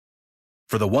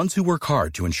For the ones who work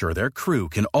hard to ensure their crew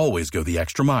can always go the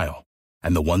extra mile,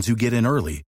 and the ones who get in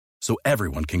early so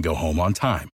everyone can go home on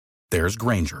time, there's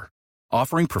Grainger,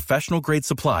 offering professional-grade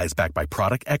supplies backed by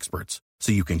product experts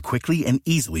so you can quickly and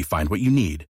easily find what you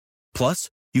need. Plus,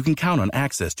 you can count on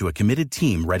access to a committed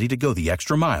team ready to go the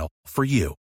extra mile for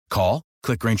you. Call,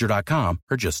 click Grainger.com,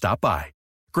 or just stop by.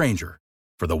 Grainger,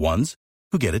 for the ones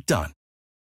who get it done.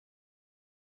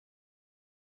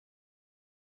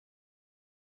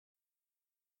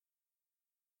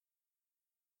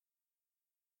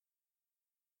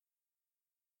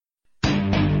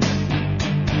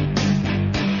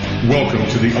 Welcome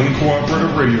to the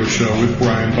Uncooperative Radio Show with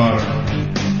Brian Bonner,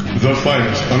 the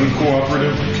finest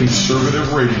uncooperative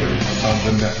conservative radio on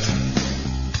the net.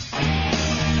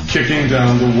 Kicking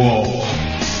down the walls,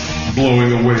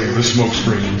 blowing away the smoke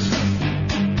screens.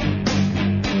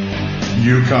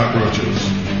 You cockroaches,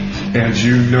 and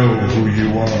you know who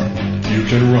you are. You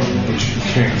can run, but you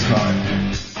can't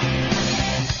hide.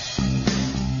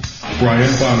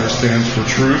 Brian Bonner stands for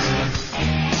truth,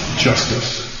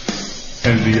 justice,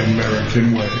 and the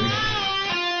American way.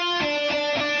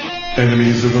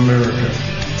 Enemies of America,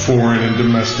 foreign and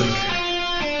domestic,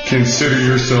 consider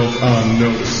yourself on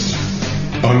notice.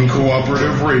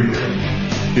 Uncooperative Radio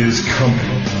is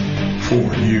coming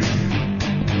for you.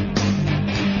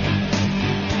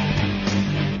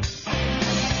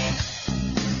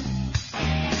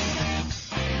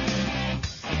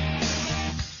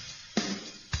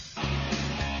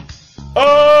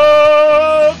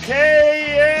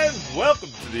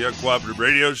 The Uncooperative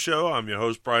Radio Show. I'm your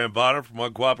host, Brian Bonner from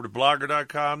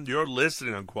UncooperativeBlogger.com. You're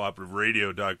listening on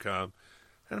CooperativeRadio.com.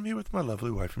 And I'm here with my lovely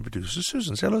wife and producer,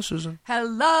 Susan. Hello, Susan.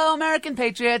 Hello, American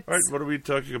Patriots. All right, what are we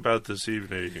talking about this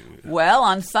evening? Well,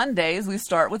 on Sundays, we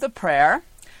start with a prayer,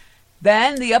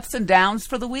 then the ups and downs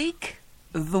for the week,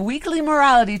 the weekly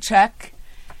morality check,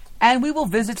 and we will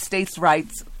visit states'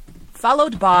 rights,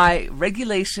 followed by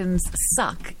regulations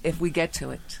suck if we get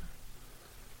to it.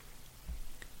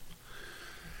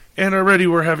 And already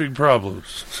we're having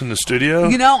problems in the studio.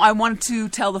 You know, I want to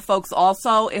tell the folks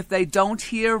also, if they don't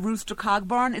hear Rooster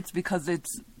Cogburn, it's because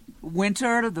it's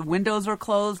winter, the windows are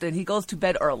closed, and he goes to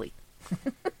bed early.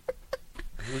 It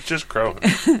was just crowing.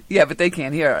 Yeah, but they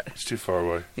can't hear it. It's too far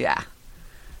away. Yeah.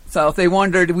 So if they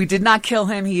wondered, we did not kill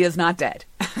him. He is not dead.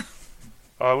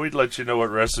 We'd let you know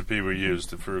what recipe we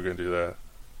used if we were going to do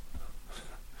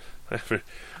that.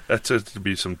 That's it to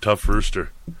be some tough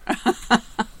rooster.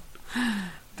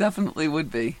 Definitely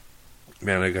would be.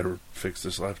 Man, I got to fix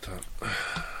this laptop.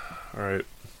 All right.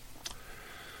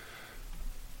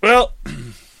 Well,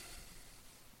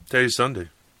 today's Sunday.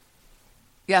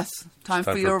 Yes, time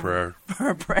for your prayer. For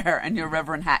a prayer and your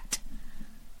reverend hat.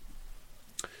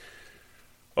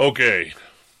 Okay,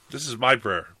 this is my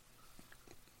prayer.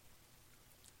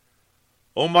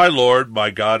 Oh, my Lord,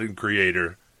 my God and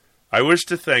Creator, I wish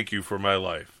to thank you for my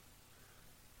life.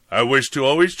 I wish to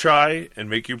always try and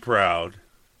make you proud.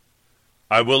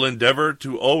 I will endeavor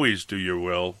to always do your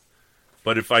will,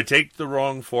 but if I take the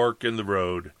wrong fork in the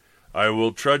road, I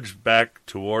will trudge back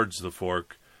towards the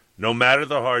fork, no matter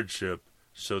the hardship,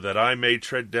 so that I may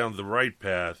tread down the right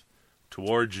path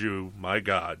towards you, my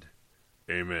God.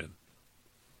 Amen.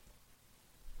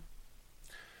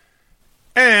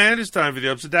 And it's time for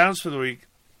the ups and downs for the week.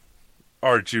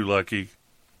 Aren't you lucky?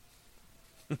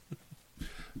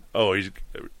 Oh,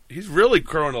 he's really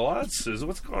crowing a lot, Susan.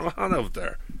 What's going on out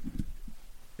there?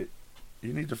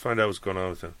 You need to find out what's going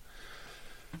on with him.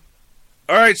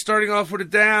 All right, starting off with a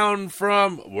down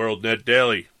from WorldNet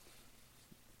Daily.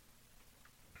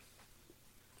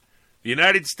 The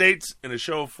United States, in a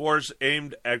show of force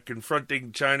aimed at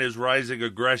confronting China's rising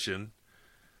aggression,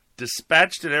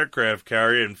 dispatched an aircraft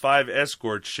carrier and 5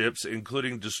 escort ships,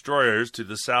 including destroyers, to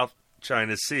the South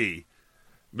China Sea,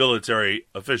 military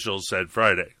officials said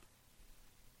Friday.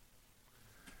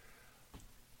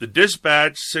 The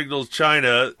dispatch signals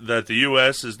China that the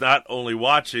U.S. is not only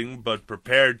watching but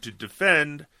prepared to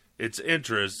defend its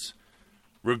interests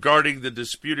regarding the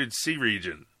disputed sea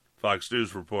region, Fox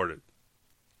News reported.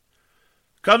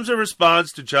 Comes a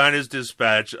response to China's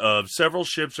dispatch of several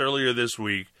ships earlier this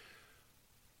week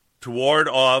to ward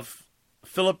off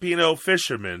Filipino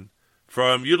fishermen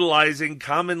from utilizing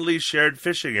commonly shared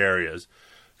fishing areas,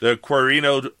 the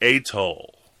Quirino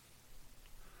Atoll.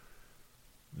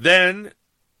 Then,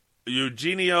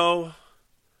 Eugenio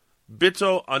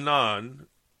Bito Anan,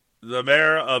 the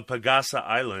mayor of Pagasa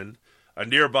Island, a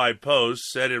nearby post,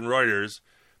 said in Reuters,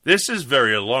 "This is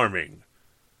very alarming.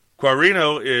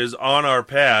 Quirino is on our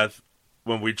path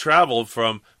when we travel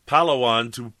from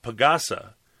Palawan to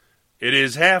Pagasa. It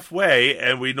is halfway,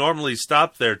 and we normally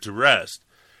stop there to rest.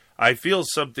 I feel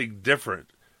something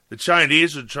different. The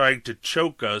Chinese are trying to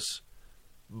choke us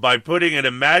by putting an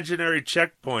imaginary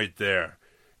checkpoint there.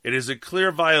 It is a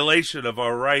clear violation of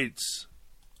our rights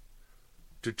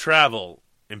to travel,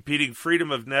 impeding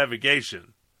freedom of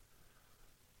navigation.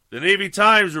 The Navy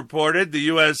Times reported the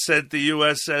U.S. sent the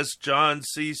USS John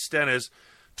C. Stennis,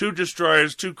 2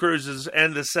 destroyers, 2 cruisers,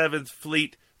 and the 7th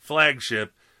Fleet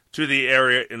flagship to the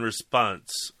area in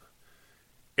response.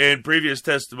 In previous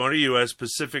testimony, U.S.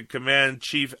 Pacific Command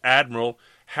Chief Admiral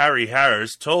Harry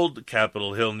Harris told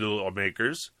Capitol Hill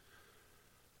lawmakers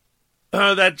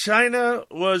that China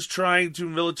was trying to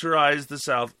militarize the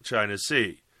South China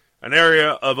Sea, an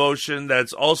area of ocean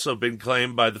that's also been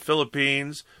claimed by the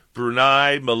Philippines,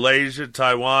 Brunei, Malaysia,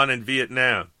 Taiwan, and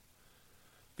Vietnam.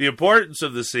 The importance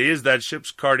of the sea is that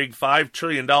ships carting $5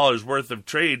 trillion worth of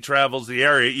trade travels the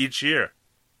area each year.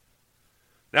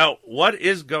 Now, what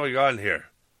is going on here?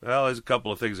 Well, there's a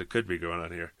couple of things that could be going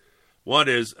on here. One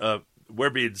is we're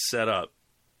being set up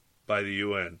by the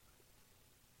UN.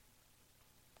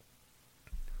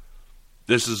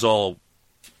 This is all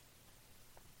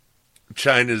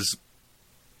China's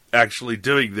actually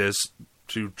doing this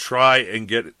to try and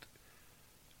get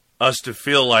us to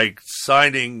feel like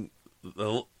signing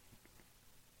the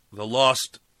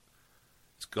lost,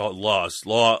 it's called lost,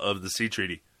 Law of the Sea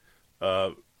Treaty,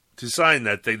 to sign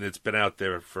that thing that's been out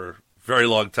there for a very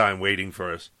long time waiting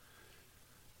for us.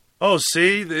 Oh,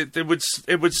 see,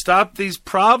 it would stop these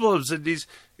problems and these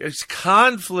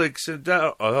conflicts. And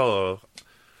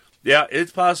yeah,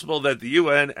 it's possible that the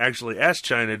UN actually asked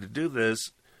China to do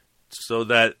this so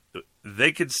that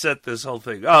they could set this whole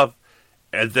thing up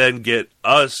and then get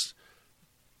us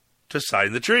to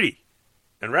sign the treaty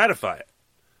and ratify it.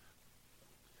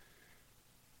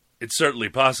 It's certainly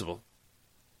possible.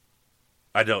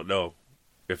 I don't know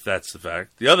if that's the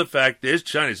fact. The other fact is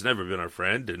China's never been our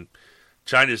friend, and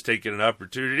China's taken an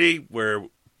opportunity where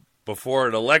before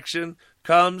an election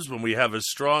comes, when we have a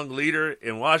strong leader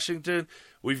in Washington,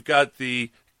 we've got the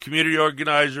community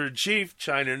organizer-in-chief.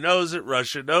 China knows it.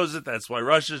 Russia knows it. That's why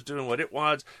Russia's doing what it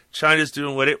wants. China's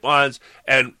doing what it wants.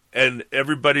 And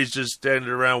everybody's just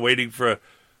standing around waiting for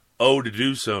to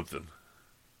do something.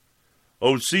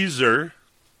 Oh, Caesar.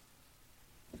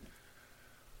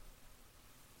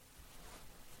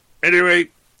 Anyway,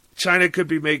 China could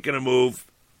be making a move,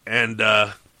 and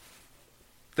they're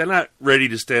not ready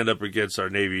to stand up against our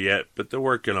Navy yet, but they're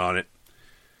working on it.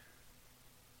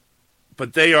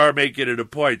 But they are making it a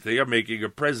point. They are making a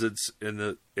presence in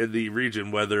the region,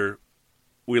 whether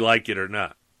we like it or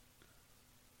not.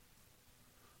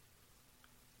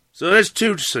 So there's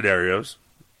 2 scenarios.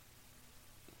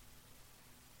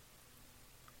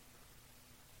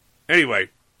 Anyway,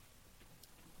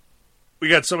 we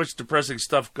got so much depressing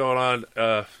stuff going on.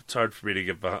 It's hard for me to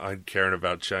get behind caring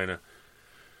about China.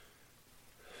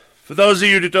 For those of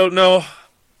you that don't know,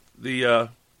 the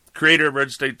creator of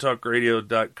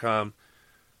RedStateTalkRadio.com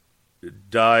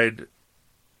died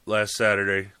last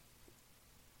Saturday.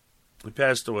 He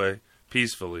passed away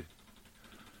peacefully.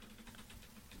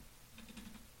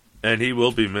 And he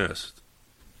will be missed.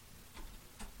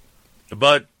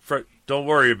 But don't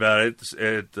worry about it.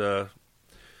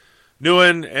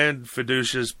 Nguyen and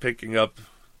Fiducia's picking up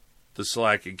the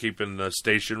slack and keeping the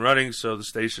station running, so the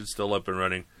station's still up and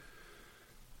running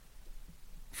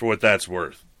for what that's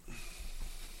worth.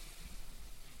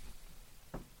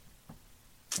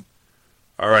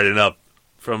 All right, and up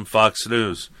from Fox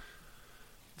News.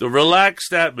 The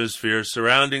relaxed atmosphere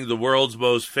surrounding the world's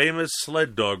most famous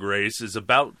sled dog race is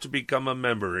about to become a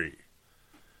memory.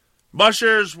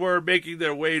 Mushers were making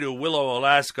their way to Willow,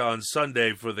 Alaska on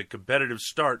Sunday for the competitive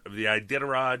start of the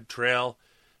Iditarod Trail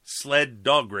sled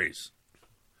dog race.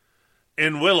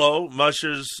 In Willow,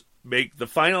 mushers make the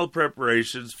final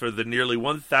preparations for the nearly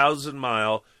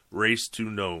 1,000-mile race to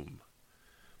Nome.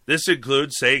 This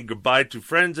includes saying goodbye to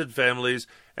friends and families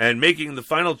and making the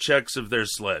final checks of their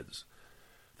sleds.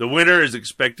 The winner is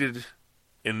expected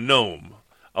in Nome,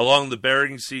 along the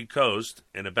Bering Sea coast,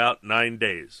 in about 9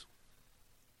 days.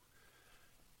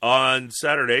 On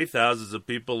Saturday, thousands of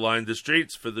people lined the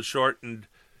streets for the shortened,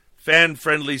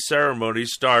 fan-friendly ceremony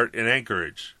start in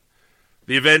Anchorage.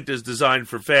 The event is designed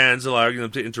for fans, allowing them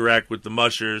to interact with the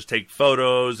mushers, take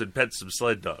photos, and pet some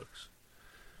sled dogs.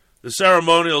 The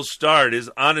ceremonial start is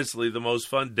honestly the most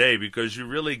fun day because you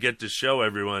really get to show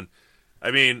everyone,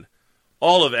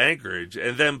 all of Anchorage,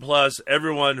 and then plus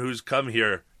everyone who's come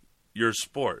here, your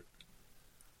sport.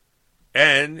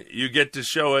 And you get to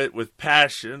show it with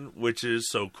passion, which is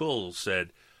so cool,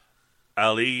 said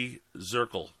Ali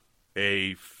Zirkle,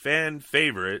 a fan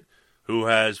favorite who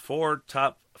has 4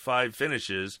 top 5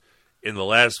 finishes in the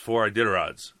last 4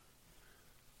 Iditarods.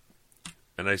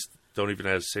 And I don't even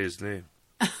know how to say his name.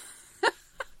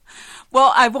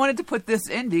 Well, I wanted to put this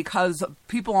in because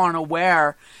people aren't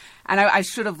aware, and I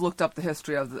should have looked up the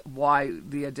history of why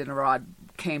the Iditarod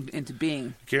came into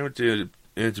being. It came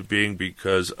into being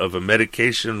because of a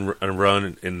medication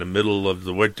run in the middle of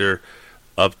the winter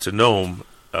up to Nome,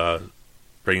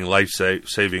 bringing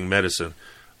life-saving medicine.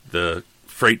 The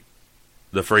freight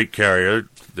carrier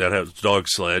that has dog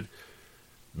sled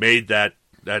made that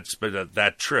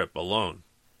trip alone,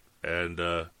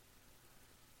 and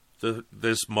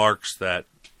this marks that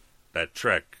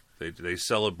trek. They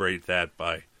celebrate that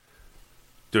by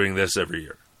doing this every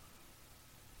year.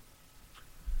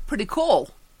 Pretty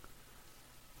cool.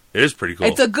 It is pretty cool.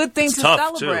 It's a good thing it's to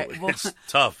tough celebrate. Too. It's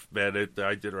tough, man.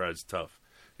 It's tough.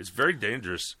 It's very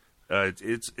dangerous.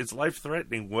 It's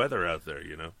life-threatening weather out there.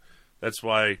 That's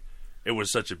why it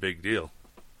was such a big deal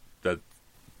that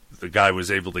the guy was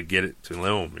able to get it to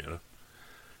Nome.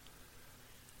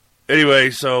 Anyway,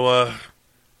 so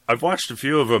I've watched a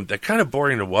few of them. They're kind of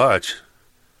boring to watch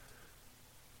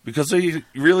because you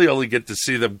really only get to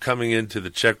see them coming into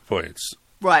the checkpoints.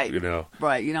 Right.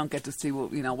 Right. You don't get to see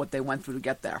what they went through to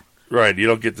get there. Right. You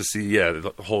don't get to see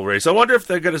the whole race. I wonder if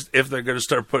they're gonna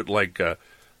start putting like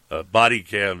body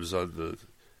cams on the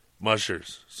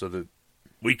mushers so that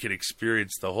we can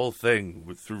experience the whole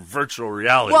thing through virtual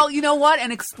reality. Well, you know what?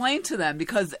 And explain to them,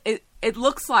 because it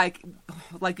looks like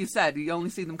you said, you only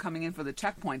see them coming in for the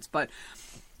checkpoints, but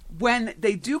when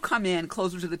they do come in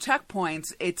closer to the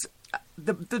checkpoints, it's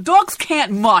the dogs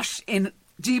can't mush in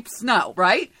deep snow,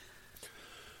 right?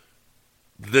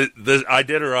 The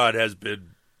Iditarod has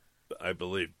been, I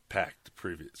believe, packed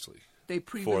previously. They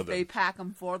pack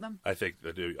them for them? I think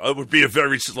they do. It would be a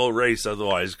very slow race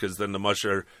otherwise, because then the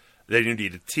musher, then you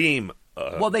need a team.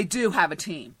 Well, they do have a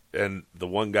team. And the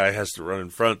one guy has to run in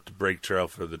front to break trail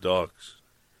for the dogs.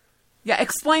 Yeah,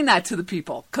 explain that to the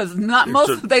people, because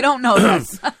they don't know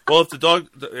this. Well,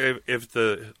 if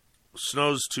the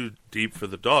snow's too deep for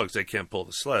the dogs, they can't pull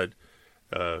the sled,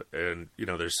 and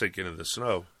they're sinking in the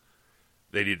snow.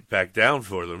 They need to pack down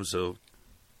for them. So,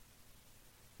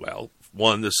 well,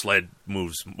 one, the sled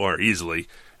moves more easily,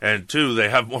 and two, they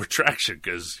have more traction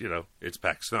because it's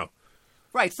packed snow.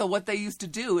 Right. So what they used to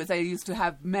do is they used to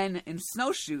have men in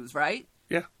snowshoes, right?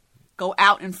 Yeah. Go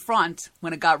out in front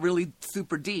when it got really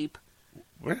super deep.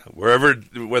 Yeah,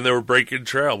 when they were breaking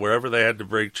trail, wherever they had to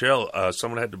break trail,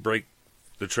 someone had to break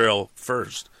the trail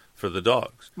first for the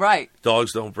dogs. Right.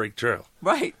 Dogs don't break trail.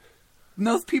 Right.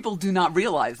 Most people do not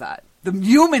realize that. The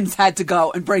humans had to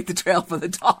go and break the trail for the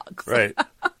dogs. Right.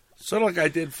 Sort of like I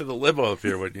did for the limo up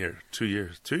here 1 year, 2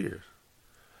 years.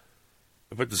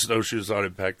 I put the snowshoes on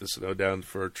and packed the snow down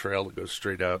for a trail to go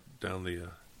straight out down the...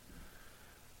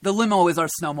 The limo is our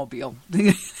snowmobile.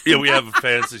 Yeah, we have a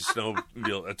fancy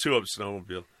snowmobile, a 2-up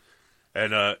snowmobile.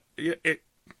 And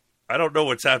I don't know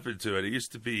what's happened to it. It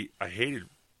used to be, I hated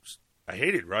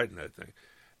riding that thing.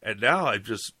 And now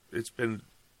it's been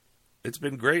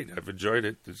great. I've enjoyed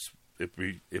it.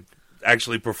 It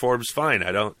actually performs fine.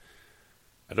 I don't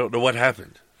know what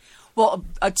happened. Well,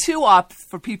 a 2-up,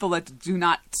 for people that do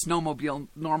not snowmobile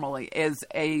normally, is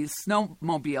a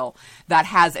snowmobile that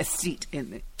has a seat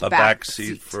in it. A back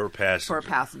seat for a passenger. For a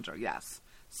passenger, yes.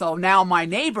 So now my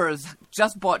neighbors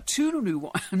just bought 2 new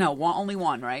ones. No, only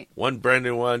one, right? One brand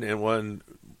new one and one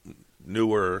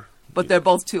newer. But they're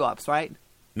both 2-ups, right?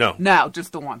 No. No,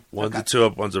 just the one. One's a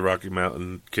 2-up, one's a Rocky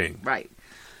Mountain King. Right.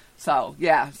 So,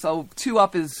 yeah. So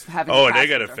 2-up is having and they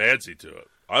got a fancy 2-up.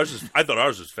 I thought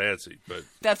ours was fancy, but...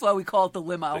 That's why we call it the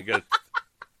limo.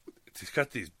 It's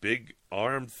got these big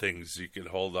arm things you can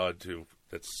hold on to.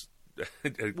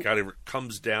 It kind of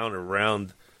comes down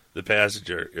around the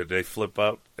passenger. They flip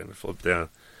up and flip down.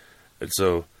 And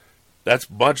so it's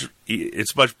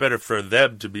much better for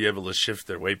them to be able to shift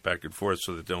their weight back and forth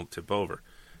so they don't tip over.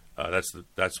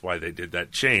 That's why they did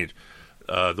that change.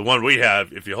 The one we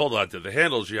have, if you hold on to the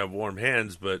handles, you have warm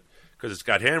hands, but because it's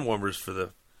got hand warmers for the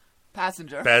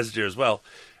passenger as well,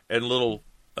 and little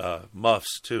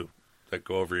muffs too that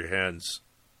go over your hands.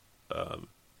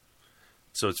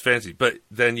 So it's fancy, but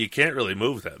then you can't really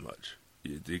move that much.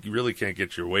 You really can't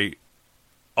get your weight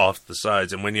off the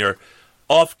sides, and when you're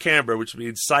off camber, which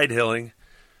means side hilling,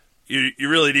 you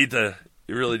really need to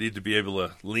be able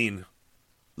to lean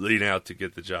out to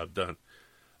get the job done.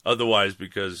 Otherwise,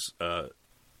 because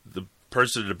the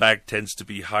person in the back tends to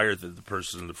be higher than the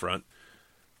person in the front.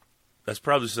 That's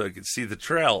probably so I can see the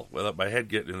trail without my head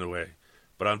getting in the way.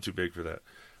 But I'm too big for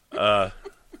that.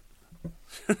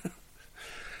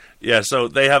 Yeah, so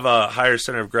they have a higher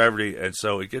center of gravity, and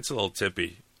so it gets a little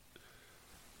tippy.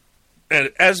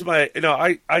 And as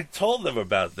I told them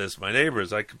about this, my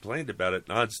neighbors, I complained about it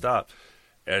nonstop.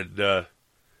 And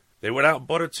they went out and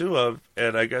bought a two of,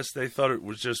 and I guess they thought it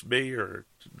was just me or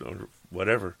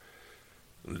whatever.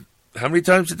 How many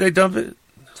times did they dump it?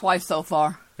 Twice so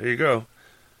far. There you go.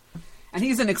 And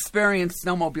he's an experienced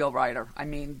snowmobile rider. I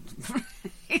mean,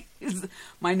 he's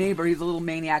my neighbor. He's a little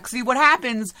maniac. See, what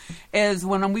happens is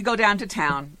when we go down to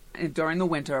town during the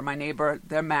winter, my neighbor,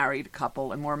 they're married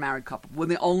couple, and we're a married couple. We're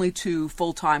the only two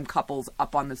full-time couples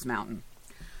up on this mountain.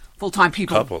 Full-time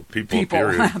people. People,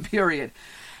 period. Period.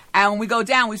 And when we go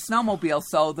down, we snowmobile.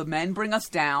 So the men bring us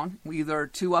down. We either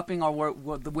two-upping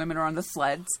or the women are on the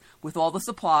sleds with all the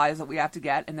supplies that we have to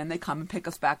get, and then they come and pick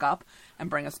us back up and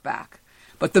bring us back.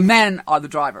 But the men are the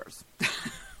drivers.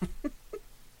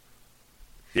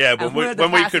 Yeah,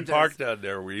 when we could park down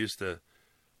there, we used to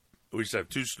have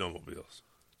two snowmobiles.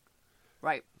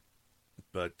 Right.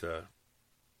 But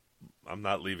I'm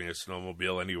not leaving a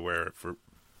snowmobile anywhere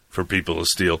for people to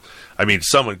steal. I mean,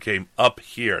 someone came up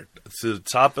here to the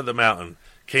top of the mountain,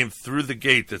 came through the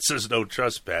gate that says no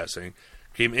trespassing,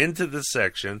 came into the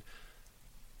section.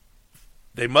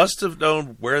 They must have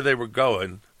known where they were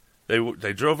going.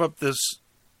 They drove up this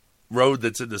road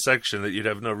that's in the section that you'd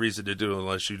have no reason to do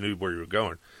unless you knew where you were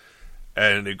going.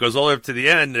 And it goes all the way up to the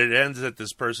end, and it ends at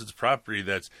this person's property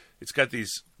it's got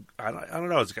these, I don't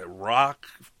know, it's got rock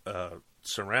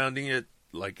surrounding it,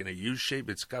 like in a U shape.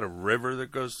 It's got a river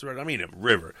that goes through it. I mean a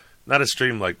river, not a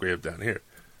stream like we have down here.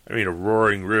 I mean a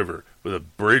roaring river with a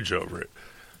bridge over it.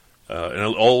 And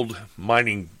an old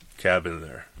mining cabin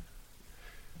there.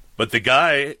 But the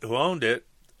guy who owned it,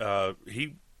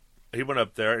 he went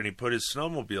up there and he put his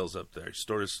snowmobiles up there. He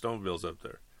stored his snowmobiles up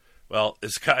there. Well,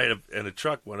 this guy in a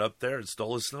truck went up there and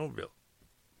stole his snowmobile.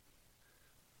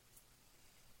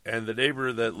 And the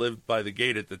neighbor that lived by the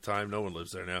gate at the time, no one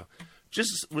lives there now,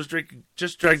 just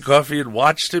drank coffee and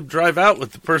watched him drive out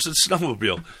with the person's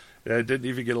snowmobile. And didn't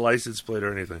even get a license plate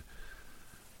or anything.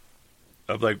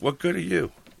 I'm like, what good are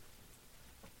you?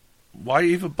 Why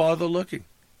even bother looking?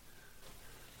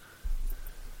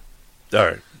 All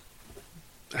right.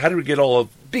 How did we get all of...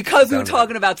 Because we were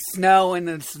talking about snow and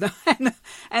the snow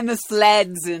and the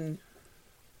sleds and...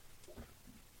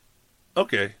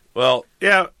 Okay. Well,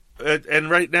 yeah. And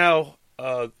right now,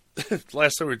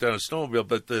 last time we were done a snowmobile,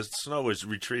 but the snow is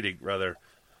retreating rather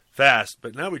fast.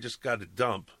 But now we just got a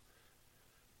dump.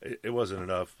 It wasn't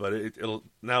enough, but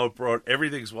now it brought...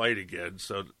 Everything's white again,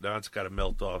 so now it's got to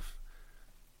melt off.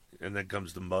 And then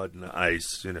comes the mud and the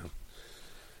ice, you know.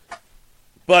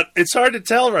 But it's hard to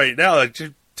tell right now. Like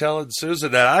you're telling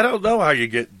Susan that I don't know how you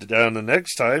get down the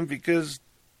next time because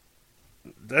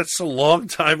that's a long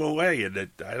time away, and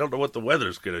I don't know what the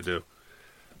weather's going to do.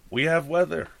 We have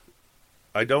weather.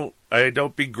 I don't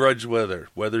begrudge weather.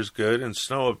 Weather's good, and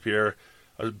snow up here,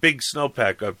 a big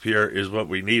snowpack up here is what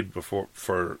we need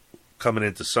for coming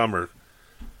into summer.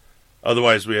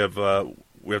 Otherwise, we have to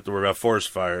worry about forest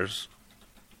fires,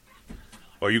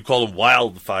 or you call them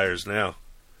wildfires now.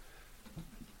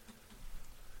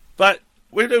 But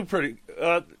we do pretty.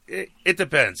 It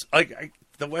depends.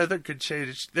 The weather could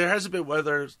change. There hasn't been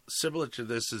weather similar to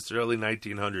this since the early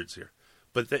 1900s here,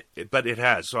 but it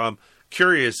has. So I'm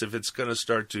curious if it's going to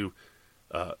start to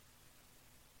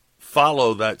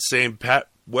follow that same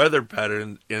weather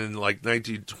pattern in like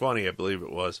 1920, I believe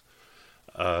it was.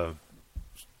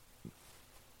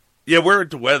 Yeah, we're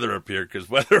into weather up here because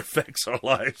weather affects our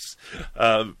lives.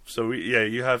 So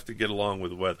you have to get along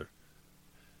with the weather.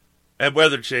 And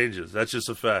weather changes. That's just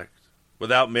a fact.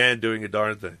 Without man doing a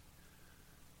darn thing.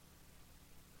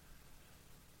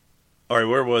 All right,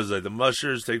 where was I? The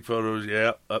mushers, take photos.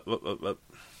 Yeah, up.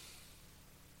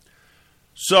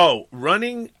 So,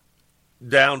 running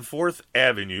down 4th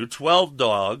Avenue, 12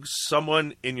 dogs,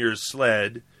 someone in your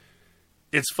sled.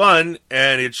 It's fun,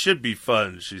 and it should be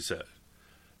fun, she said.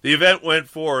 The event went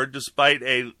forward despite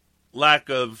a lack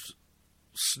of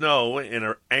snow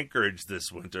in Anchorage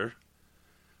this winter.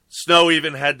 Snow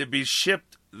even had to be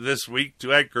shipped this week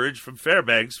to Anchorage from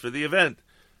Fairbanks for the event.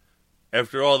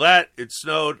 After all that, it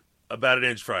snowed about an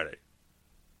inch Friday.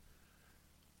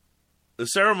 The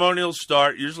ceremonial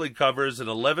start usually covers an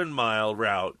 11-mile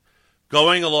route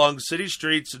going along city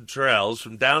streets and trails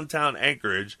from downtown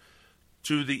Anchorage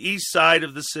to the east side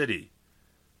of the city.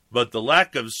 But the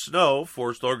lack of snow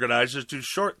forced organizers to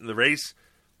shorten the race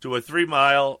to a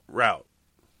 3-mile route.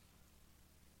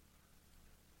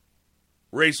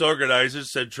 Race organizers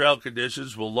said trail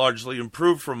conditions will largely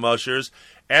improve for mushers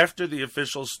after the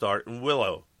official start in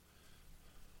Willow.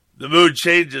 The mood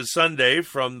changes Sunday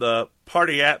from the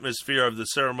party atmosphere of the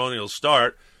ceremonial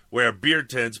start, where beer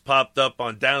tents popped up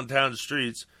on downtown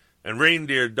streets and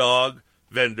reindeer dog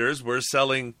vendors were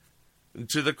selling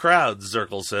to the crowd,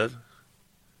 Zirkle said.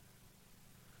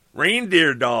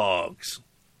 Reindeer dogs.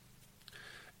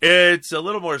 It's a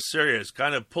little more serious.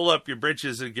 Kind of pull up your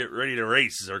britches and get ready to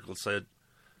race, Zirkle said.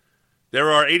 There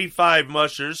are 85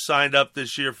 mushers signed up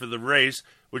this year for the race,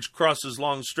 which crosses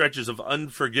long stretches of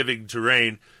unforgiving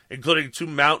terrain, including 2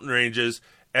 mountain ranges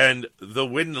and the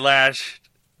wind-lashed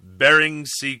Bering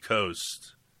Sea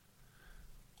coast.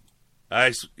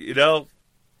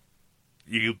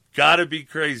 You gotta be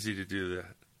crazy to do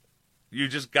that. You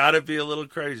just gotta be a little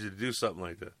crazy to do something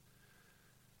like that.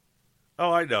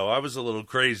 Oh, I know. I was a little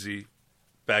crazy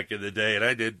back in the day, and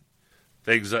I did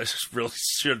things I really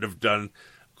shouldn't have done.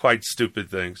 Quite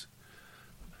stupid things.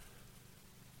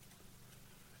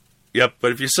 Yep,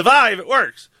 but if you survive, it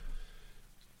works.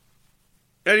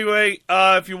 Anyway,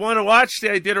 if you want to watch the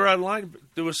Iditarod online,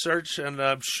 do a search, and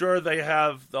I'm sure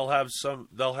they'll have some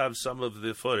of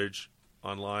the footage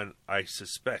online. I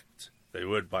suspect they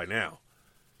would by now.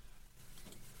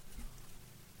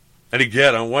 And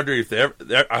again, I'm wondering if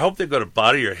I hope they go to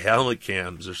body or helmet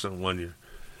cams or something one year.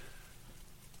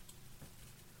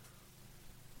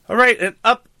 All right, and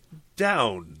up,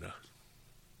 down.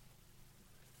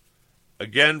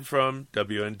 Again from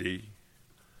WND.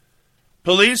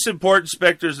 Police and port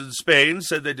inspectors in Spain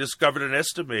said they discovered an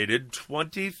estimated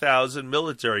 20,000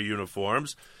 military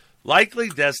uniforms, likely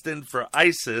destined for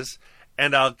ISIS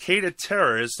and Al-Qaeda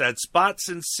terrorists at spots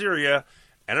in Syria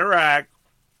and Iraq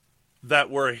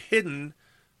that were hidden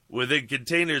within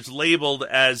containers labeled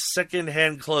as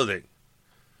second-hand clothing.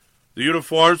 The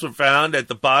uniforms were found at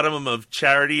the bottom of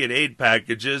charity and aid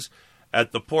packages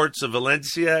at the ports of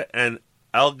Valencia and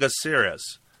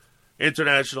Algeciras,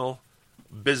 International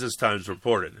Business Times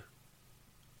reported.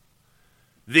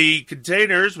 The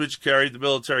containers, which carried the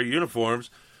military uniforms,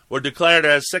 were declared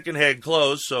as second-hand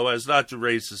clothes so as not to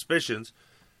raise suspicions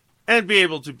and be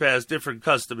able to pass different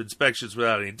custom inspections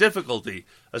without any difficulty,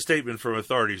 a statement from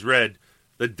authorities read,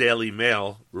 the Daily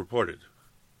Mail reported.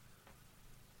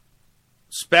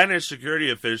 Spanish security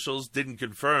officials didn't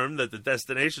confirm that the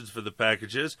destinations for the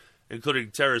packages, including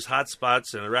terrorist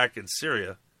hotspots in Iraq and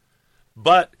Syria,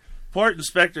 but port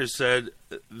inspectors said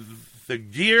the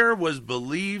gear was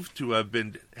believed to have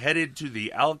been headed to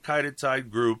the Al-Qaeda-tied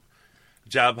group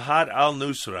Jabhat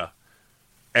al-Nusra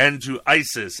and to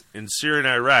ISIS in Syria and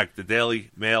Iraq, the Daily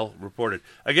Mail reported.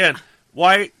 Again,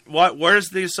 where's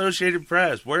the Associated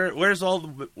Press? Where's all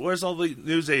the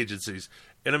news agencies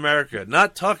in America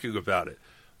not talking about it?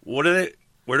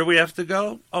 Where do we have to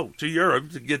go? Oh, to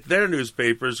Europe to get their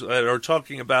newspapers that are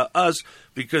talking about us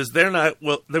because they're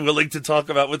willing to talk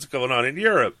about what's going on in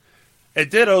Europe. And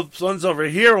ditto, ones over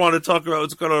here want to talk about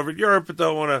what's going on over in Europe, but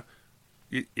don't want to.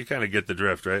 You kind of get the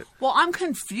drift, right? Well, I'm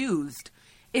confused.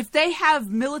 If they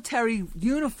have military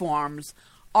uniforms,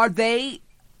 are they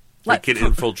like can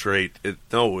infiltrate?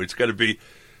 No, it's got to be.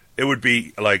 It would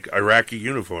be like Iraqi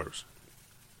uniforms,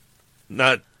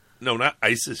 not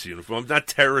ISIS uniform, not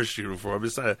terrorist uniform.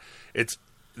 It's not.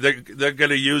 They're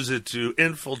going to use it to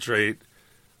infiltrate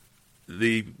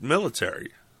the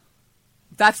military.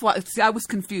 That's why. See, I was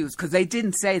confused because they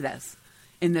didn't say this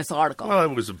in this article. Well,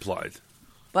 it was implied.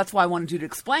 That's why I wanted you to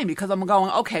explain, because I'm going,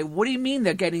 okay, what do you mean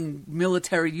they're getting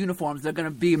military uniforms? They're going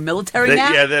to be military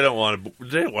now? Yeah, they don't want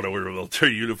to wear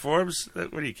military uniforms.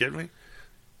 What are you kidding me?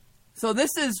 So this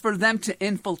is for them to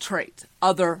infiltrate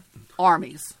other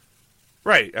armies.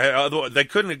 Right. They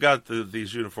couldn't have got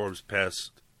these uniforms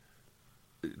past.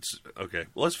 Okay,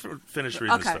 well, let's finish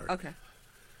reading the story. Okay.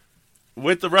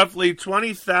 With the roughly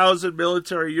 20,000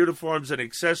 military uniforms and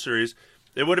accessories,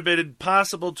 it would have been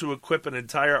impossible to equip an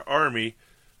entire army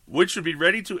which would be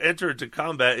ready to enter into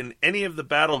combat in any of the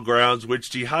battlegrounds which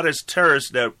jihadist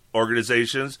terrorist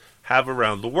organizations have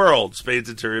around the world, Spain's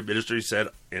Interior Ministry said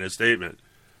in a statement.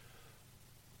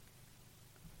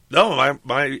 No,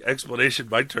 my explanation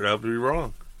might turn out to be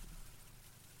wrong.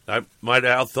 I might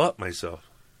have outthought myself.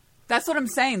 That's what I'm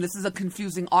saying. This is a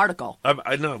confusing article.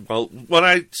 I know. Well, when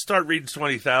I start reading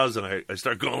 20,000, I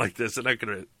start going like this, and I'm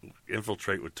going to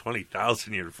infiltrate with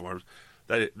 20,000 uniforms.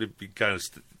 It'd be kind of...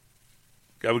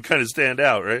 I would kind of stand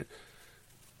out, right?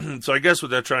 So I guess what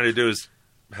they're trying to do is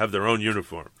have their own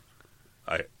uniform,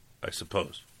 I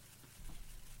suppose.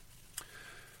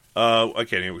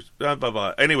 Okay, anyways, blah, blah,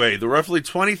 blah. Anyway, the roughly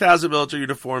 20,000 military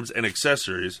uniforms and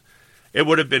accessories, it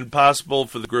would have been possible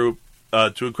for the group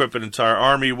to equip an entire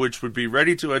army, which would be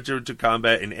ready to enter into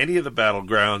combat in any of the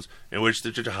battlegrounds in which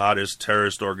the jihadist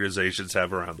terrorist organizations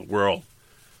have around the world.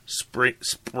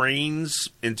 Spain's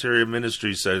Interior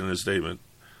Ministry said in a statement.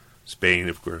 Spain,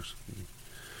 of course.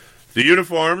 The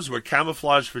uniforms were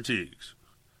camouflage fatigues.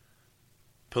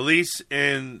 Police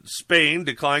in Spain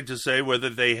declined to say whether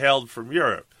they hailed from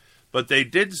Europe, but they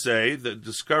did say the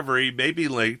discovery may be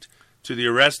linked to the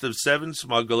arrest of 7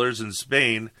 smugglers in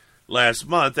Spain last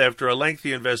month after a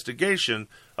lengthy investigation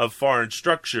of foreign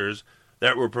structures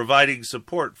that were providing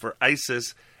support for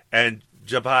ISIS and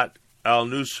Jabhat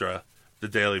al-Nusra, the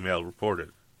Daily Mail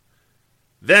reported.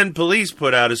 Then police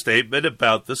put out a statement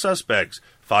about the suspects.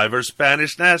 5 are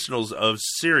Spanish nationals of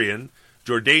Syrian,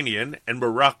 Jordanian, and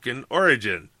Moroccan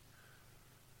origin.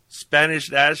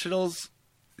 Spanish nationals?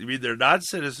 You mean they're not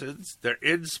citizens, they're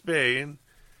in Spain,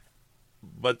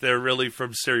 but they're really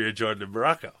from Syria, Jordan, and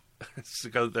Morocco. It's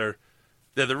because they're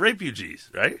the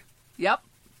refugees, right? Yep.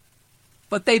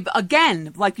 But they've,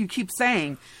 again, like you keep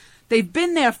saying, they've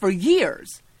been there for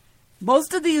years.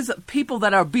 Most of these people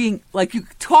that are being, like you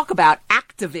talk about,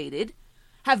 activated,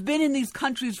 have been in these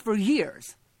countries for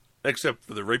years. Except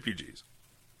for the refugees.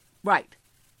 Right.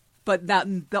 But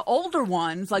the older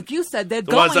ones, like you said, they're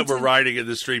the going ones that were riding in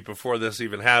the street before this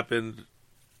even happened,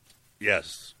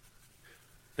 yes.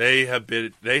 They have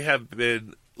been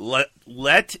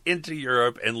let into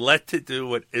Europe and let to do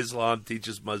what Islam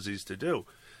teaches Muslims to do.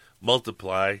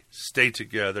 Multiply, stay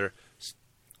together,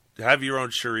 have your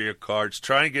own Sharia cards,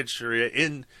 try and get Sharia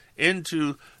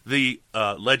into the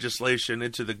legislation,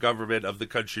 into the government of the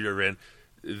country you're in.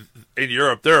 In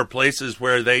Europe, there are places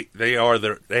where they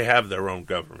have their own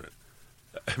government.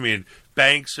 I mean,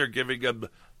 banks are giving them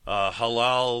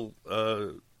halal.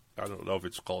 I don't know if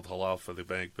it's called halal for the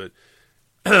bank, but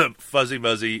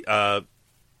fuzzy-muzzy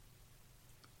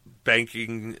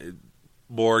banking,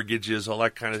 mortgages, all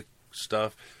that kind of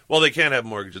stuff. Well, they can't have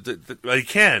mortgages. They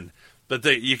can, but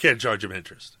you can't charge them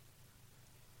interest.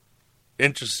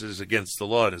 Interest is against the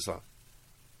law in Islam.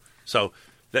 So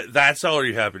that's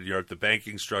already happened in Europe. The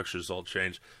banking structures all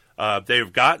changed.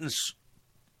 They've gotten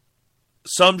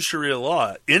some Sharia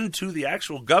law into the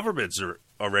actual governments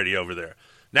already over there.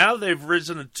 Now they've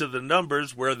risen to the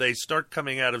numbers where they start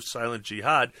coming out of silent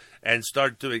jihad and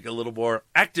start doing a little more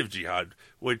active jihad,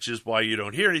 which is why you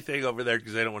don't hear anything over there,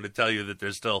 because they don't want to tell you that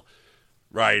there's still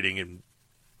rioting and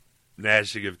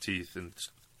gnashing of teeth and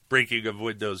breaking of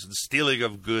windows and stealing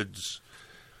of goods.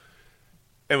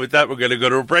 And with that, we're going to go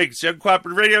to a break. It's the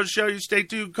Uncooperative Radio Show. You stay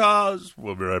tuned, cause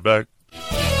we'll be right back.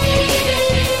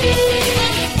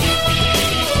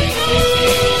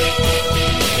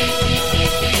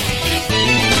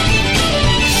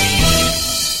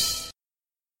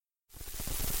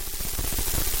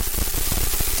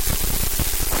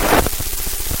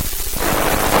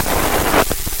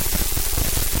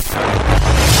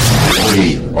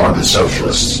 We are the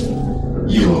socialists.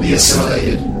 You will be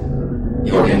assimilated.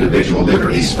 Your individual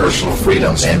liberties, personal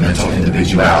freedoms, and mental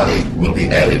individuality will be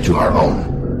added to our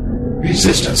own.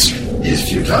 Resistance is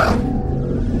futile.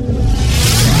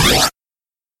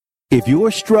 If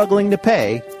you're struggling to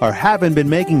pay or haven't been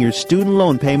making your student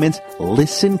loan payments,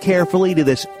 listen carefully to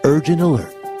this urgent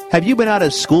alert. Have you been out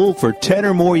of school for 10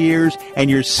 or more years and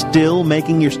you're still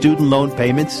making your student loan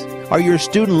payments? Are your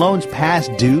student loans past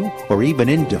due or even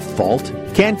in default?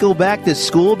 Can't go back to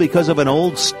school because of an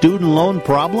old student loan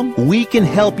problem? We can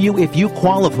help you if you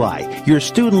qualify. Your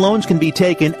student loans can be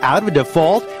taken out of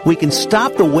default. We can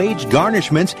stop the wage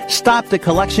garnishments, stop the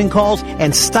collection calls,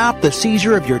 and stop the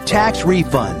seizure of your tax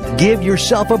refund. Give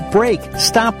yourself a break.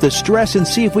 Stop the stress and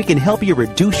see if we can help you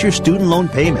reduce your student loan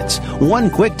payments. One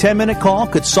quick 10-minute call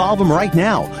could solve them right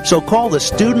now. So call the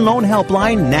Student Loan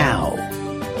Helpline now.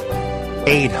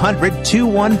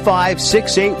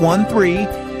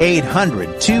 800-215-6813.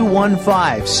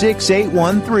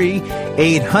 800-215-6813.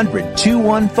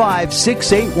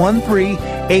 800-215-6813.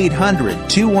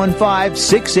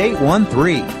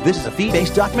 800-215-6813. This is a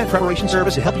fee-based document preparation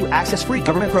service to help you access free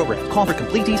government programs. Call for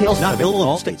complete details. Not available in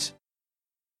all states.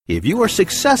 If you are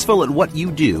successful at what you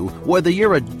do, whether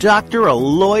you're a doctor, a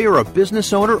lawyer, a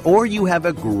business owner, or you have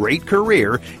a great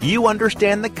career, you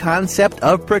understand the concept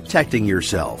of protecting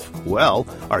yourself. Well,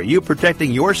 are you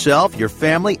protecting yourself, your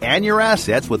family, and your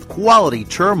assets with quality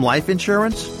term life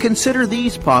insurance? Consider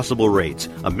these possible rates.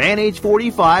 A man age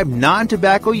 45,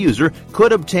 non-tobacco user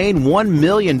could obtain $1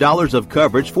 million of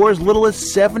coverage for as little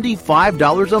as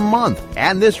 $75 a month,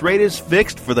 and this rate is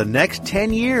fixed for the next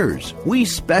 10 years. We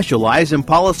specialize in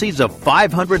policies of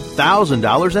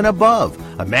 $500,000 and above.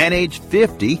 A man age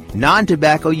 50,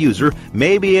 non-tobacco user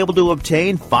may be able to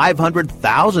obtain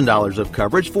 $500,000 of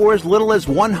coverage for as little as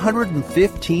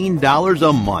 $115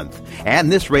 a month.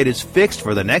 And this rate is fixed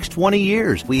for the next 20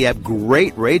 years. We have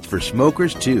great rates for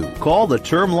smokers, too. Call the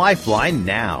Term Lifeline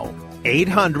now.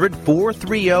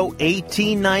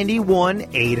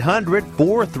 800-430-1891,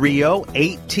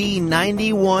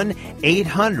 800-430-1891,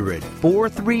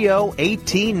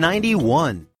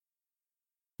 800-430-1891.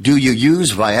 Do you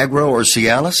use Viagra or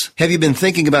Cialis? Have you been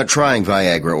thinking about trying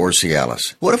Viagra or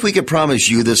Cialis? What if we could promise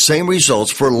you the same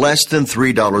results for less than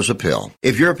 $3 a pill?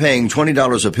 If you're paying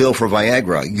 $20 a pill for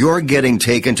Viagra, you're getting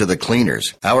taken to the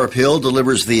cleaners. Our pill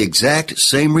delivers the exact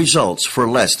same results for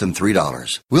less than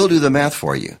 $3. We'll do the math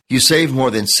for you. You save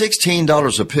more than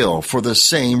 $16 a pill for the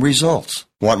same results.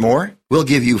 Want more? We'll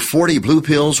give you 40 blue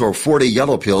pills or 40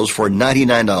 yellow pills for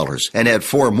 $99 and add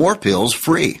 4 more pills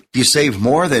free. You save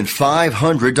more than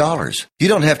 $500. You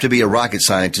don't have to be a rocket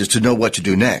scientist to know what to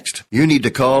do next. You need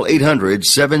to call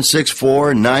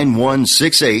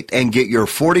 800-764-9168 and get your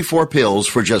 44 pills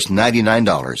for just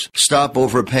 $99. Stop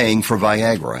overpaying for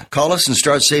Viagra. Call us and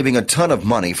start saving a ton of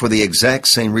money for the exact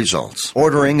same results.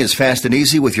 Ordering is fast and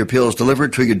easy with your pills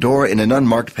delivered to your door in an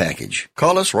unmarked package.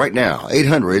 Call us right now,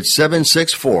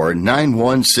 800-764-9168.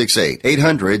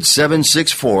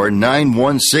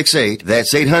 800-764-9168.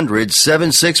 That's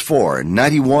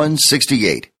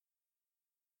 800-764-9168.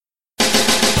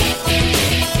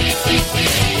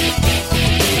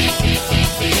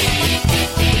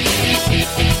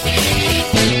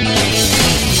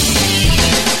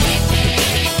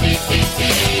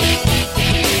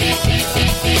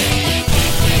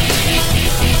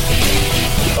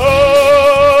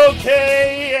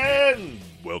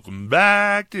 Welcome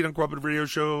back to the Uncooperative Radio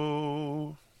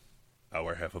Show.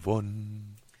 Hour half of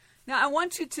one. Now, I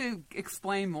want you to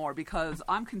explain more because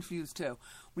I'm confused too.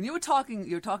 When you were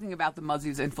talking about the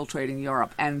Muzzies infiltrating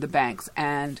Europe and the banks,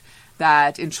 and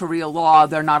that in Sharia law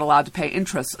they're not allowed to pay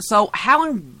interest. So how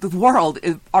in the world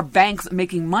are banks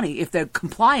making money if they're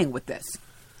complying with this?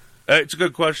 It's a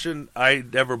good question. I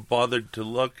never bothered to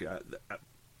look.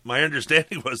 My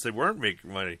understanding was they weren't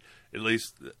making money, at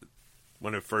least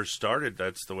when it first started.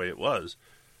 That's the way it was.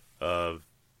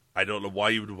 I don't know why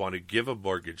you would want to give a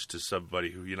mortgage to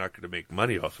somebody who you're not going to make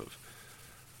money off of.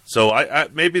 So I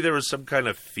maybe there was some kind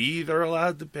of fee they're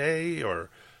allowed to pay, or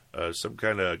some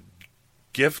kind of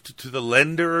gift to the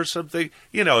lender or something.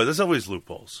 You know, there's always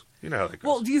loopholes. You know how that goes.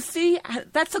 Well, do you see,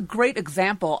 that's a great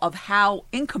example of how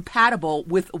incompatible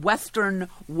with Western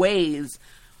ways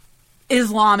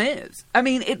Islam is. I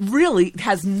mean, it really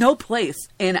has no place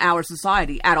in our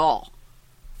society at all.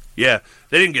 Yeah,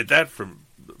 they didn't get that from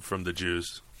the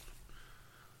Jews.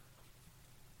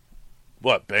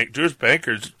 What, Jewish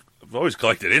bankers have always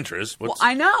collected interest. Well,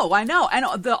 I know. And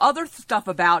the other stuff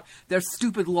about their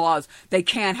stupid laws, they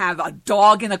can't have a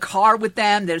dog in a car with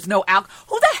them, there's no alcohol.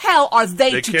 Who the hell are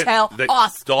they to tell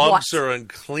us dogs what? are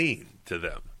unclean to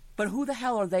them. But who the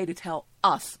hell are they to tell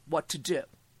us what to do?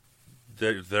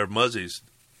 They're Muzzies.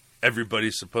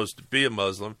 Everybody's supposed to be a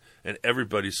Muslim, and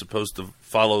everybody's supposed to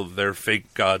follow their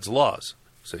fake God's laws.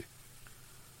 See?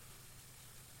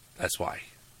 That's why.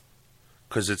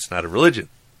 Because it's not a religion.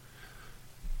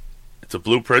 It's a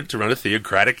blueprint to run a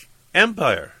theocratic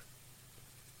empire.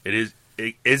 It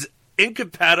is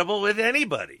incompatible with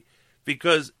anybody,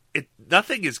 because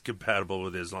nothing is compatible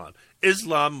with Islam.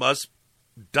 Islam must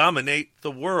dominate the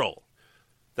world.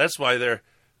 That's why they're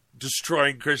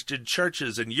destroying Christian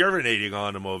churches and urinating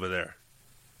on them over there.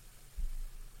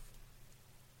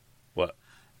 What?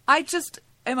 I just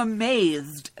am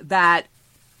amazed that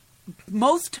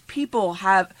most people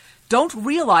don't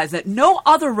realize that no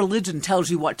other religion tells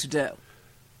you what to do.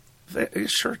 It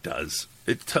sure does.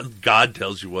 God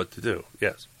tells you what to do,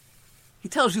 yes. He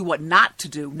tells you what not to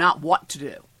do, not what to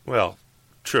do. Well,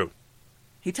 true.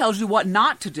 He tells you what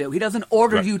not to do. He doesn't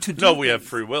order you to do No, we have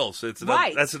free will. So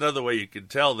right. That's another way you can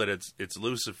tell that it's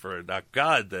Lucifer and not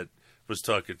God that was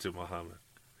talking to Muhammad.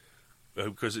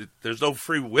 Because there's no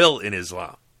free will in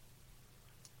Islam.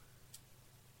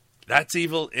 That's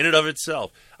evil in and of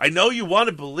itself. I know you want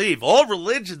to believe all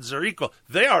religions are equal.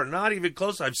 They are not even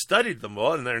close. I've studied them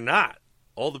all, and they're not.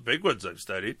 All the big ones I've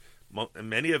studied, and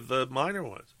many of the minor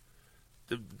ones.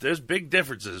 There's big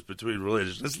differences between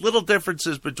religions. There's little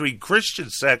differences between Christian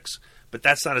sects, but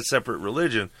that's not a separate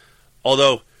religion.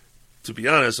 Although, to be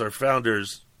honest, our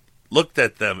founders looked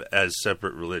at them as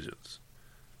separate religions.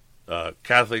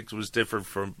 Catholics was different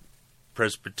from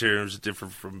Presbyterians,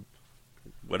 different from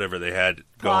whatever they had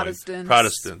going.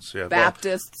 Protestants, yeah.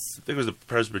 Baptists. Well, I think it was the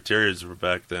Presbyterians were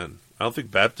back then. I don't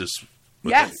think Baptists.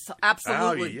 Yes,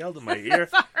 absolutely. Ow, you yelled in my ear.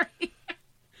 Sorry.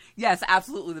 Yes,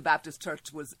 absolutely. The Baptist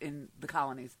Church was in the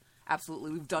colonies.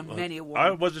 Absolutely. We've done many awards.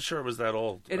 I wasn't sure it was that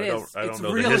old. It is. I don't it's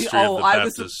know really the history old. of the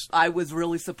Baptist. I was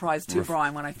really surprised too,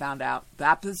 Brian, when I found out.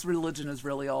 Baptist religion is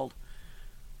really old.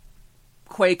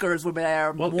 Quakers were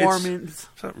there, Mormons.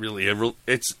 It's not really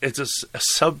it's a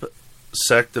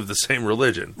subsect of the same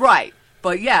religion. Right.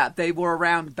 But yeah, they were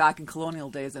around back in colonial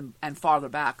days and farther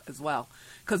back as well,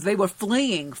 because they were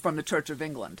fleeing from the Church of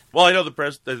England. Well, I know the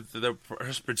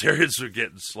Presbyterians were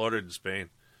getting slaughtered in Spain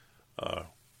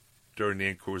during the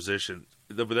Inquisition.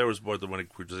 There was more than one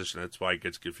Inquisition. That's why it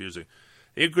gets confusing.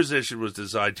 The Inquisition was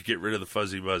designed to get rid of the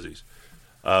fuzzy muzzies,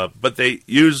 but they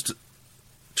used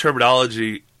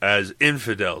terminology as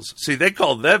infidels. See, they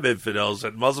call them infidels,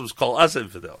 and Muslims call us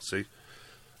infidels. See.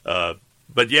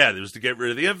 But yeah, it was to get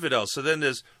rid of the infidels. So then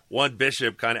there's one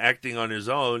bishop kind of acting on his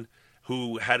own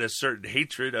who had a certain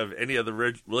hatred of any other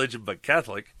religion but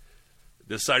Catholic,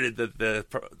 decided that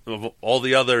all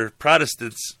the other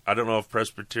Protestants, I don't know if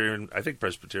Presbyterian, I think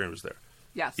Presbyterian was there.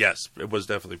 Yes. Yes, it was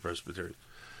definitely Presbyterian.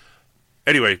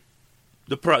 Anyway,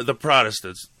 the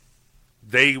Protestants,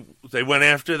 they went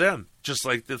after them, just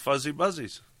like the fuzzy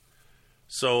muzzies.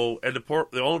 So, and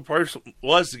the only person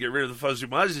was to get rid of the fuzzy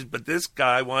muzzies, but this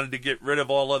guy wanted to get rid of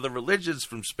all other religions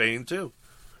from Spain too,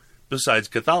 besides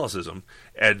Catholicism,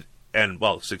 and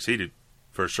well, succeeded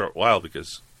for a short while,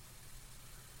 because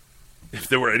if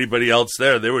there were anybody else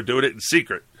there, they were doing it in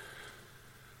secret.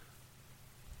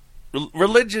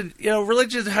 Religion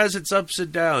has its ups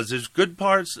and downs. There's good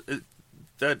parts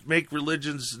that make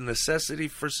religions a necessity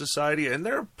for society, and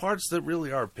there are parts that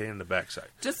really are a pain in the backside.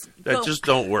 Just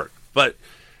don't work. But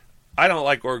I don't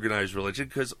like organized religion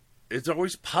because it's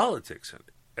always politics in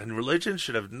it. And religion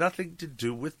should have nothing to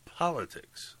do with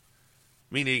politics.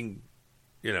 Meaning,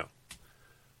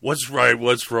 what's right,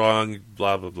 what's wrong,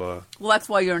 blah, blah, blah. Well, that's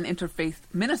why you're an interfaith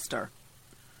minister.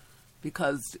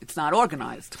 Because it's not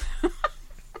organized.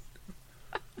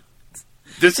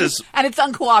 And it's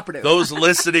uncooperative. Those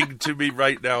listening to me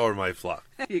right now are my flock.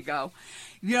 There you go.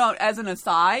 As an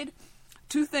aside,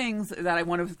 two things that I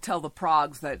want to tell the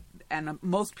Progs and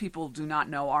most people do not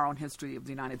know our own history of the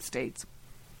United States.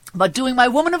 But doing my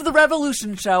Woman of the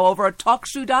Revolution show over at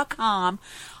TalkShoe.com,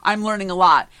 I'm learning a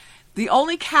lot. The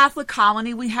only Catholic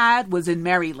colony we had was in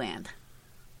Maryland.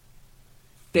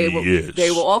 They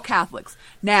were all Catholics.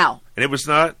 Now, and it was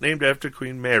not named after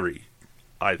Queen Mary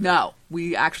either. No,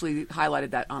 we actually highlighted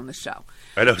that on the show.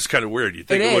 I know, it's kind of weird. You'd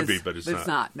think it would be, but it's not. It's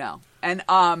not, no.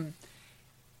 And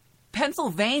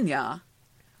Pennsylvania,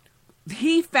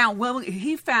 he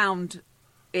found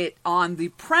it on the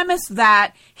premise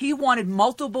that he wanted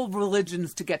multiple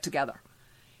religions to get together.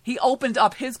 He opened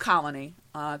up his colony.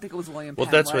 I think it was William Penn.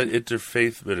 Well, that's what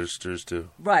interfaith ministers do.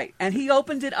 Right. And he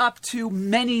opened it up to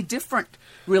many different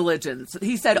religions.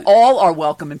 He said all are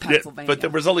welcome in Pennsylvania. Yeah, but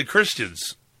there was only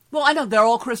Christians. Well, I know. They're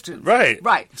all Christians. Right.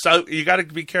 Right. So you got to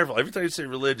be careful. Every time you say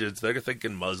religions, they're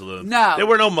thinking Muslim. No. There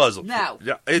were no Muslims. No.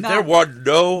 There were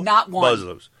no not one.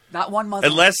 Muslims. Not one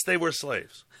Muslim. Unless they were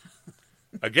slaves.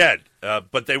 Again,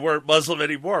 but they weren't Muslim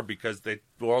anymore because they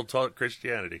were all taught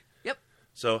Christianity. Yep.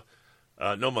 So,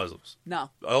 no Muslims. No.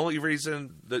 The only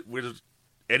reason that there's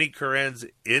any Korans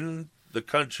in the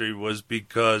country was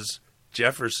because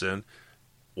Jefferson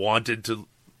wanted to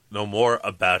know more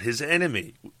about his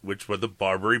enemy, which were the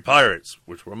Barbary pirates,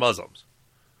 which were Muslims.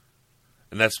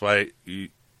 And that's why you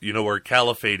know where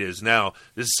Caliphate is now.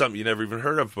 This is something you never even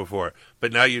heard of before.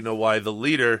 But now you know why the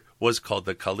leader was called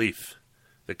the Caliph.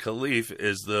 The Caliph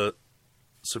is the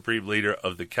supreme leader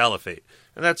of the Caliphate.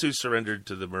 And that's who surrendered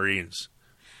to the Marines.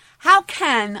 How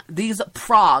can these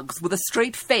progs with a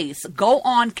straight face go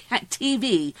on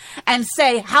TV and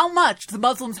say how much the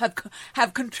Muslims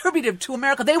have contributed to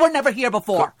America? They were never here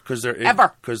before. Because they're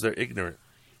ignorant.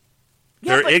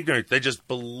 Yeah, they're ignorant. They just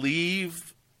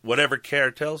believe whatever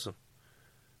care tells them.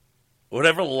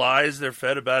 Whatever lies they're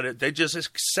fed about it, they just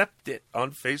accept it on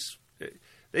face.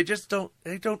 They just don't.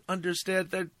 They don't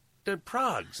understand. They're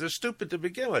progs. They're stupid to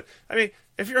begin with. I mean,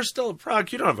 if you're still a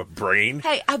prog, you don't have a brain.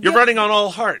 Hey, you're running on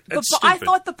all heart. But I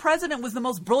thought the president was the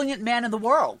most brilliant man in the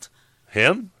world.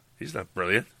 Him? He's not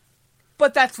brilliant.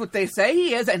 But that's what they say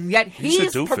he is, and yet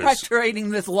he's perpetuating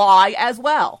this lie as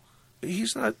well.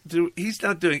 He's not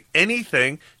doing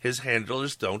anything his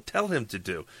handlers don't tell him to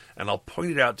do. And I'll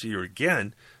point it out to you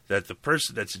again that the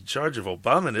person that's in charge of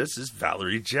Obama is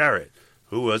Valerie Jarrett,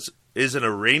 who is an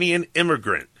Iranian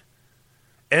immigrant.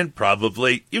 And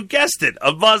probably, you guessed it,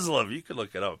 a Muslim. You can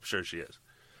look it up. I'm sure she is.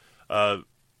 Or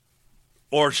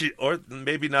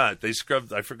maybe not. They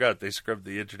scrubbed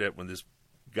the internet when this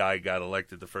guy got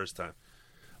elected the first time.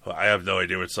 Well, I have no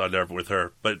idea what's on there with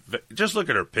her. But just look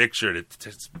at her picture. It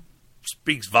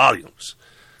speaks volumes.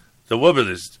 The woman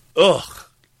is,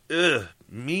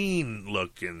 mean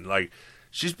looking. Like,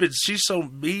 she's so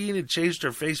mean and changed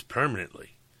her face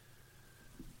permanently.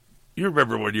 You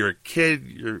remember when you were a kid,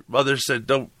 your mother said,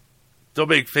 don't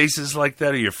make faces like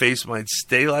that or your face might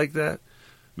stay like that.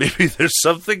 Maybe there's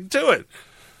something to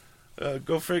it.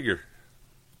 Go figure.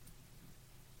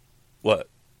 What?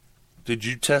 Did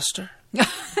you test her? No.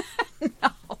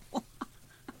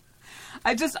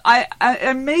 It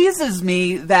amazes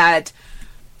me that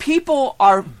people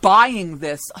are buying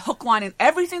this hook, line, and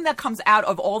everything that comes out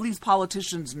of all these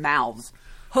politicians' mouths.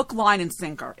 Hook, line, and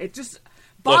sinker. It just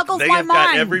boggles my mind. They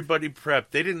have got everybody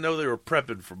prepped. They didn't know they were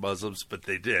prepping for Muslims, but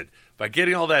they did. By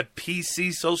getting all that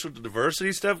PC social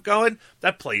diversity stuff going,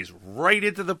 that plays right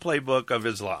into the playbook of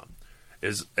Islam.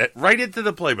 Is right into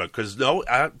the playbook. Because, no,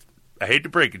 I hate to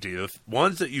break it to you, the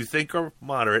ones that you think are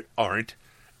moderate aren't,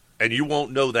 and you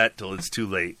won't know that till it's too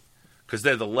late, because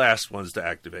they're the last ones to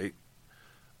activate.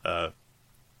 But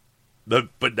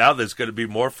now there's going to be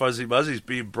more fuzzy muzzies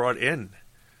being brought in,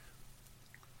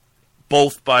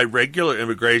 both by regular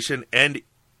immigration and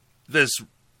this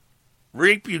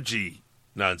refugee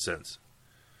nonsense.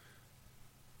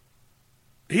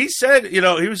 He said, he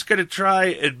was going to try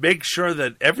and make sure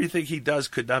that everything he does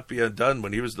could not be undone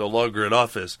when he was no longer in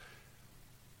office.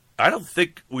 I don't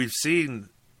think we've seen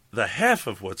the half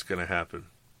of what's going to happen.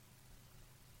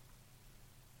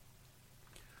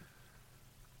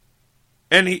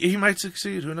 And he might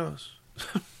succeed. Who knows?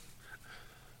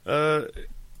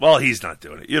 Well, he's not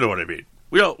doing it. You know what I mean.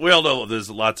 We all know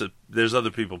there's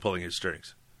other people pulling his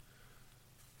strings.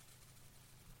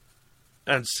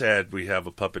 And sad we have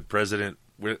a puppet president.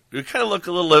 We kind of look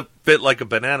a little bit like a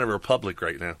banana republic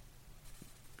right now.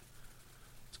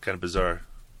 It's kind of bizarre.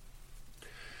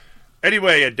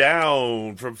 Anyway, a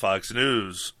down from Fox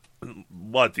News.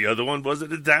 What, the other one, was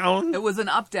it a down? It was an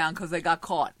up-down because they got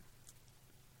caught.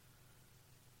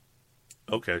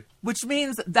 Okay. Which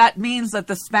means that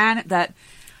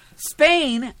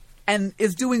Spain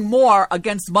is doing more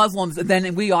against Muslims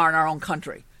than we are in our own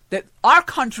country. That our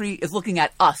country is looking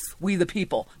at us, we the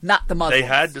people, not the Muslims. They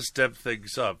had to step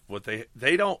things up. They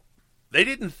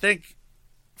didn't think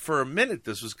for a minute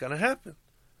this was going to happen.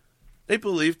 They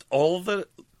believed all the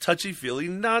touchy-feely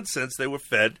nonsense they were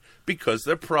fed because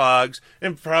they're Pragues,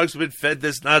 and Pragues have been fed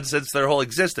this nonsense their whole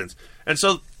existence. And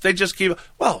so they just keep,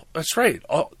 well, that's right.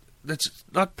 It's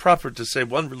not proper to say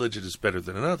one religion is better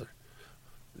than another.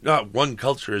 Not one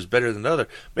culture is better than another.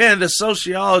 Man, the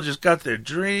sociologists got their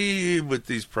dream with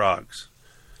these Pragues.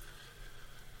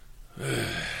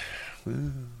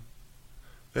 We're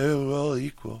all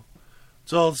equal.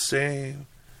 It's all the same.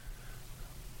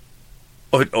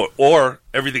 Or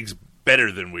everything's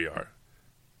better than we are.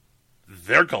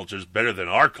 Their culture's better than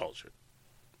our culture.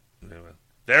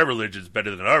 Their religion's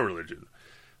better than our religion.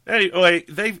 Anyway,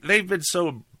 they've been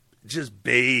so just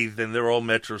bathed, and they're all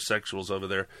metrosexuals over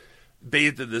there,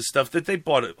 bathed in this stuff that they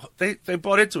bought it. They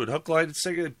bought into it, hook, line, and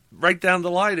sinker, right down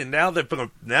the line, and now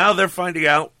they're finding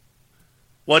out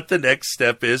what the next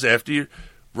step is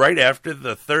right after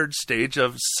the third stage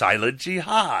of silent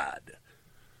jihad.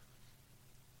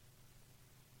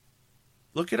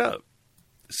 Look it up.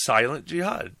 Silent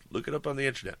jihad. Look it up on the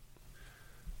internet.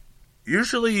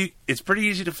 Usually, it's pretty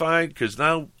easy to find because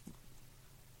now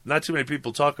not too many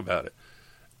people talk about it.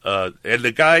 And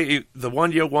the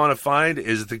one you'll want to find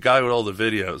is the guy with all the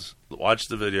videos. Watch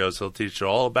the videos. He'll teach you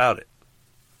all about it.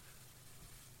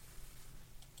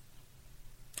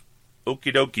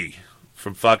 Okie dokie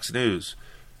from Fox News.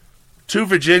 2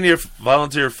 Virginia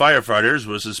volunteer firefighters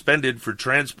were suspended for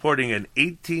transporting an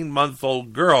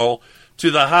 18-month-old girl to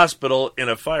the hospital in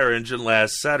a fire engine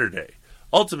last Saturday,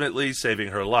 ultimately saving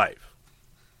her life.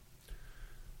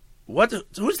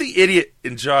 Who's the idiot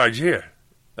in charge here?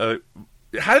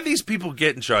 How do these people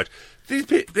get in charge?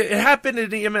 It happened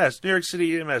in EMS, New York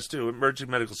City EMS too,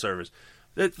 Emergency Medical Service.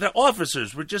 The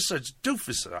officers were just such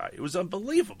doofusi. It was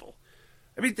unbelievable.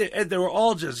 I mean, they were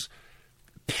all just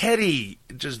petty,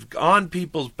 just on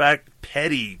people's back,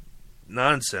 petty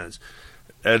nonsense.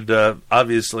 And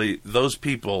obviously, those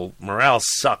people, morale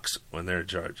sucks when they're in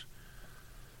charge.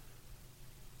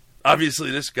 Obviously,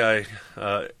 this guy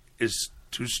is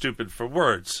too stupid for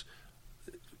words.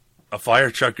 A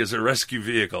fire truck is a rescue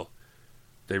vehicle.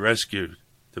 They rescued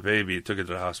the baby and took it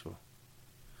to the hospital.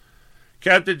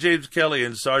 Captain James Kelly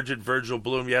and Sergeant Virgil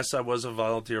Bloom, yes, I was a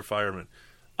volunteer fireman,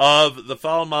 of the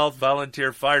Falmouth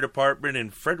Volunteer Fire Department in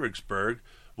Fredericksburg,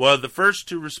 were the first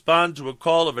to respond to a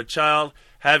call of a child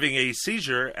having a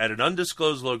seizure at an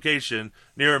undisclosed location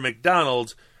near a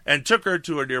McDonald's and took her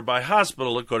to a nearby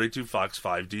hospital, according to Fox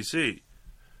 5 DC.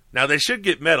 Now, they should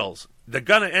get medals. They're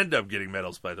going to end up getting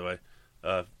medals, by the way,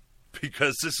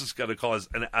 because this is going to cause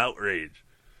an outrage.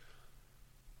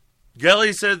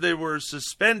 Gelly said they were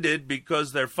suspended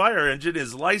because their fire engine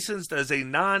is licensed as a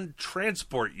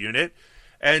non-transport unit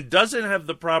and doesn't have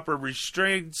the proper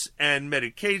restraints and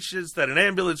medications that an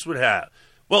ambulance would have.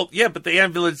 Well, yeah, but the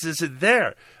ambulance isn't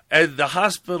there. and the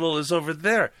hospital is over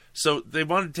there. So they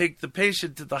want to take the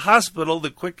patient to the hospital. The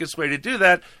quickest way to do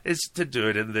that is to do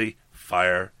it in the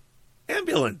fire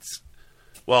ambulance.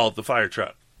 Well, the fire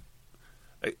truck.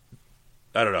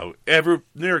 I don't know.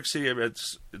 New York City, it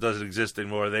doesn't exist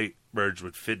anymore. They merged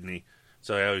with Sydney,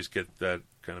 so I always get that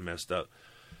kind of messed up.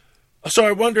 So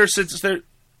I wonder, since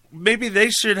maybe they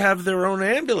should have their own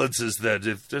ambulances then.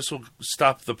 If this will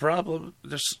stop the problem,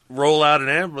 just roll out an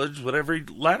ambulance with every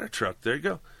ladder truck. There you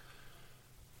go.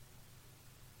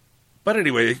 But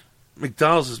anyway,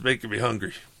 McDonald's is making me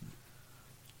hungry.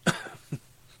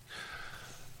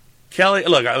 Kelly,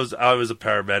 look, I was a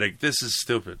paramedic. This is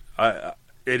stupid.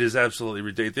 It is absolutely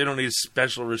ridiculous. They don't need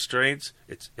special restraints.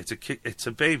 It's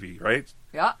a baby, right?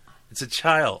 Yeah. It's a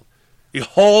child. You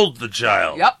hold the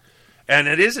child. Yep. And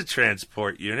it is a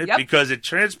transport unit Yep. because it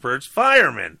transports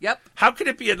firemen. Yep. How can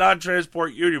it be a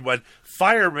non-transport unit when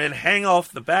firemen hang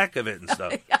off the back of it and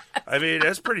stuff? Yes. I mean,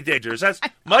 that's pretty dangerous. That's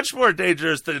much more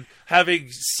dangerous than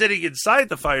sitting inside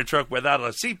the fire truck without a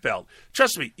seatbelt.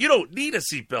 Trust me, you don't need a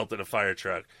seatbelt in a fire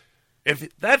truck.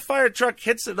 If that fire truck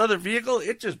hits another vehicle,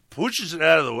 it just pushes it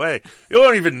out of the way. You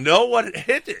won't even know what it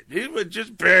hit it. It would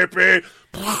just goodbye.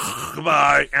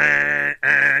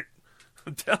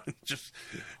 I'm telling you,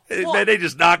 man, they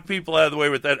just knock people out of the way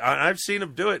with that. I've seen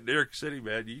them do it in New York City,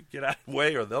 man. You get out of the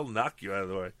way or they'll knock you out of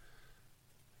the way.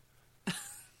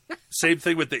 Same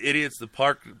thing with the idiots that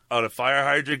park on a fire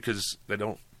hydrant because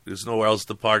there's nowhere else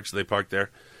to park, so they park there.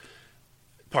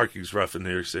 Parking's rough in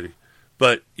New York City.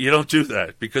 But you don't do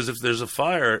that because if there's a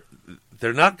fire,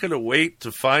 they're not going to wait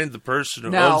to find the person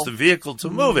who owns the vehicle to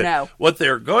move it. No. What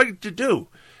they're going to do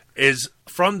is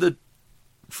from the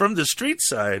street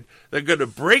side, they're going to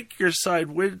break your side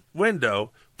window,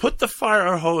 put the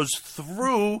fire hose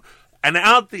through and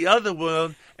out the other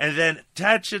one, and then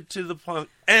attach it to the pump,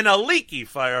 and a leaky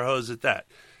fire hose at that.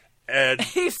 And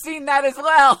You've seen that as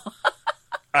well.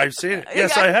 I've seen it.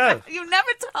 Yes, I have. You never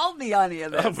told me any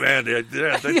of this. Oh man,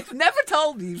 You've never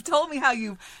told me. You've told me how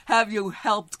you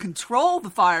helped control the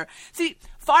fire. See,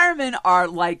 firemen are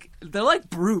they're like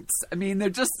brutes. I mean, they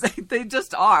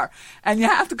just are, and you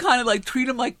have to kind of like treat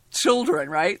them like children,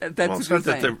 right? That's what you're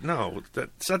saying.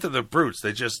 It's not that they're brutes.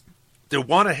 They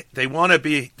want to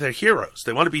be heroes.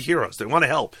 They want to be heroes. They want to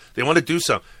help. They want to do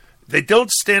something. They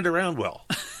don't stand around well.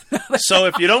 So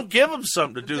if you don't give them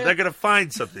something to do, they're going to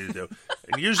find something to do.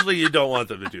 And usually you don't want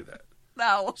them to do that.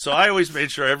 No. So I always made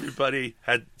sure everybody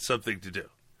had something to do.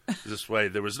 This way,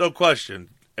 there was no question.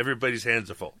 Everybody's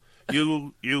hands are full.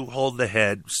 You hold the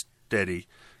head steady.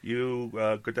 You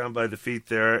go down by the feet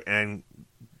there and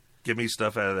give me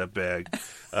stuff out of that bag.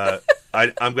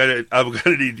 I'm gonna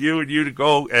need you and you to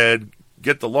go and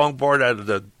get the longboard out of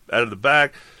the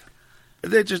back.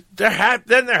 They're happy.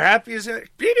 Then they're happy as heck.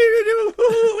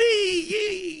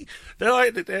 They're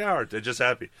like they are. They're just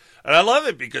happy, and I love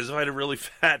it because if I had a really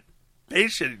fat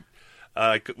patient,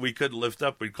 we couldn't lift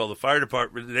up. We'd call the fire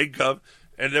department, and they'd come,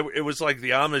 and it was like the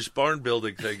Amish barn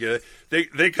building thing.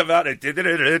 They come out and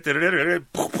they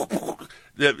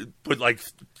put like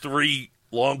 3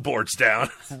 longboards down,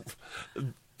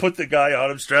 put the guy on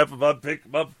him, strap him up, pick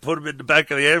him up, put him in the back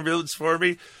of the ambulance for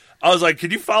me. I was like, can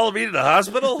you follow me to the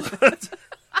hospital?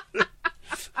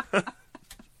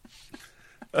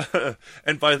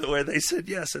 And by the way, they said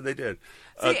yes, and they did.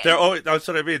 That's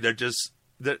what I mean. They're just,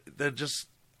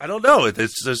 I don't know.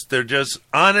 They're just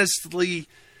honestly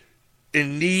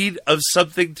in need of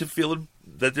something to feel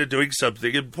that they're doing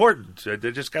something important.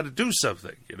 They just got to do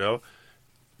something, you know?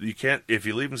 You can't, if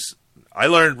you leave them, I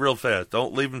learned real fast,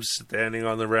 don't leave them standing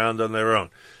on the ground on their own.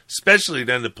 Especially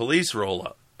then the police roll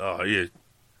up. Oh, yeah.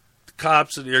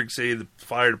 Cops in New York City, the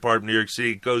fire department in New York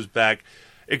City, it goes back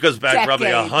Decades,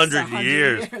 probably 100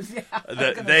 years.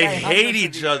 Yeah, they hate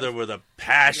each other with a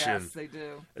passion. Yes, they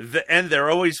do. And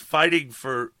they're always fighting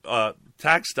for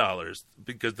tax dollars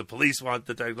because the police want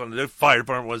the tax dollars, the fire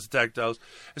department wants the tax dollars.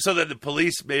 And so then the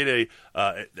police made an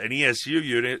ESU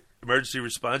unit, emergency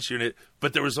response unit,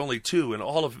 but there was only 2 in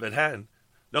all of Manhattan.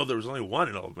 No, there was only 1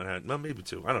 in all of Manhattan. Well, maybe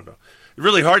 2. I don't know. It's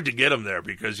really hard to get them there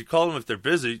because you call them if they're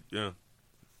busy,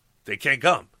 they can't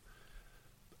come.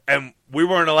 And we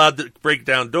weren't allowed to break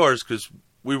down doors because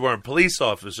we weren't police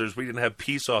officers. We didn't have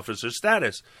peace officer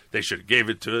status. They should have gave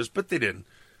it to us, but they didn't.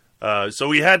 So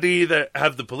we had to either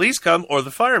have the police come or the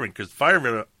firemen because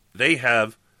firemen, they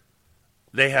have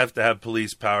to have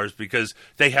police powers because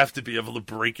they have to be able to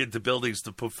break into buildings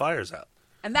to put fires out.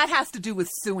 And that has to do with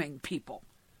suing people.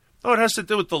 Oh, it has to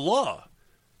do with the law.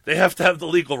 They have to have the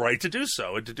legal right to do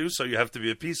so. And to do so, you have to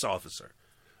be a peace officer.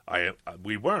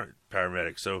 We weren't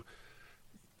paramedics. So,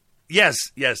 yes,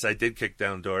 I did kick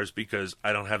down doors because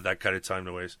I don't have that kind of time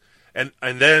to waste. And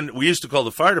then we used to call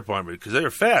the fire department because they were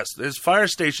fast. There's fire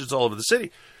stations all over the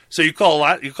city. So you call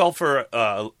for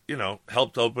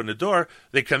help to open the door.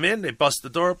 They come in, they bust the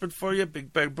door open for you,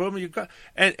 big bang boom,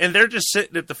 and they're just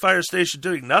sitting at the fire station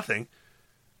doing nothing.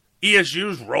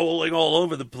 ESU's rolling all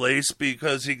over the place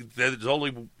because there's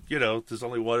only one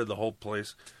in the whole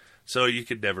place. So you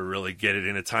could never really get it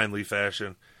in a timely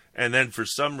fashion. And then for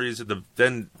some reason,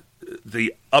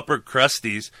 the upper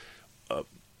crusties,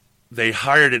 they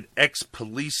hired an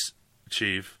ex-police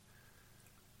chief,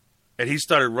 and he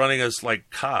started running us like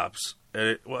cops.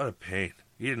 And what a pain.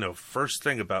 He didn't know first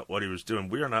thing about what he was doing.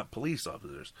 We are not police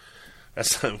officers.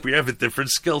 We have a different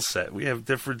skill set. We have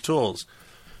different tools.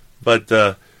 But,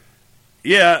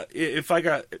 if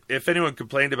anyone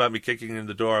complained about me kicking in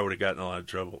the door, I would have gotten in a lot of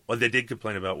trouble. Well, they did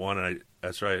complain about one, and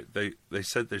that's right. They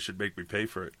said they should make me pay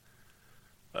for it.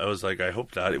 I was like, I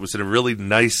hope not. It was in a really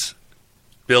nice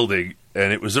building,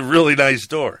 and it was a really nice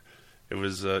door. It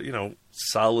was,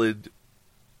 solid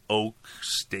oak,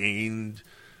 stained.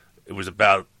 It was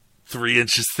about 3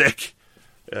 inches thick.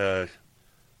 I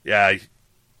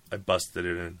busted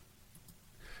it in.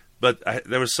 But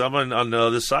there was someone on the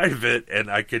other side of it, and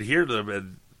I could hear them,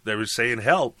 and they were saying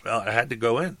help. Well, I had to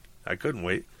go in. I couldn't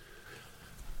wait.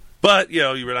 But,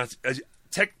 you were not...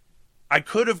 I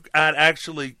could have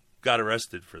actually got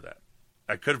arrested for that.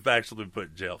 I could have actually been put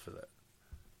in jail for that.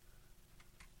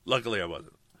 Luckily, I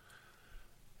wasn't.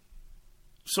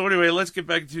 So anyway, let's get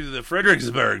back to the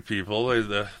Fredericksburg people.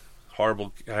 The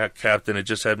horrible captain. It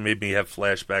just made me have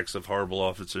flashbacks of horrible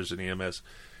officers in EMS.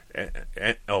 And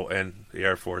the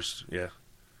Air Force, yeah.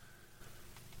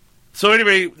 So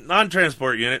anyway,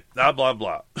 non-transport unit, blah, blah,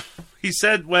 blah. He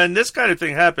said when this kind of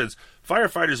thing happens,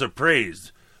 firefighters are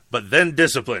praised, but then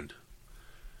disciplined.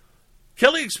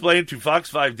 Kelly explained to Fox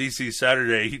 5 DC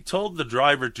Saturday he told the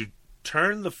driver to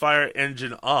turn the fire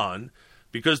engine on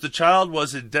because the child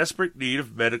was in desperate need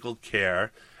of medical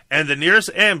care and the nearest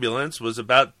ambulance was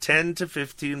about 10 to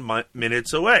 15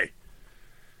 minutes away.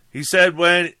 He said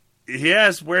when he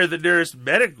asked where the nearest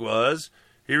medic was,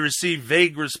 he received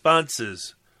vague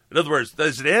responses. In other words,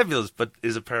 there's an ambulance, but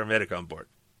is a paramedic on board.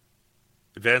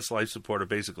 Advanced life support or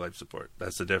basic life support.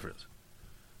 That's the difference.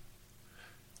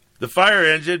 The fire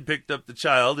engine picked up the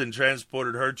child and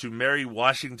transported her to Mary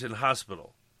Washington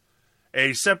Hospital.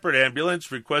 A separate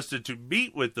ambulance requested to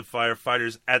meet with the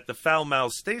firefighters at the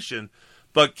Falmouth station,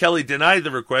 but Kelly denied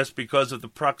the request because of the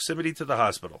proximity to the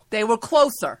hospital. They were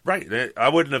closer. Right. I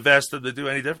wouldn't have asked them to do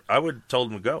any different. I would have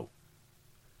told them to go.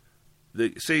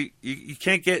 You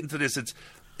can't get into this.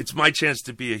 It's my chance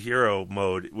to be a hero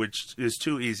mode, which is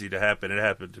too easy to happen. It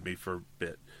happened to me for a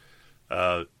bit.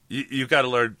 You've got to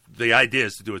learn the idea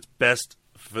is to do what's best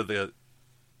for the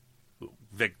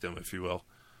victim, if you will.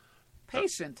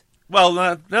 Patient.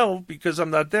 No, because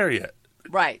I'm not there yet.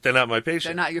 Right. They're not my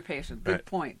patient. They're not your patient. Good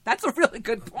point. That's a really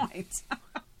good point.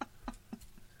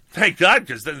 Thank God,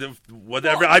 because then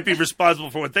I'd be responsible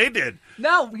for what they did.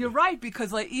 No, you're right,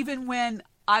 because even when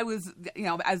I was,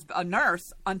 as a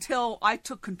nurse, until I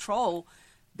took control,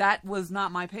 that was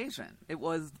not my patient. It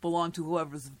belonged to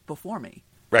whoever's before me.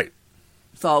 Right.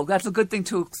 So that's a good thing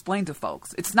to explain to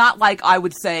folks. It's not like I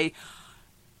would say,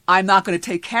 I'm not going to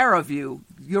take care of you.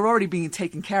 You're already being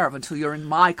taken care of until you're in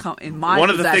my One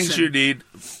of the possession. things you need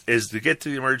is to get to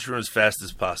the emergency room as fast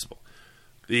as possible.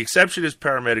 The exception is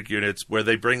paramedic units where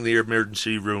they bring the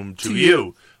emergency room to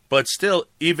you. But still,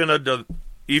 even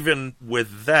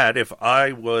with that, if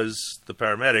I was the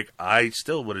paramedic, I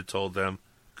still would have told them,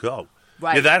 go.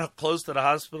 Right. You're that close to the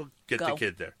hospital, get Go. the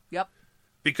kid there. Yep.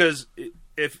 Because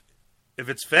if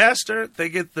it's faster, they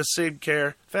get the same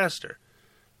care faster.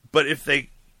 But if they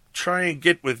try and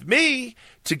get with me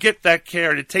to get that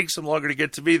care, and it takes them longer to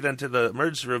get to me than to the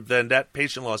emergency room, then that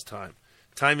patient lost time.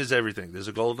 Time is everything. There's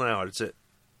a golden hour. That's it.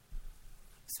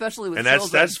 Especially with children.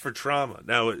 And that's for trauma.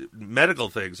 Now, medical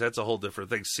things, that's a whole different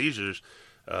thing. Seizures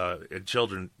in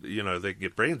children, they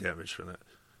get brain damage from that.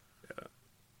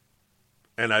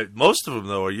 And most of them,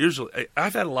 though, are usually...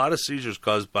 I've had a lot of seizures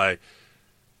caused by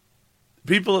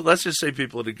people, let's just say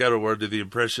people in the ghetto were under the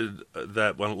impression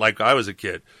that when, like I was a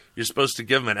kid, you're supposed to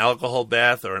give them an alcohol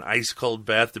bath or an ice-cold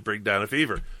bath to bring down a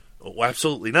fever. Well,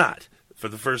 absolutely not.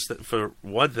 For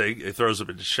one thing, it throws them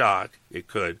into shock. It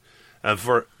could. And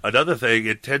for another thing,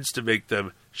 it tends to make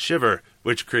them shiver,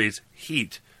 which creates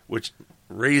heat, which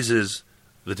raises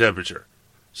the temperature.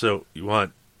 So you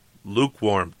want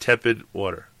lukewarm, tepid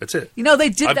water. That's it. They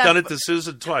did I've that. I've done it to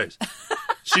Susan twice.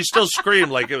 She still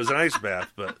screamed like it was an ice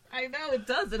bath, but... I know, it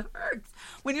does. It hurts.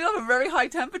 When you have a very high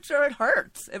temperature, it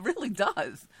hurts. It really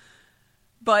does.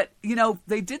 But,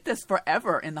 they did this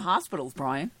forever in the hospitals,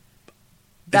 Brian.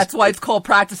 That's why it's called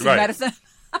practicing medicine.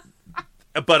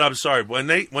 But I'm sorry, when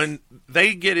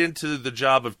they get into the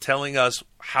job of telling us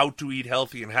how to eat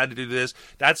healthy and how to do this,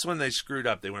 that's when they screwed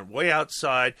up. They went way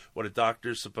outside what a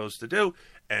doctor's supposed to do,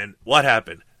 and what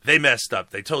happened? They messed up.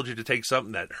 They told you to take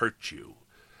something that hurt you.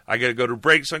 I got to go to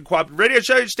breaks on Uncooperative Radio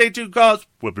Show. Stay tuned, calls.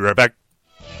 We'll be right back.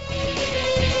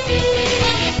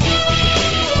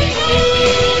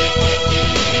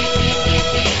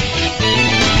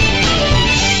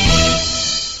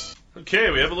 Okay,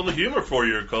 we have a little humor for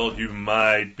you called You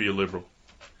Might Be a Liberal.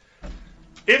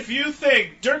 If you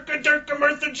think Durka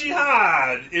Murtha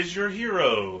Jihad is your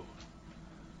hero,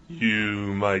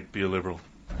 you might be a liberal.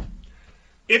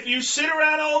 If you sit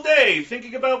around all day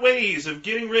thinking about ways of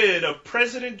getting rid of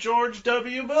President George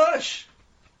W. Bush,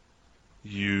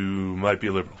 you might be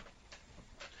a liberal.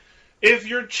 If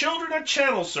your children are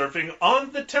channel surfing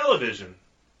on the television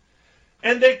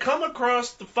and they come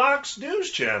across the Fox News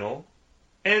channel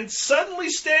and suddenly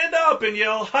stand up and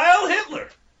yell, Heil Hitler,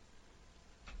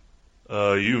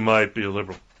 you might be a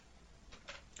liberal.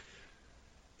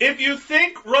 If you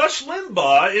think Rush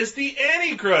Limbaugh is the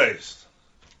Antichrist,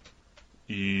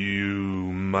 you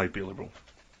might be a liberal.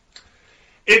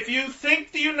 If you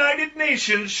think the United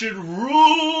Nations should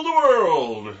rule the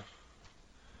world,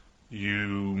 you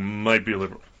might be a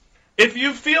liberal. If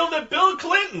you feel that Bill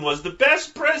Clinton was the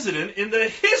best president in the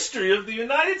history of the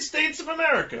United States of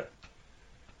America,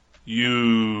 you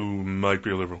might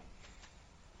be a liberal.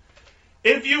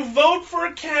 If you vote for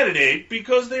a candidate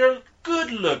because they are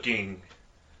good looking,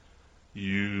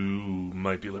 you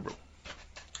might be a liberal.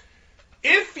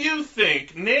 If you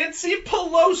think Nancy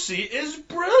Pelosi is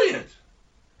brilliant,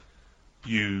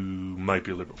 you might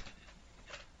be a liberal.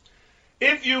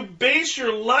 If you base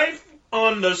your life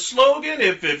on the slogan,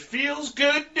 if it feels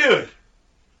good, do it,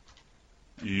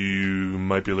 you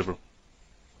might be a liberal.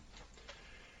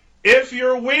 If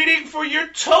you're waiting for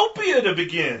utopia to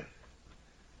begin,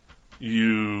 you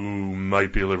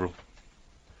might be a liberal.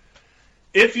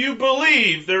 If you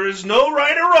believe there is no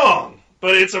right or wrong,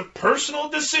 but it's a personal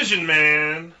decision,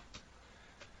 man,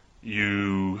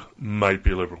 you might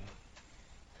be a liberal.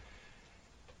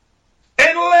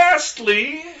 And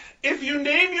lastly, if you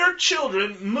name your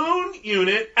children Moon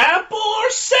Unit, Apple, or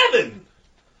 7,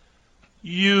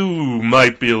 you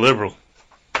might be a liberal.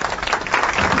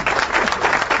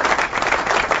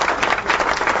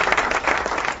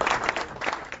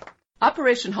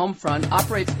 Operation Homefront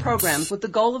operates programs with the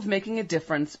goal of making a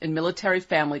difference in military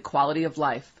family quality of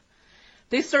life.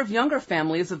 They serve younger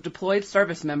families of deployed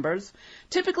service members,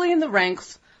 typically in the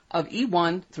ranks of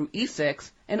E1 through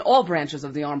E6 in all branches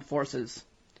of the armed forces.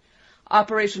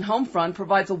 Operation Homefront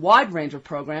provides a wide range of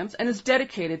programs and is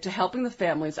dedicated to helping the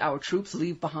families our troops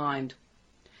leave behind.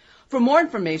 For more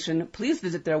information, please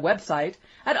visit their website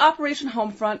at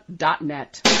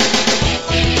operationhomefront.net.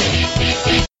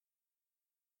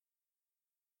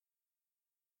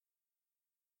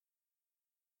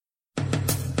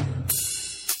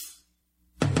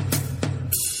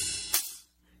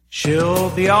 She'll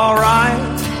be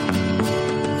alright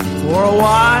for a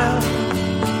while.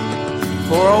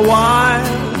 For a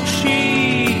while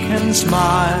she can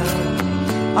smile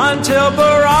until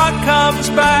Barack comes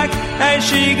back and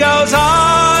she goes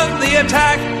on the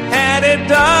attack and it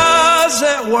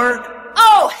doesn't work.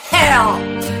 Oh, hell!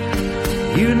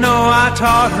 You know I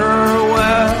taught her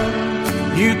well.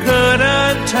 You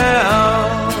couldn't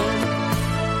tell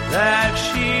that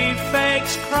she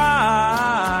fakes crying.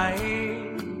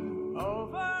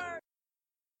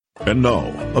 And now,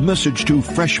 a message to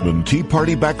freshman Tea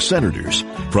Party-backed senators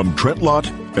from Trent Lott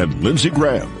and Lindsey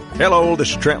Graham. Hello, this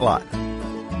is Trent Lott.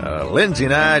 Lindsey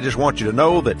and I just want you to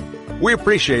know that we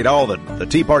appreciate all that the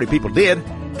Tea Party people did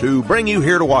to bring you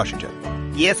here to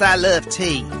Washington. Yes, I love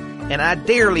tea, and I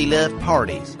dearly love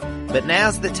parties. But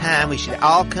now's the time we should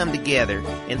all come together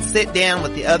and sit down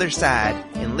with the other side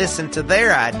and listen to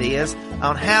their ideas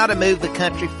on how to move the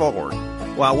country forward,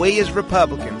 while we as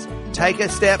Republicans take a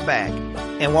step back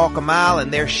and walk a mile in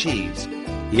their shoes.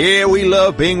 Yeah, we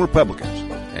love being Republicans,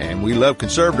 and we love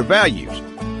conservative values.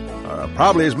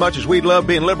 Probably as much as we'd love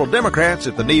being liberal Democrats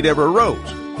if the need ever arose.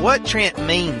 What Trent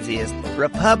means is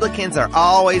Republicans are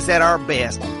always at our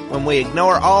best when we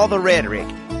ignore all the rhetoric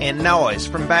and noise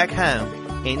from back home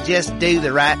and just do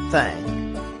the right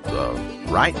thing. The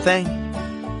right thing?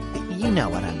 You know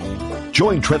what I mean.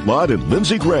 Join Trent Lott and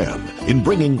Lindsey Graham in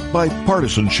bringing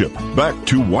bipartisanship back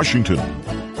to Washington.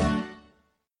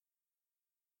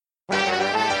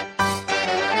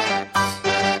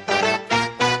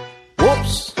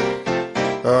 Whoops.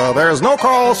 There's no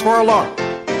cause for alarm.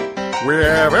 We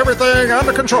have everything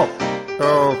under control.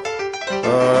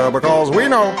 Because we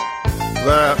know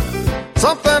that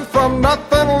something from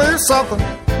nothing leaves something.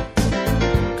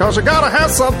 'cause you gotta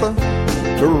have something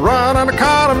to run an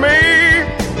economy.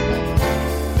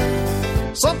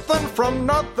 Something from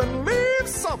nothing leaves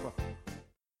something.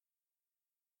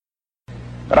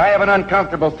 But I have an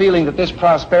uncomfortable feeling that this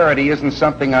prosperity isn't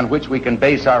something on which we can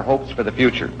base our hopes for the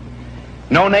future.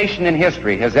 No nation in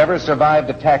history has ever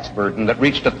survived a tax burden that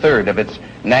reached a third of its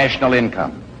national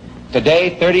income.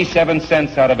 Today, 37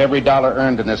 cents out of every dollar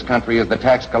earned in this country is the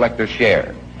tax collector's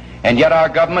share. And yet our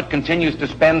government continues to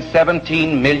spend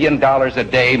 $17 million a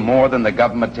day more than the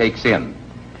government takes in.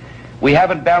 We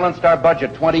haven't balanced our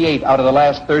budget 28 out of the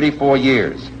last 34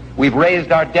 years. We've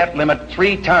raised our debt limit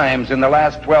 3 times in the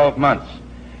last 12 months.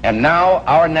 And now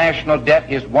our national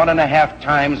debt is 1.5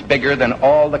 times bigger than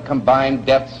all the combined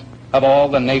debts of all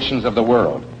the nations of the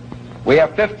world. We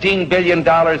have $15 billion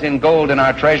in gold in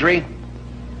our treasury.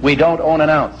 We don't own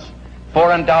an ounce.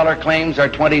 Foreign dollar claims are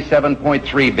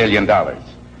 $27.3 billion.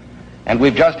 And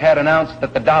we've just had announced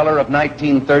that the dollar of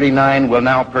 1939 will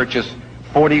now purchase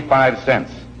 45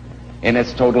 cents in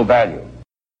its total value.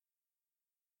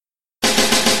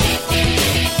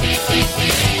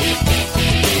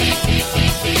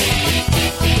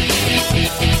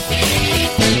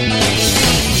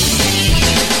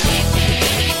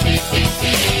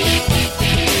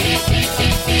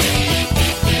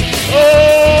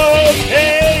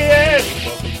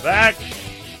 Back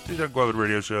to the Uncooperative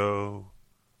Radio Show,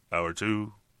 Hour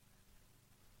 2.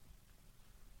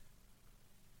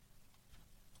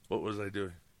 What was I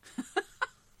doing?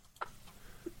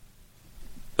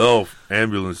 Oh,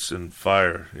 ambulance and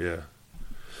fire, yeah.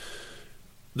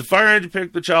 The fire engine picked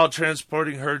up the child,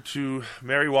 transporting her to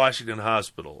Mary Washington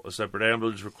Hospital. A separate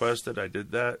ambulance requested. I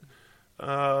did that.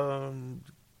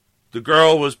 The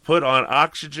girl was put on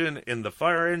oxygen in the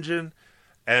fire engine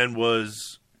and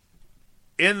was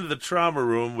in the trauma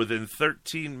room within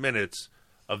 13 minutes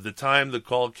of the time the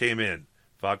call came in.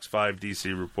 Fox 5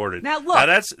 DC reported. Now, look. Now,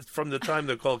 that's from the time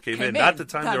the call came in, not the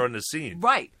time they're on the scene.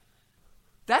 Right.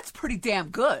 That's pretty damn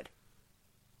good.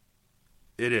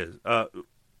 It is.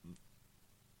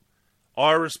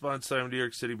 Our response time in New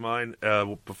York City, mine,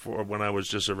 before when I was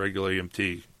just a regular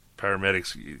EMT,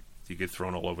 paramedics, you get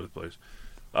thrown all over the place.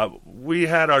 We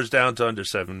had ours down to under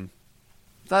 7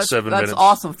 minutes. That's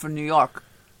awesome for New York.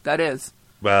 That is.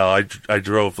 Well, I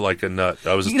drove like a nut.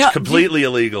 I was completely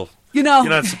illegal. You're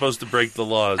not supposed to break the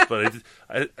laws, but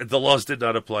the laws did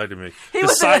not apply to me.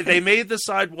 They made the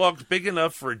sidewalks big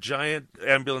enough for a giant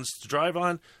ambulance to drive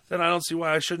on, then I don't see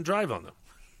why I shouldn't drive on them.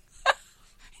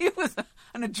 He was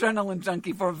an adrenaline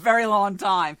junkie for a very long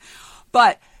time.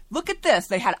 But look at this.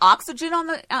 They had oxygen on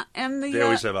the... they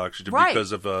always have oxygen, right,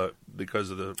 because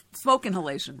of the... Smoke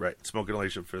inhalation. Right, smoke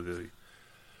inhalation for the...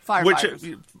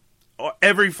 Firefighters.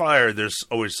 Every fire, there's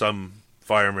always some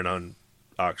fireman on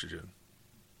oxygen.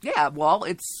 Yeah, well,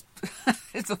 it's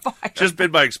a fire. Just been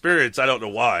my experience. I don't know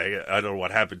why. I don't know what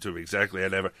happened to me exactly.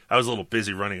 I was a little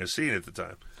busy running a scene at the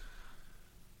time.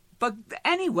 But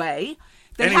anyway,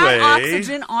 they had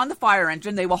oxygen on the fire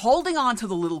engine. They were holding on to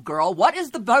the little girl. What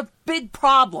is the big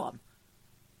problem?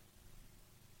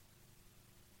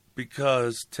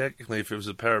 Because technically, if it was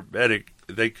a paramedic,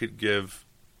 they could give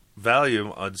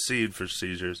Valium on scene for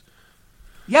seizures.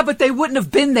 Yeah, but they wouldn't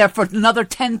have been there for another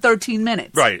 10, 13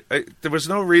 minutes. Right. There was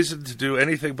no reason to do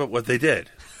anything but what they did.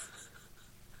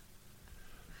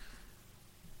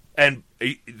 And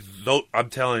I'm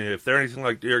telling you, if they're anything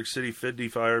like New York City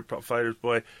firefighters,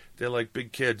 boy, they're like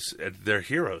big kids. And they're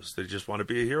heroes. They just want to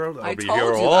be a hero. I'll be a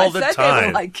hero all the time. I said they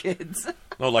were like kids.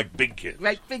 No, like big kids.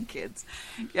 Like big kids.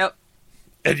 Yep.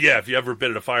 And yeah, if you ever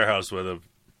been in a firehouse with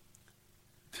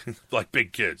them, like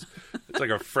big kids. It's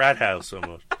like a frat house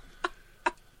almost.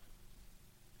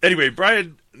 Anyway,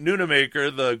 Brian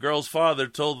Nunemaker, the girl's father,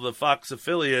 told the Fox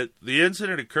affiliate the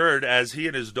incident occurred as he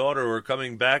and his daughter were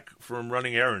coming back from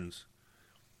running errands.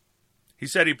 He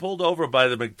said he pulled over by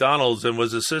the McDonald's and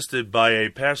was assisted by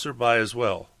a passerby as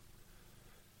well.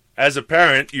 As a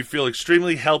parent, you feel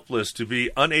extremely helpless to be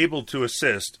unable to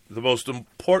assist the most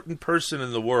important person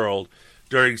in the world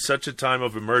during such a time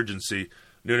of emergency,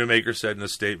 Nunemaker said in a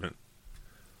statement.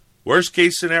 Worst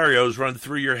case scenarios run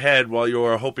through your head while you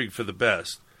are hoping for the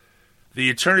best. The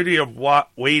eternity of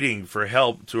waiting for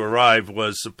help to arrive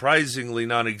was surprisingly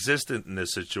non-existent in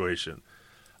this situation.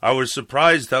 I was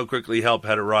surprised how quickly help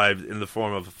had arrived in the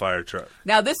form of a fire truck.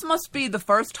 Now, this must be the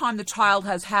first time the child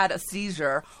has had a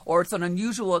seizure, or it's an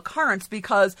unusual occurrence,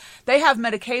 because they have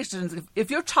medications.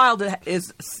 If your child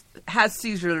has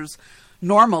seizures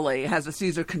normally, has a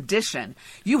seizure condition,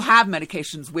 you have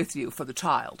medications with you for the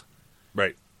child.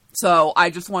 Right. So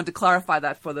I just wanted to clarify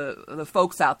that for the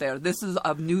folks out there. This is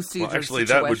a new seizure situation.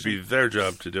 That would be their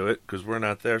job to do it, because we're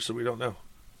not there, so we don't know.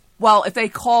 Well, if they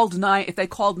called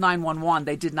 911,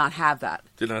 they did not have that.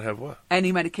 Did not have what?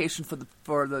 Any medication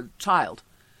for the child.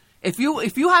 If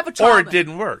you have a child, or it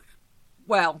didn't work.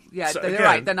 Well, yeah, So, they're again,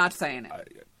 right. They're not saying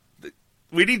it.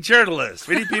 We need journalists.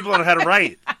 We need people on how to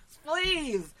write.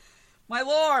 Please, my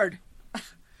lord.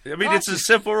 I mean, it's a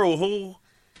simple rule.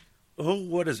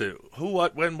 What is it? Who,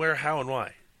 what, when, where, how, and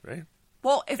why, right?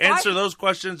 Well, Answer those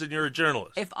questions and you're a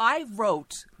journalist. If I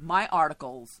wrote my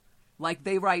articles like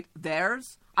they write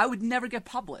theirs, I would never get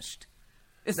published.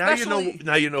 Especially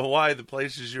Now you know why the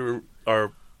places you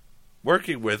are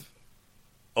working with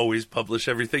always publish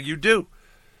everything you do.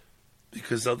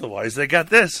 Because otherwise they got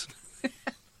this.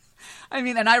 I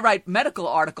mean, and I write medical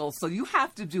articles, so you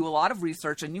have to do a lot of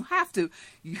research, and you have to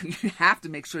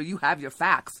make sure you have your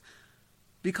facts,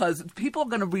 because people are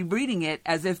going to be reading it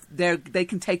as if they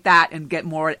can take that and get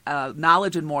more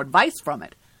knowledge and more advice from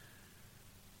it.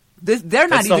 That's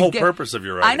the whole purpose of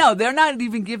your writing. I know, they're not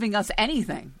even giving us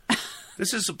anything.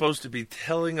 This is supposed to be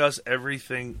telling us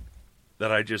everything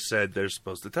that I just said they're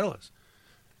supposed to tell us.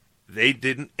 They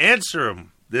didn't answer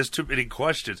them. There's too many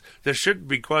questions. There shouldn't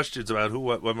be questions about who,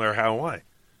 what, when, where, how, and why.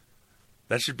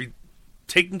 That should be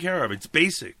taken care of. It's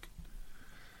basic.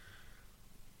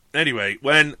 Anyway,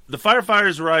 when the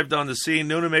firefighters arrived on the scene,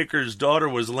 Nunemaker's daughter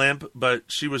was limp, but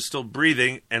she was still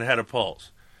breathing and had a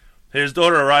pulse. His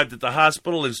daughter arrived at the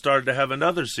hospital and started to have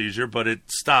another seizure, but it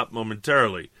stopped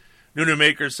momentarily.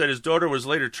 Nunemaker said his daughter was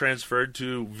later transferred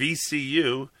to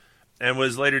VCU and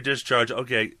was later discharged.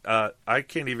 Okay, I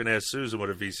can't even ask Susan what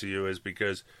a VCU is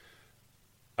because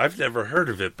I've never heard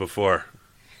of it before.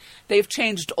 They've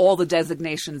changed all the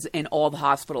designations in all the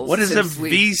hospitals. What is a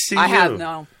VCU? I have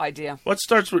no idea. What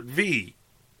starts with V?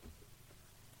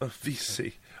 A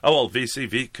VC. Oh, well, VC.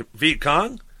 Viet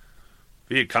Cong?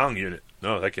 Viet Cong unit.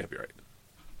 No, that can't be right.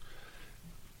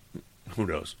 Who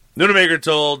knows? Nunemaker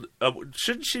told,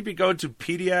 shouldn't she be going to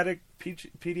pediatric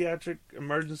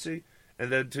emergency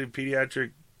and then to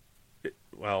pediatric,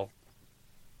 well,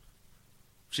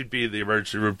 she'd be in the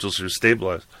emergency room till she was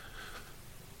stabilized.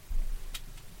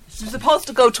 She's supposed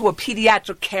to go to a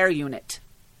pediatric care unit.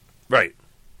 Right.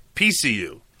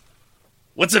 PCU.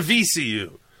 What's a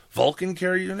VCU? Vulcan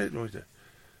care unit?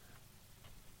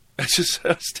 That's just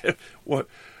what.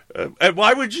 And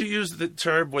why would you use the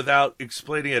term without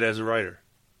explaining it as a writer?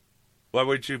 Why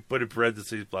would you put in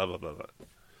parentheses, blah, blah, blah, blah?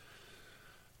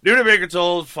 Nunemaker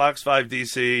told Fox 5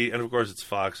 DC, and of course it's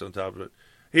Fox on top of it,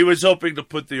 he was hoping to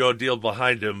put the ordeal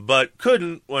behind him, but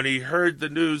couldn't when he heard the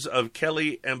news of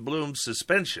Kelly and Bloom's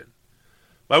suspension.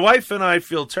 My wife and I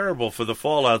feel terrible for the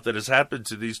fallout that has happened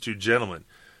to these two gentlemen,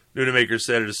 Nunemaker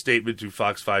said in a statement to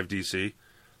Fox 5 DC.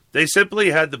 They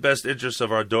simply had the best interests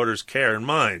of our daughter's care in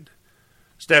mind.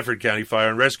 Stafford County Fire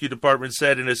and Rescue Department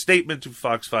said in a statement to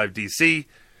Fox 5 DC,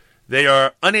 they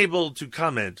are unable to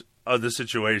comment on the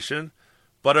situation,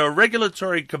 but a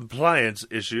regulatory compliance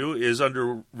issue is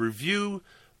under review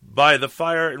by the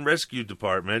Fire and Rescue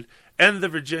Department and the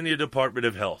Virginia Department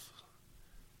of Health.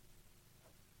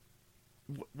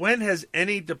 When has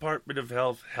any Department of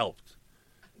Health helped?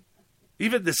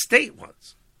 Even the state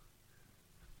ones.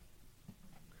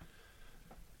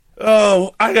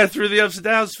 Oh, I got through the ups and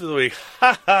downs for the week.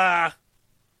 Ha ha!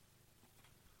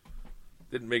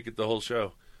 Didn't make it the whole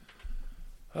show.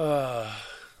 But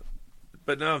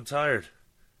now I'm tired.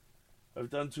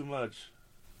 I've done too much.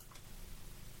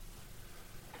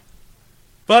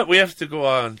 But we have to go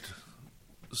on.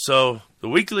 So, the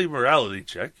weekly morality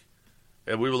check,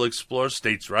 and we will explore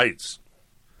states' rights.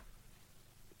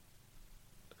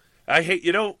 I hate,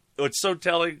 it's so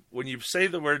telling, when you say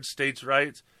the word states'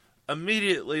 rights,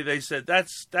 immediately they said,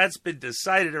 that's been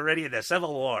decided already in the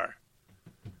Civil War.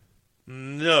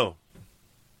 No.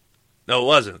 No, it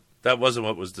wasn't. That wasn't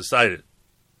what was decided.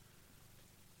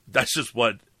 That's just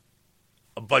what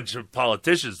a bunch of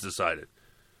politicians decided.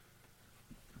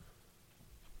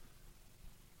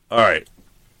 All right.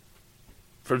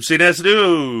 From CNS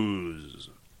News.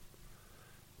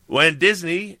 When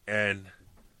Disney and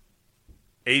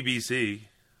ABC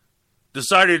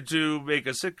decided to make a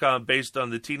sitcom based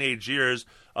on the teenage years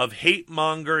of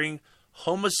hate-mongering,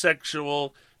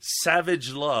 homosexual,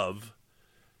 savage love,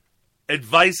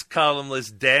 advice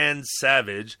columnist Dan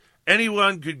Savage,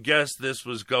 anyone could guess this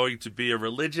was going to be a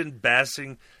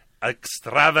religion-bashing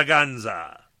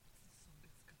extravaganza.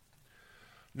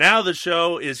 Now the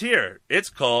show is here. It's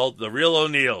called The Real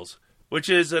O'Neills, which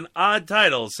is an odd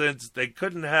title since they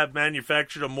couldn't have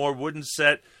manufactured a more wooden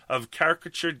set of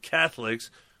caricatured Catholics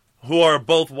who are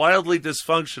both wildly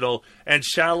dysfunctional and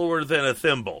shallower than a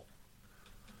thimble.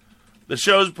 The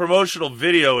show's promotional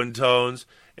video intones,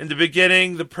 in the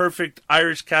beginning, the perfect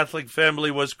Irish Catholic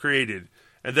family was created,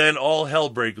 and then all hell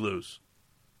break loose.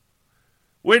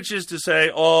 Which is to say,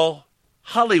 all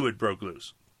Hollywood broke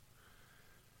loose.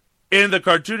 In the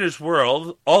cartoonish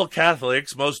world, all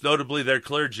Catholics, most notably their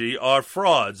clergy, are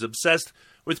frauds, obsessed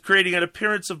with creating an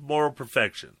appearance of moral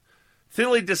perfection.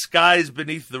 Thinly disguised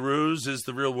beneath the ruse is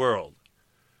the real world,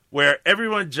 where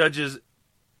everyone judges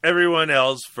everyone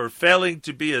else for failing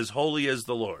to be as holy as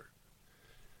the Lord.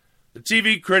 The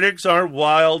TV critics aren't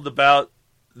wild about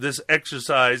this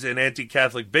exercise in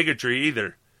anti-Catholic bigotry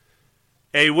either.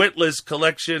 A witless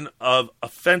collection of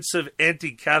offensive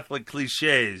anti-Catholic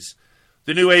cliches.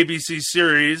 The new ABC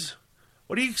series,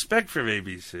 what do you expect from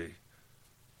ABC?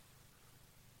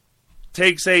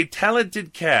 Takes a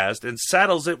talented cast and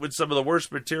saddles it with some of the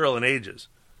worst material in ages.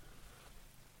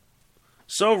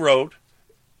 So wrote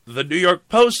the New York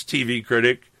Post TV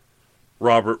critic,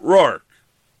 Robert Rourke.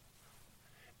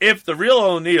 If the real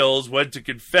O'Neills went to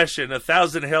confession,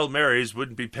 1,000 Hail Marys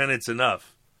wouldn't be penance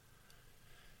enough.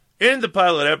 In the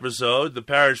pilot episode, the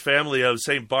parish family of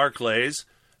St. Barclays,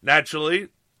 naturally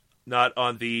not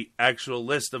on the actual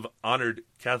list of honored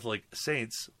Catholic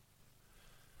saints,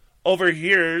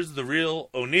 overhears the real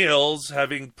O'Neills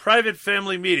having private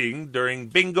family meeting during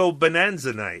Bingo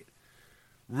Bonanza night,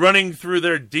 running through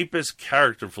their deepest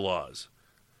character flaws.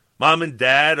 Mom and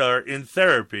Dad are in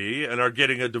therapy and are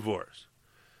getting a divorce.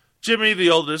 Jimmy, the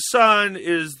oldest son,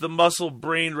 is the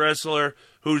muscle-brained wrestler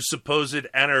whose supposed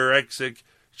anorexic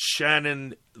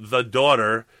Shannon, the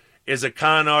daughter, is a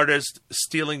con artist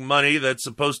stealing money that's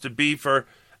supposed to be for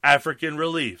African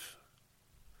relief.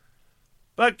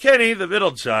 But Kenny, the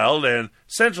middle child and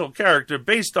central character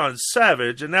based on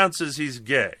Savage, announces he's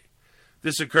gay.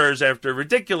 This occurs after a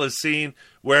ridiculous scene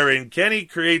wherein Kenny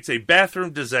creates a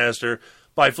bathroom disaster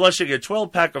by flushing a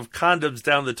 12-pack of condoms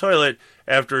down the toilet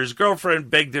after his girlfriend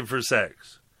begged him for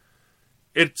sex.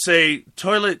 It's a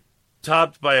toilet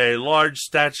topped by a large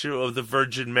statue of the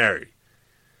Virgin Mary.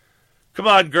 "Come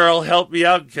on, girl, help me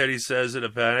out," Kenny says in a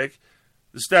panic.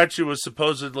 The statue was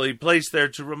supposedly placed there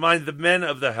to remind the men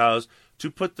of the house to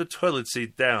put the toilet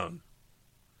seat down.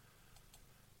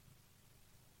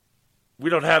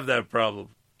 We don't have that problem.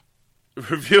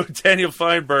 Reviewer Daniel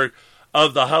Feinberg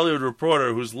of The Hollywood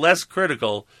Reporter, who's less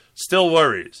critical, still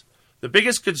worries. The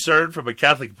biggest concern from a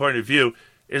Catholic point of view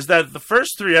is that the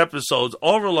first 3 episodes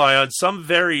all rely on some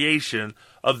variation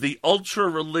of the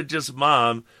ultra-religious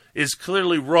mom is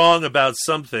clearly wrong about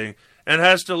something and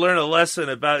has to learn a lesson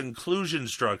about inclusion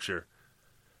structure.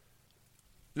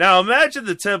 Now imagine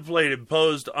the template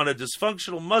imposed on a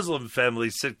dysfunctional Muslim family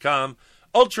sitcom.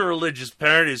 Ultra-religious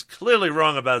parent is clearly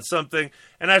wrong about something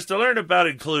and has to learn about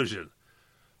inclusion.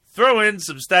 Throw in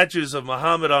some statues of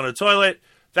Muhammad on a toilet,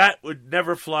 that would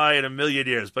never fly in a million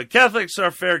years. But Catholics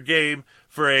are fair game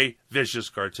for a vicious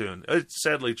cartoon. It's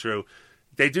sadly true.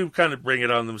 They do kind of bring it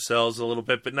on themselves a little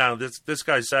bit, but now this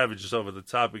guy Savage is over the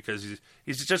top because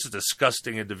he's just a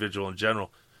disgusting individual in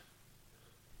general.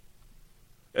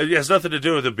 It has nothing to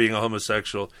do with him being a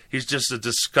homosexual. He's just a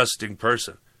disgusting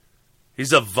person.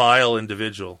 He's a vile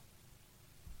individual.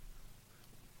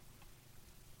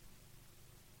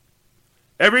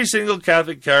 Every single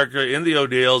Catholic character in the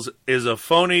O'Neills is a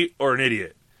phony or an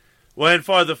idiot. When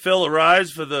Father Phil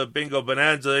arrives for the Bingo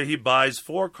Bonanza, he buys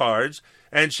 4 cards,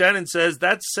 and Shannon says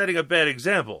that's setting a bad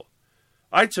example.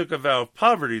 "I took a vow of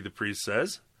poverty," the priest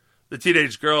says. The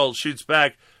teenage girl shoots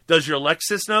back, "Does your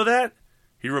Lexus know that?"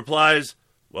 He replies,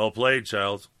 "Well played,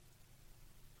 child."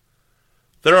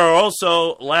 There are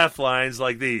also laugh lines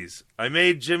like these. "I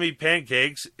made Jimmy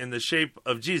pancakes in the shape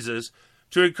of Jesus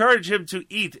to encourage him to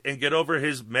eat and get over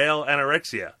his male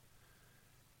anorexia."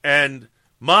 And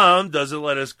 "Mom doesn't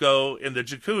let us go in the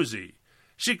jacuzzi.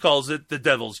 She calls it the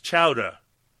devil's chowder."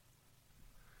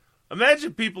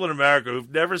 Imagine people in America who've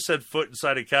never set foot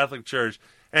inside a Catholic church,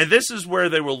 and this is where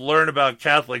they will learn about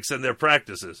Catholics and their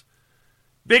practices.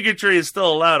 Bigotry is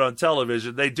still allowed on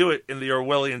television. They do it in the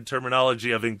Orwellian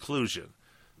terminology of inclusion.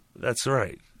 That's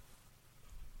right.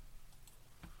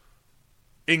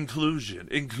 Inclusion.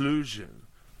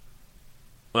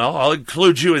 Well, I'll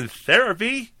include you in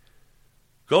therapy.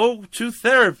 Go to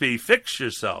therapy. Fix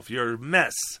yourself. You're a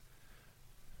mess.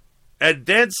 And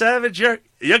Dan Savage,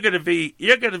 you're gonna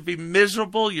be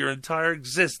miserable your entire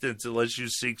existence unless you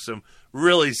seek some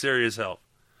really serious help.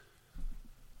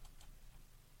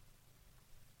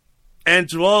 And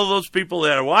to all those people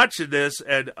that are watching this,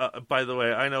 and by the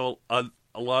way, I know a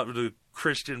lot of the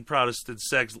Christian Protestant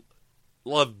sects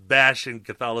love bashing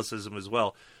Catholicism as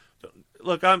well.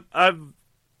 Look,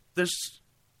 there's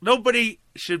nobody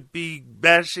should be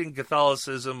bashing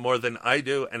Catholicism more than I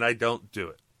do, and I don't do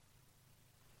it.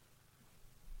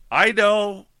 I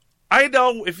know,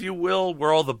 if you will,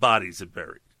 where all the bodies are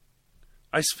buried.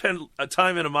 I spent a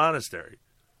time in a monastery.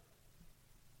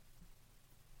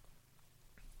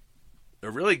 A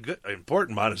really good,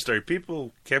 important monastery.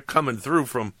 People kept coming through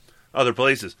from other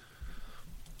places.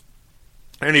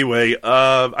 Anyway,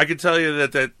 I can tell you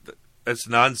that's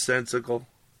nonsensical.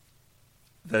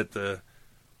 That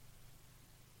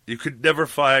you could never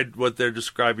find what they're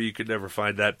describing. You could never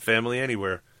find that family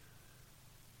anywhere.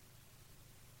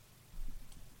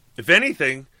 If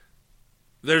anything,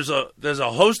 there's a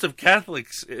host of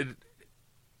Catholics in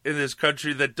this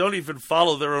country that don't even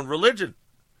follow their own religion.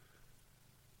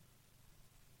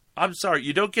 I'm sorry,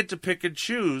 you don't get to pick and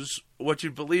choose what you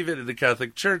believe in the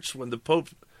Catholic Church. When the Pope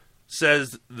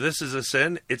says this is a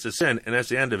sin, it's a sin, and that's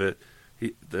the end of it.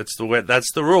 That's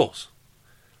the rules.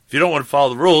 If you don't want to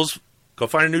follow the rules, go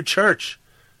find a new church.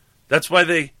 That's why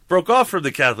they broke off from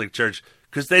the Catholic Church,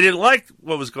 because they didn't like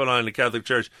what was going on in the Catholic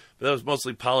Church. But that was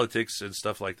mostly politics and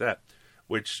stuff like that,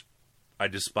 which I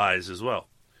despise as well.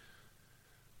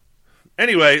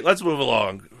 Anyway, let's move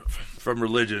along from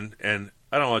religion. And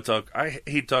I don't want to talk. I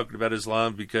hate talking about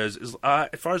Islam because, as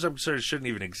far as I'm concerned, it shouldn't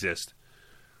even exist.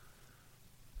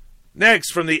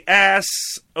 Next, from the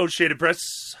Associated Press.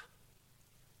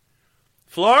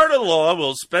 Florida law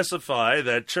will specify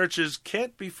that churches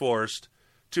can't be forced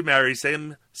to marry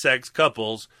same-sex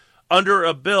couples under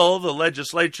a bill the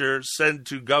legislature sent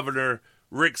to Governor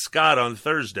Rick Scott on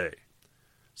Thursday.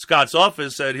 Scott's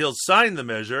office said he'll sign the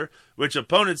measure, which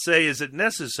opponents say isn't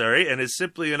necessary and is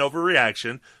simply an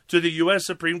overreaction to the U.S.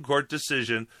 Supreme Court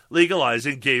decision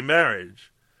legalizing gay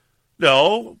marriage.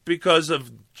 No, because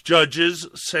of judges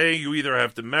saying you either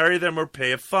have to marry them or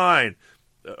pay a fine,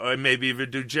 or maybe even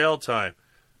do jail time.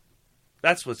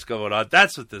 That's what's going on.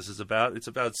 That's what this is about. It's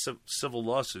about civil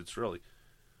lawsuits, really.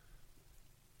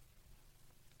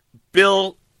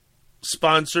 Bill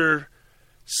sponsor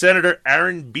Senator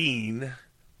Aaron Bean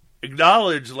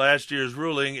acknowledged last year's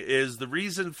ruling is the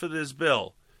reason for this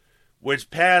bill, which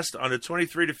passed on a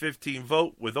 23-15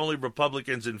 vote with only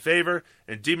Republicans in favor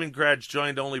and Democrats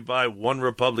joined only by one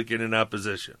Republican in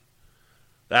opposition.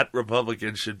 That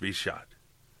Republican should be shot.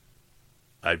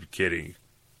 I'm kidding.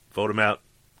 Vote him out.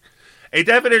 A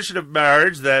definition of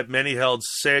marriage that many held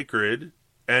sacred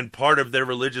and part of their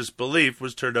religious belief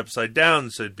was turned upside down,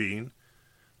 said Bean.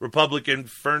 Republican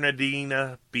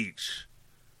Fernandina Beach.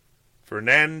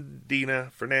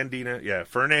 Fernandina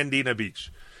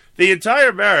Beach. The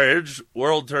entire marriage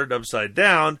world turned upside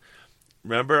down.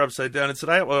 Remember, upside down and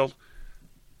tonight? Well,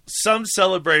 some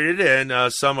celebrated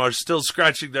and some are still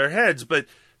scratching their heads, but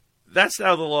that's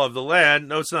now the law of the land.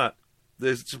 No, it's not.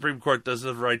 The Supreme Court doesn't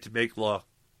have the right to make law.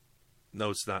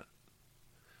 No, it's not.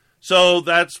 So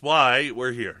that's why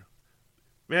we're here.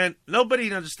 Man,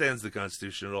 nobody understands the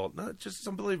Constitution at all. No, it's just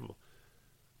unbelievable.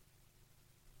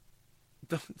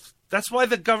 That's why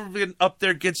the government up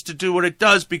there gets to do what it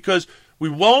does, because we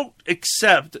won't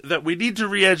accept that we need to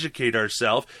re-educate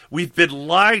ourselves. We've been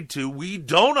lied to. We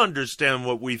don't understand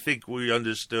what we think we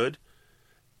understood.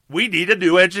 We need a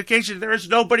new education. There is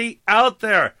nobody out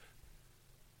there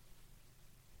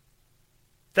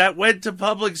that went to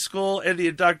public school and the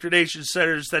indoctrination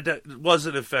centers that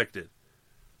wasn't affected.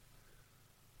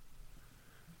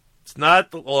 It's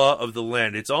not the law of the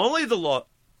land. It's only the law.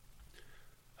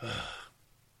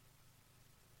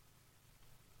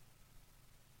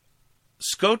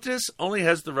 SCOTUS only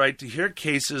has the right to hear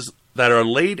cases that are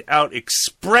laid out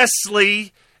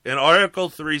expressly in Article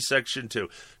 3, Section 2.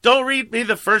 Don't read me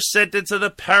the first sentence of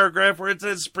the paragraph where it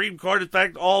says Supreme Court, in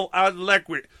fact, all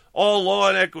law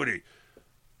and equity.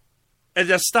 And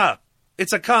just stop.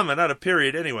 It's a comma, not a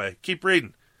period anyway. Keep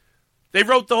reading. They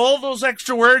wrote all those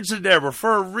extra words in there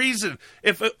for a reason.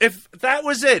 If that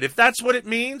was it, if that's what it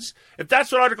means, if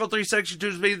that's what Article 3, Section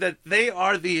 2 means, that they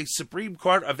are the Supreme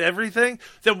Court of everything,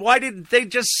 then why didn't they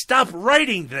just stop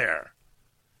writing there?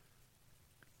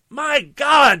 My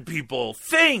God, people,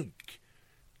 think.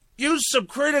 Use some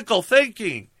critical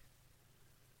thinking.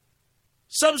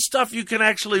 Some stuff you can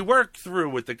actually work through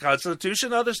with the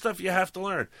Constitution. Other stuff you have to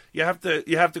learn. You have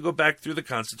to go back through the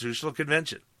Constitutional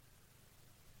Convention.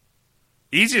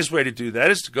 Easiest way to do that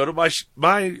is to go to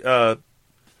my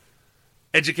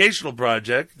educational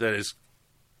project that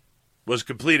was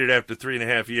completed after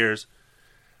 3.5 years.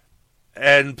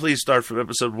 And please start from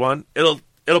episode 1.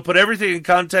 It'll put everything in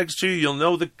context to you. You'll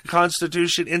know the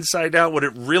Constitution inside out, what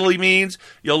it really means.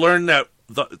 You'll learn that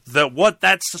what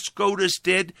that SCOTUS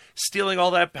did, stealing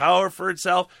all that power for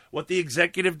itself, what the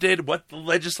executive did, what the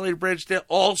legislative branch did,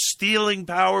 all stealing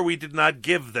power we did not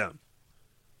give them.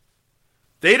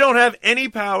 They don't have any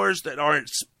powers that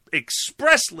aren't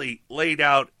expressly laid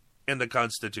out in the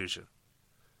Constitution.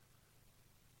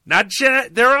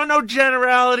 There are no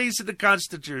generalities in the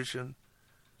Constitution.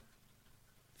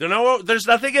 There's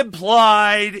nothing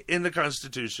implied in the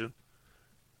Constitution.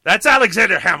 That's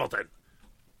Alexander Hamilton.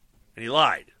 And he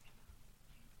lied.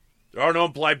 There are no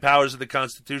implied powers in the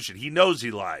Constitution. He knows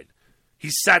he lied. He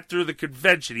sat through the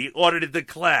convention. He audited the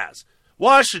class.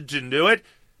 Washington knew it.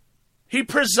 He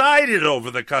presided over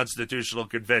the Constitutional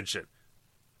Convention.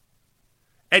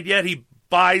 And yet he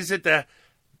buys it that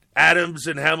Adams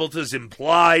and Hamilton's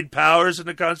implied powers in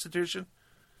the Constitution.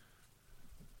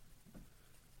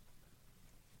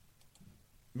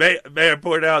 May I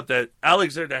point out that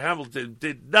Alexander Hamilton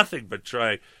did nothing but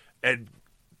try and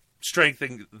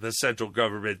strengthen the central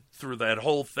government through that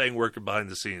whole thing working behind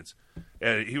the scenes.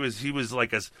 And he was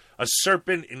like a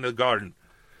serpent in the garden.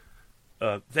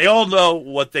 They all know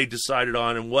what they decided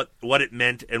on and what it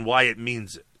meant and why it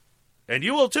means it. And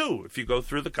you will too if you go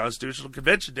through the Constitutional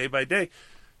Convention day by day.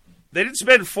 They didn't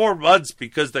spend 4 months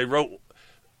because they wanted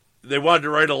to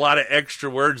write a lot of extra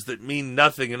words that mean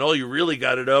nothing, and all you really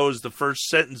got to know is the first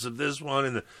sentence of this one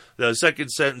and the second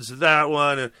sentence of that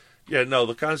one. And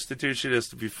the Constitution has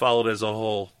to be followed as a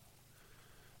whole.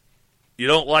 You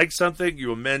don't like something,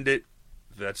 you amend it.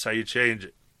 That's how you change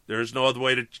it. There is no other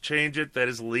way to change it that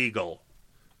is legal.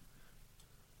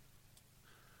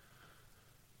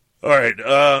 All right,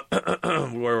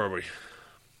 where were we?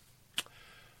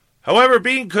 However,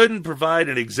 Bean couldn't provide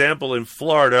an example in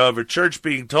Florida of a church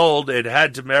being told it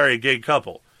had to marry a gay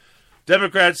couple.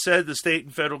 Democrats said the state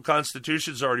and federal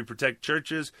constitutions already protect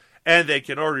churches, and they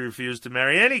can already refuse to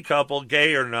marry any couple,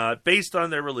 gay or not, based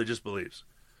on their religious beliefs.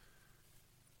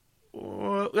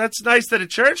 Well, that's nice that a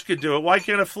church could do it. Why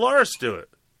can't a florist do it?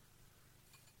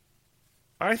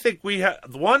 I think we have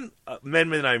one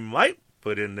amendment I might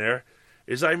put in there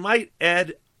is I might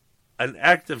add an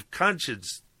act of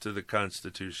conscience to the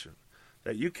Constitution,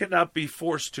 that you cannot be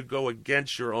forced to go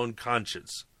against your own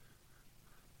conscience.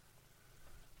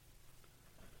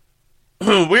 We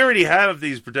already have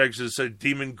these protections, said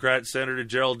Democrat Senator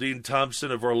Geraldine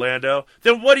Thompson of Orlando.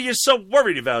 Then what are you so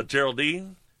worried about,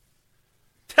 Geraldine?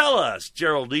 Tell us,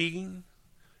 Geraldine.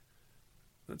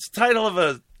 That's the title of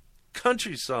a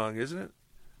country song, isn't it?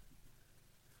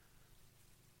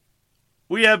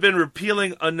 We have been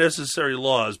repealing unnecessary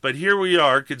laws, but here we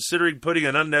are considering putting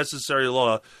an unnecessary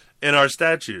law in our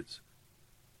statutes.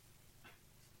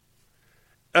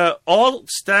 All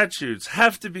statutes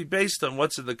have to be based on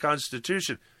what's in the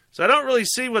Constitution. So I don't really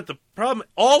see what the problem.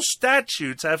 All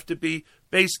statutes have to be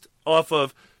based off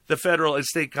of the federal and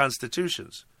state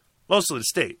constitutions, mostly the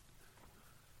state.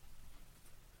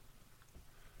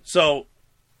 So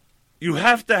you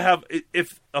have to have,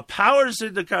 if a power is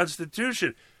in the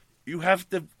Constitution, you have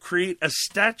to create a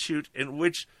statute in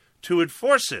which to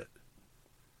enforce it.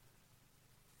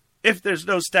 If there's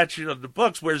no statute on the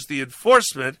books, where's the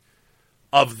enforcement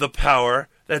of the power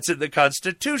that's in the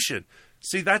Constitution?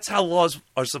 See, that's how laws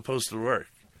are supposed to work.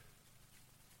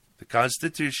 The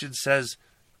Constitution says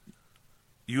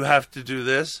you have to do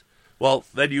this. Well,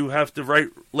 then you have to write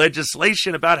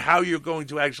legislation about how you're going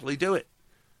to actually do it.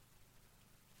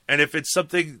 And if it's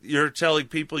something you're telling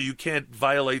people you can't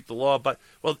violate the law, but,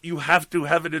 well, you have to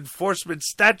have an enforcement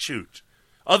statute.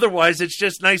 Otherwise, it's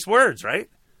just nice words, right?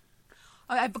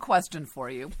 I have a question for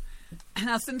you.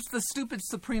 Now, since the stupid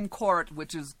Supreme Court,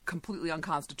 which is completely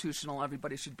unconstitutional,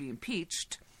 everybody should be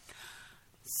impeached,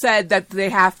 said that they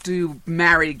have to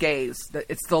marry gays, that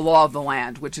it's the law of the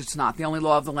land, which it's not. The only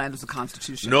law of the land is the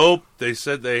Constitution. Nope. They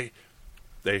said they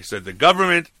said the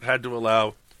government had to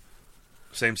allow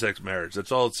same-sex marriage.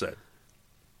 That's all it said.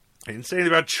 They didn't say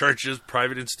anything about churches,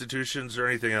 private institutions, or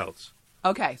anything else.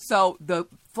 Okay, so the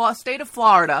state of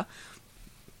Florida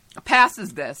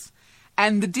passes this,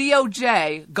 and the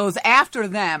DOJ goes after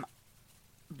them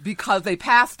because they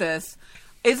passed this.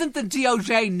 Isn't the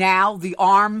DOJ now the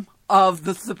arm of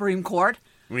the Supreme Court?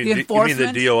 You mean the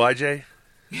DOIJ?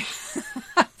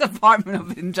 Department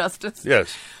of Injustice?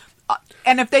 Yes.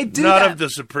 And if they do Not that, of the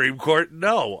Supreme Court,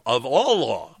 no. Of all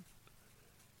law.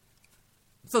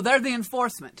 So they're the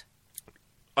enforcement.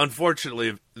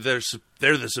 Unfortunately, they're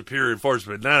the superior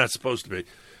enforcement. They're not supposed to be.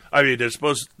 I mean, they're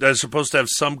supposed to have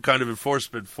some kind of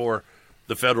enforcement for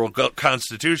the federal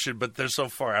Constitution, but they're so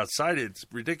far outside it, it's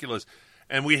ridiculous.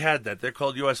 And we had that. They're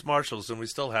called U.S. Marshals, and we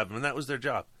still have them, and that was their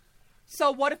job. So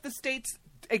what if the states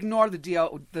ignore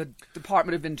the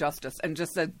Department of Injustice and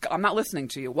just said, I'm not listening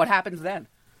to you? What happens then?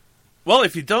 Well,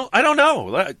 if you don't, I don't know.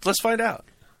 Let's find out.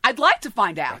 I'd like to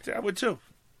find out. I would too.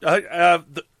 I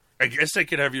guess they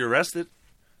could have you arrested.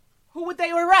 Who would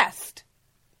they arrest?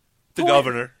 The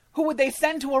governor. Who would they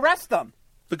send to arrest them?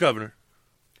 The governor.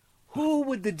 Who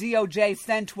would the DOJ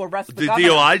send to arrest the governor?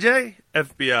 The DOIJ?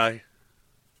 FBI.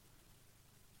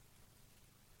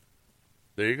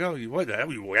 There you go.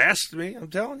 You asked me. I'm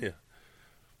telling you.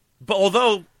 But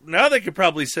although now they could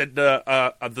probably send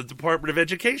the Department of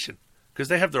Education because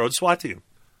they have their own SWAT team.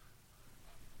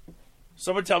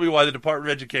 Someone tell me why the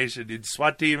Department of Education needs a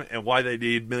SWAT team and why they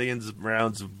need millions of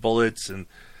rounds of bullets and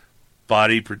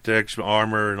body protection,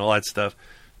 armor, and all that stuff.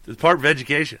 The Department of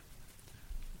Education.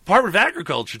 Department of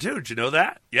Agriculture, too. Did you know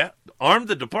that? Yeah. Armed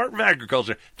the Department of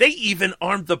Agriculture. They even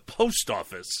armed the post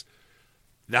office.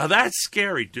 Now, that's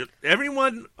scary.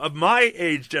 Everyone of my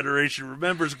age generation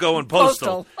remembers going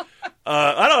postal.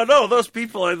 I don't know. Those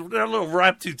people, they're a little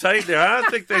wrapped too tight there. I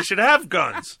don't think they should have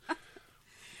guns.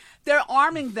 They're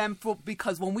arming them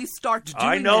because when we start doing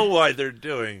I know why they're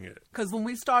doing it. Because when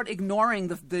we start ignoring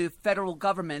the federal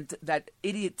government, that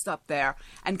idiots up there,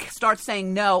 and start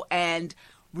saying no and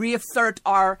reassert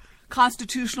our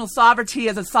constitutional sovereignty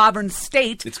as a sovereign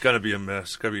state, it's going to be a mess.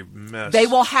 It's going to be a mess. They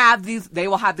will have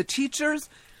the teachers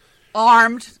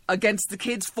armed against the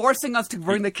kids, forcing us to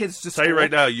bring the kids to school. Tell you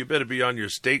right now, you better be on your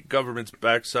state government's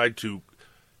backside to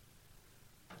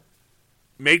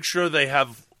make sure they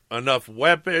have enough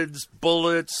weapons,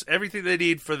 bullets, everything they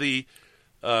need for the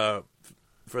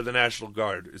National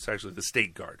Guard. It's actually the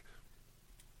State Guard.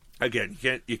 Again,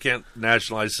 you can't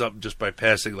nationalize something just by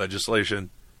passing legislation.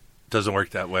 It doesn't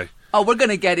work that way. Oh, we're going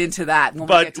to get into that when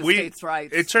we get to states'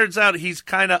 rights. It turns out he's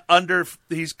kind of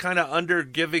under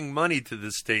giving money to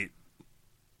the state.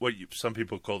 What some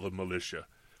people call the militia,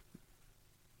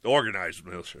 organized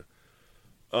militia.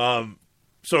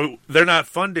 So they're not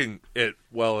funding it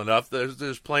well enough.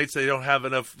 There's planes they don't have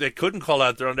enough. They couldn't call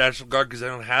out their own National Guard because they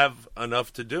don't have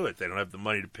enough to do it. They don't have the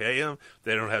money to pay them.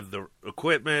 They don't have the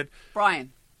equipment.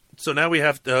 Brian. So now we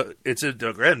have to. It's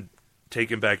again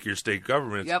taking back your state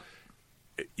governments. Yep.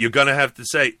 You're going to have to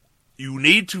say you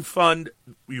need to fund.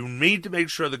 You need to make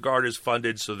sure the Guard is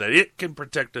funded so that it can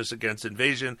protect us against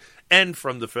invasion and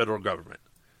from the federal government.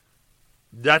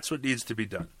 That's what needs to be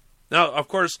done. Now, of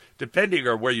course, depending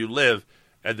on where you live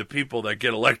and the people that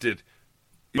get elected,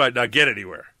 you might not get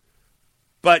anywhere.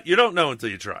 But you don't know until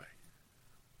you try.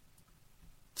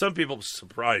 Some people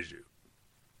surprise you.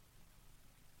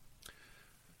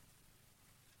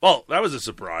 Well, that was a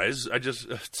surprise.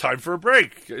 It's time for a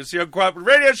break. It's the Uncooperative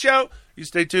Radio Show. You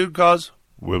stay tuned, cause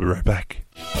we'll be right back.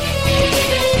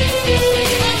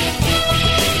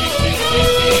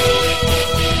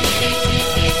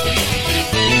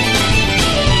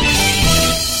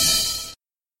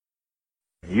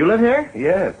 You live here?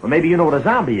 Yes. Well, maybe you know what a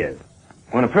zombie is.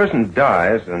 When a person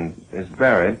dies and is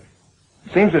buried,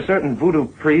 it seems there are certain voodoo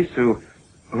priests who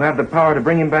have the power to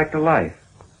bring him back to life.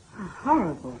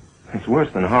 Horrible. It's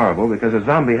worse than horrible because a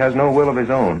zombie has no will of his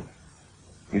own.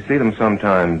 You see them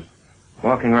sometimes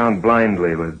walking around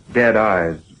blindly with dead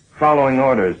eyes, following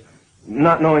orders,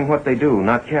 not knowing what they do,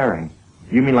 not caring.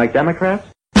 You mean like Democrats?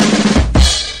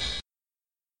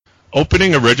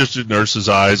 Opening a Registered Nurse's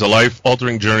Eyes, A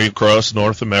Life-Altering Journey Across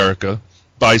North America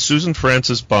by Susan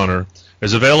Francis Bonner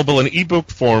is available in ebook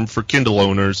form for Kindle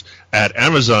owners at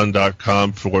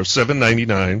Amazon.com for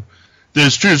 $7.99.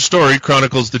 This true story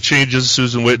chronicles the changes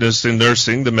Susan witnessed in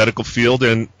nursing, the medical field,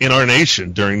 and in our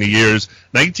nation during the years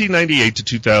 1998 to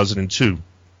 2002.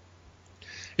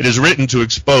 It is written to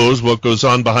expose what goes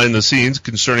on behind the scenes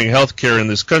concerning health care in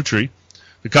this country,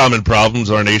 the common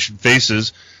problems our nation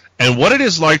faces, and what it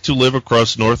is like to live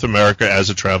across North America as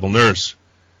a travel nurse.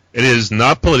 It is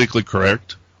not politically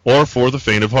correct or for the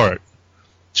faint of heart.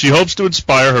 She hopes to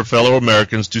inspire her fellow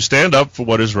Americans to stand up for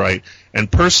what is right and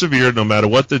persevere no matter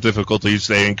what the difficulties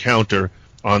they encounter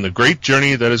on the great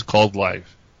journey that is called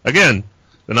life. Again,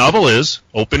 the novel is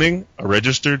Opening a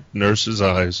Registered Nurse's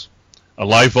Eyes, A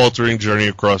Life-Altering Journey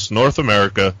Across North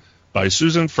America by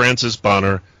Susan Francis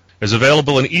Bonner, is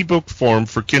available in ebook form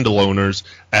for Kindle owners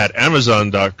at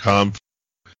Amazon.com.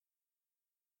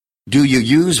 Do you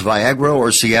use Viagra or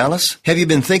Cialis? Have you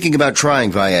been thinking about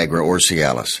trying Viagra or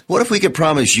Cialis? What if we could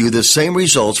promise you the same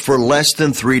results for less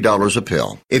than $3 a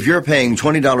pill? If you're paying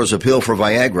 $20 a pill for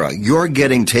Viagra, you're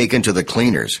getting taken to the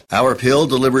cleaners. Our pill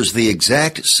delivers the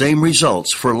exact same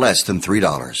results for less than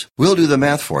 $3. We'll do the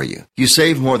math for you. You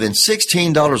save more than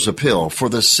 $16 a pill for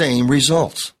the same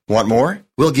results. Want more?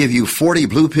 We'll give you 40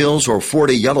 blue pills or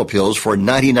 40 yellow pills for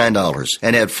 $99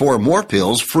 and add 4 more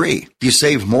pills free. You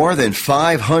save more than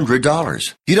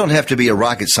 $500. You don't have to be a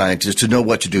rocket scientist to know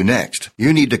what to do next.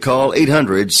 You need to call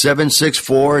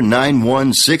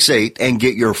 800-764-9168 and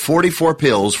get your 44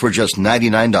 pills for just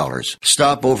 $99.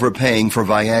 Stop overpaying for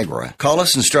Viagra. Call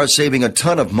us and start saving a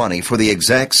ton of money for the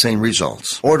exact same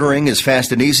results. Ordering is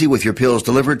fast and easy with your pills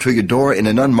delivered to your door in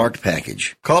an unmarked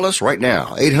package. Call us right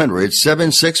now,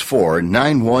 800-764-9168.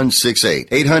 800-764-9168.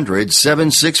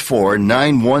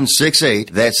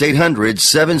 800-764-9168. That's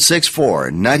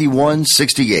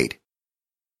 800-764-9168.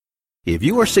 If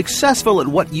you are successful at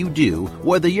what you do,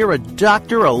 whether you're a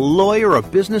doctor, a lawyer, a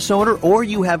business owner, or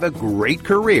you have a great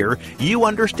career, you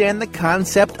understand the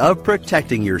concept of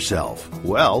protecting yourself.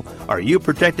 Well, are you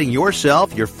protecting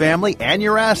yourself, your family, and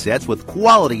your assets with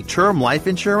quality term life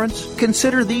insurance?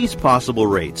 Consider these possible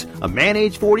rates. A man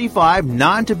age 45,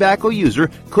 non-tobacco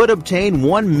user could obtain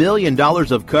 $1 million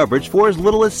of coverage for as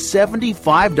little as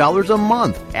 $75 a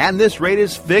month. And this rate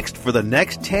is fixed for the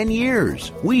next 10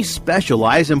 years. We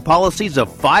specialize in policies of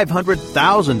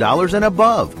 $500,000 and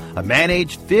above. A man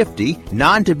age 50,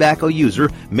 non-tobacco user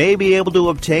may be able to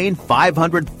obtain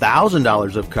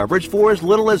 $500,000 of coverage for as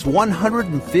little as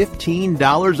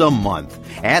 $115 a month.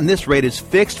 And this rate is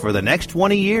fixed for the next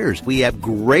 20 years. We have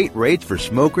great rates for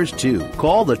smokers, too.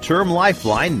 Call the Term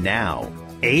Lifeline now.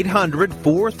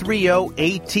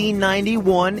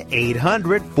 800-430-1891,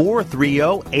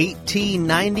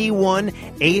 800-430-1891,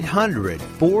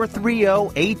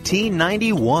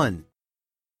 800-430-1891.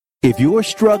 If you're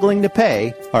struggling to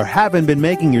pay or haven't been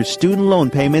making your student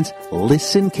loan payments,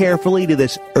 listen carefully to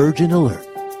this urgent alert.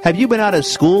 Have you been out of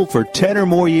school for 10 or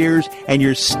more years and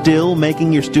you're still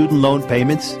making your student loan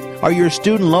payments? Are your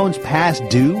student loans past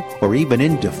due or even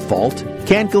in default?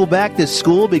 Can't go back to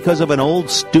school because of an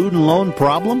old student loan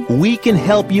problem? We can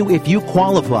help you if you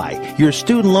qualify. Your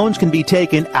student loans can be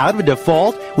taken out of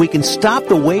default. We can stop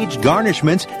the wage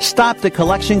garnishments, stop the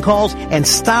collection calls, and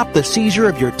stop the seizure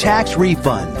of your tax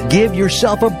refund. Give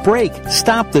yourself a break.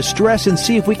 Stop the stress and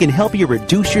see if we can help you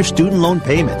reduce your student loan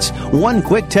payments. One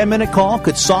quick 10-minute call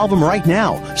could solve them right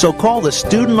now. So call the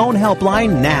Student Loan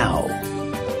Helpline now.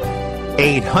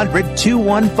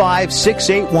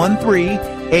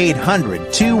 800-215-6813,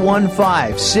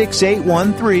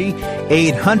 800-215-6813,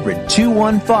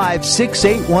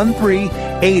 800-215-6813,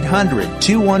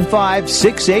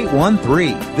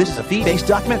 800-215-6813. This is a fee-based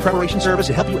document preparation service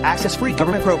to help you access free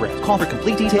government programs. Call for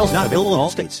complete details, not available in all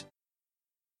states.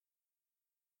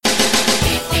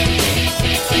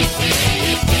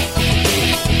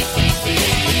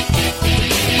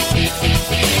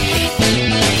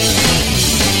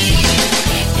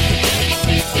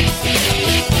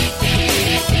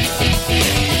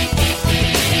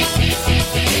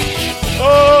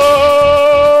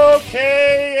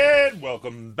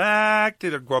 Welcome back to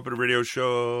the Uncooperative Radio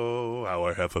Show,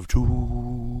 our half of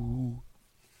two.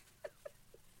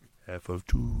 Half of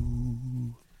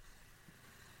two.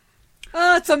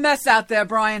 Oh, it's a mess out there,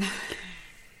 Brian.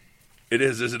 It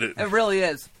is, isn't it? It really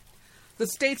is. The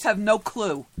states have no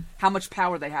clue how much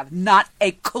power they have. Not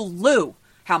a clue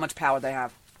how much power they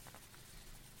have.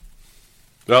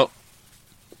 Well,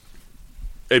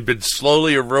 they've been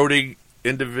slowly eroding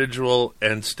individual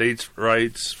and states'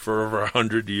 rights for over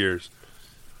 100 years.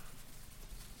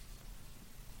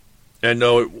 And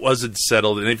no, it wasn't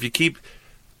settled. And if you keep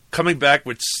coming back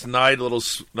with snide little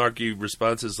snarky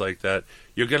responses like that,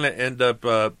 you're going to end up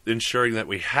ensuring that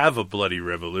we have a bloody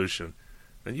revolution.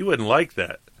 And you wouldn't like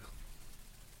that.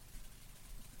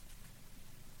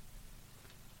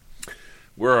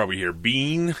 Where are we here?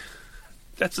 Bean?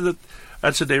 That's the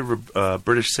name of a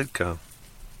British sitcom.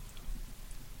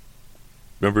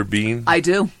 Remember Bean? I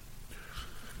do.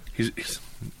 He's a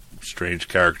strange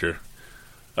character.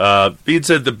 Bean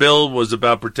said the bill was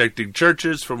about protecting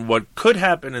churches from what could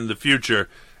happen in the future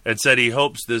and said he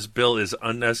hopes this bill is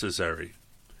unnecessary.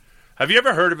 Have you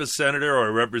ever heard of a senator or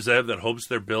a representative that hopes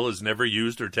their bill is never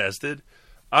used or tested?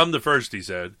 I'm the first, he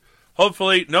said.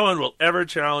 Hopefully, no one will ever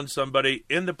challenge somebody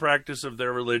in the practice of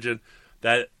their religion.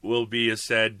 That will be a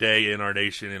sad day in our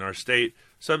nation, in our state.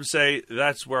 Some say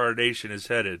that's where our nation is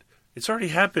headed. It's already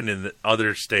happened in the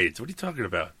other states. What are you talking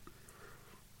about?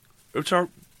 It's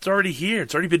already here.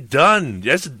 It's already been done.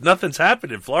 Yes, nothing's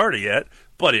happened in Florida yet,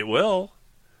 but it will.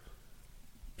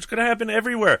 It's going to happen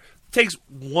everywhere. It takes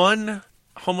one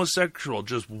homosexual,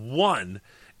 just one,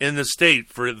 in the state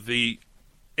for the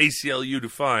ACLU to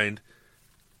find,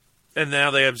 and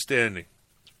now they have standing.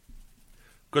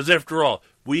 Because after all,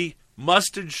 we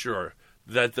must ensure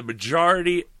that the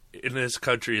majority in this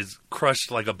country is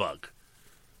crushed like a bug.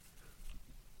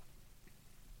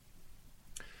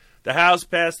 The House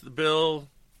passed the bill,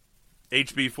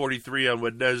 HB 43, on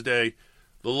Wednesday.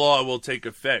 The law will take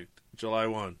effect July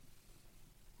 1.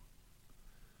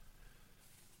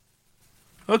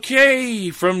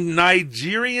 Okay, from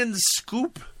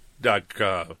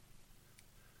NigerianScoop.com.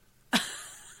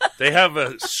 They have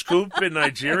a scoop in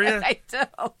Nigeria? I do.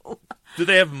 Do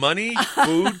they have money,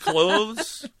 food,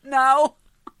 clothes? No.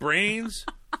 Brains?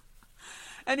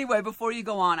 Anyway, before you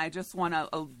go on, I just want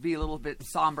to be a little bit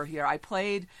somber here. I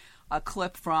played a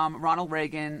clip from Ronald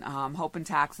Reagan, Hope and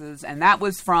Taxes, and that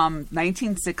was from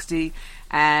 1960,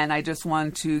 and I just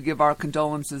want to give our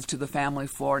condolences to the family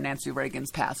for Nancy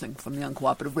Reagan's passing from the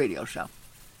Uncooperative Radio Show.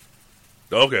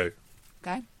 Okay.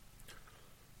 Okay?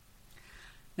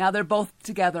 Now they're both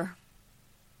together.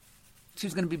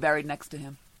 She's going to be buried next to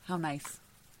him. How nice.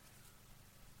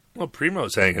 Well,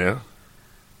 Primo's hanging out.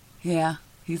 Yeah,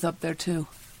 he's up there too.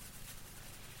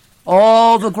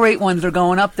 All the great ones are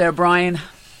going up there, Brian.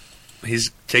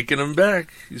 He's taking them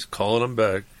back. He's calling them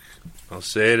back. I'll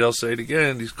say it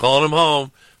again. He's calling them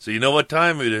home. So you know what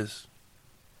time it is.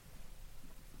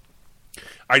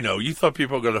 I know. You thought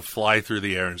people were going to fly through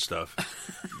the air and stuff.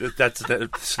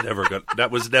 That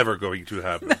was never going to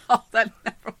happen. No, that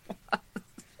never was.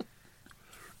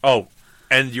 Oh,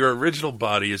 and your original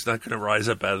body is not going to rise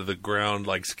up out of the ground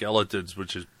like skeletons,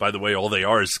 which is, by the way, all they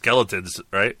are is skeletons,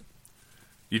 right?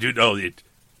 You do know the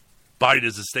body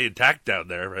doesn't stay intact down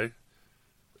there, right?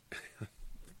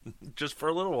 Just for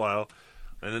a little while.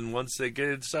 And then once they get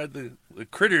inside, the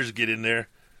critters get in there,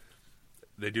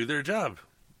 they do their job.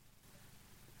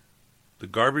 The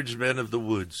garbage men of the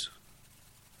woods.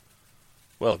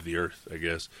 Well, of the earth, I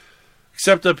guess.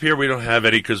 Except up here we don't have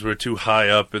any because we're too high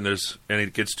up and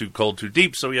it gets too cold, too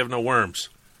deep, so we have no worms.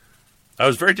 I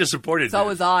was very disappointed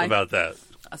about that.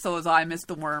 So was I. Missed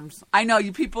the worms. I know,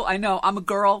 you people, I know. I'm a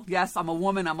girl. Yes, I'm a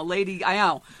woman. I'm a lady. I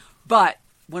know. But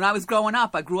when I was growing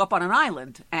up, I grew up on an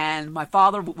island. And my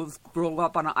father grew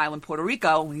up on an island, Puerto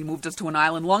Rico. And he moved us to an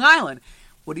island, Long Island.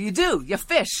 What do? You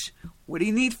fish. What do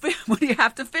you need? What do you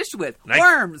have to fish with?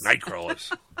 Worms. Night crawlers.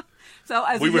 So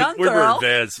as a young girl. We were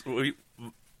advanced.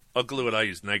 Uncle Lou and I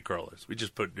used night crawlers. We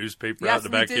just put newspaper out in the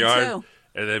backyard.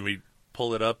 And then we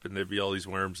pull it up and there'd be all these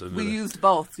worms. We used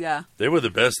both, yeah. They were the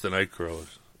best, the night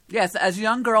crawlers. Yes, as a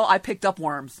young girl, I picked up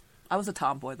worms. I was a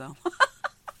tomboy, though.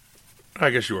 I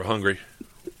guess you were hungry.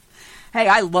 Hey,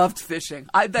 I loved fishing.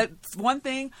 That's one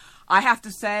thing I have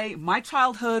to say. My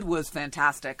childhood was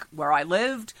fantastic. Where I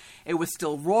lived, it was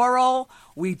still rural.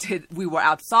 We were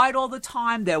outside all the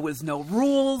time. There was no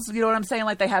rules. You know what I'm saying?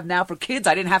 Like they have now for kids.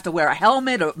 I didn't have to wear a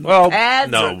helmet or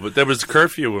pads. But there was a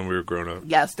curfew when we were growing up.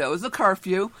 Yes, there was a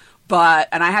curfew.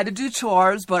 And I had to do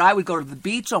chores, but I would go to the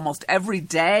beach almost every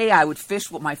day. I would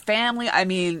fish with my family. I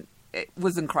mean, it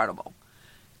was incredible.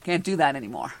 Can't do that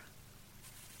anymore.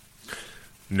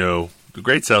 No. The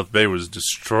Great South Bay was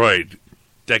destroyed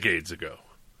decades ago.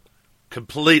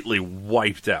 Completely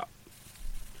wiped out.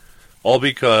 All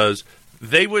because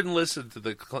they wouldn't listen to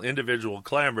the individual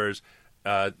clambers,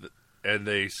 and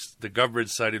the government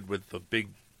sided with the big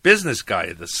business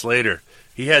guy, the Slater.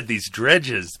 He had these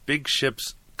dredges, big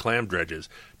ships, clam dredges,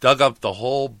 dug up the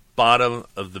whole bottom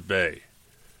of the bay,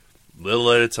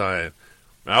 little at a time.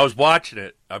 And I was watching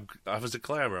it. I was a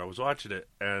clammer. I was watching it,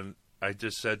 and I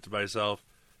just said to myself,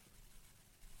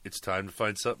 it's time to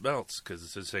find something else,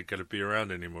 because this ain't going to be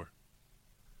around anymore.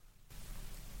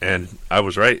 And I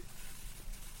was right.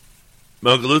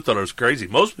 My Uncle Lou thought I was crazy.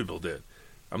 Most people did.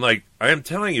 I'm like, I am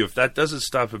telling you, if that doesn't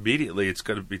stop immediately, it's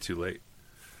going to be too late.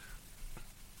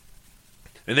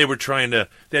 And they were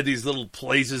they had these little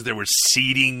places, there were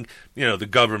seeding, the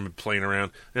government playing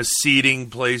around, seeding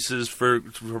places for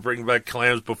bringing back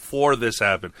clams before this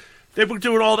happened. They were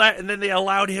doing all that, and then they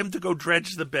allowed him to go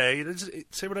dredge the bay.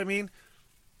 See what I mean?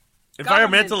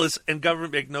 Environmentalists and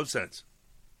government make no sense.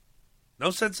 No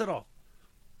sense at all.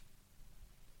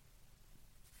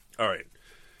 All right.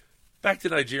 Back to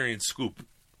Nigerian scoop.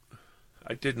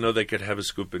 I didn't know they could have a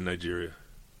scoop in Nigeria.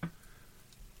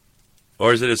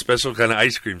 Or is it a special kind of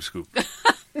ice cream scoop?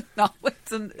 No,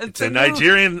 it's a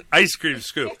Nigerian ice cream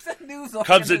scoop. It's a news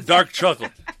Comes in dark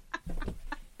chocolate.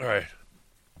 All right.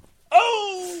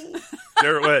 Oh!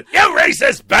 There it went. You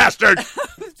racist bastard! I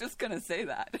was just going to say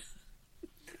that.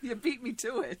 You beat me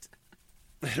to it.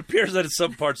 It appears that in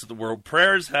some parts of the world,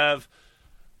 prayers have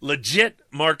legit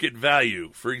market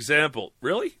value. For example,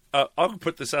 really? I'll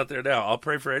put this out there now. I'll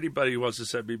pray for anybody who wants to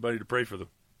send me money to pray for them.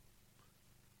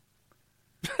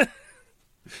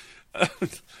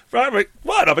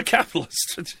 What? I'm a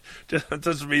capitalist. That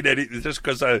doesn't mean anything. Just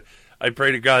because I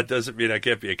pray to God doesn't mean I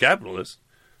can't be a capitalist.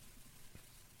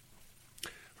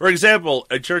 For example,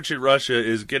 a church in Russia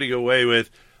is getting away with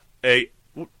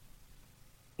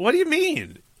What do you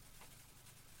mean?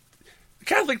 The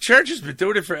Catholic Church has been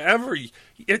doing it forever. You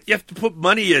have to put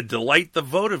money in to light the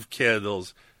votive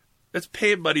candles. That's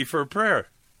paying money for a prayer.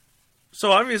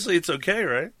 So obviously it's okay,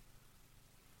 right?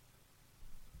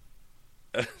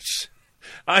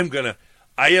 I am gonna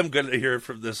hear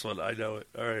from this one. I know it.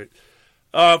 All right.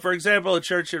 For example, a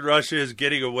church in Russia is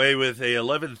getting away with a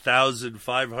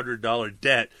 $11,500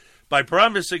 debt by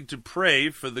promising to pray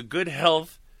for the good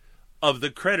health of the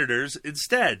creditors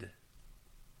instead.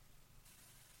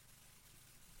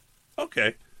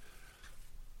 Okay.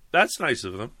 That's nice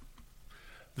of them.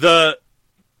 The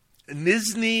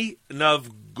Nizhny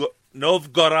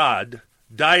Novgorod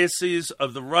Diocese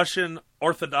of the Russian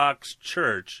Orthodox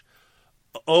Church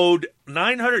owed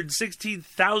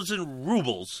 916,000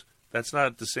 rubles, that's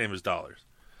not the same as dollars,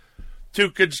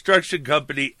 to construction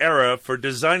company Era for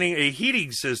designing a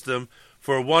heating system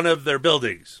for one of their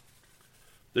buildings.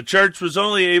 The church was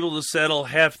only able to settle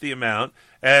half the amount,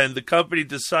 and the company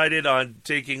decided on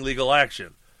taking legal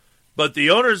action. But the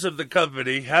owners of the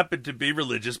company happened to be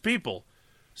religious people,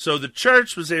 so the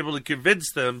church was able to convince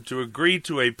them to agree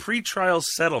to a pretrial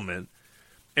settlement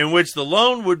in which the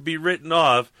loan would be written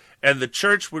off and the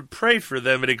church would pray for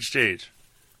them in exchange.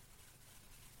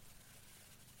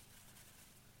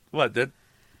 What, that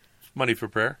money for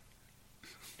prayer?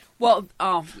 Well,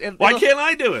 why can't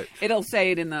I do it? It'll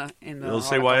say it in the It'll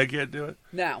say why I can't do it?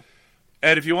 No.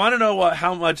 And if you want to know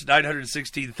how much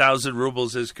 916,000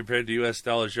 rubles is compared to U.S.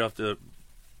 dollars, you have to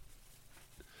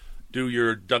do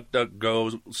your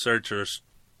DuckDuckGo search or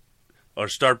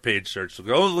Start Page search. So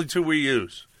the only two we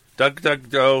use,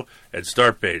 DuckDuckGo and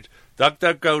Start Page.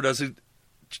 DuckDuckGo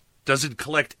doesn't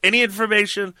collect any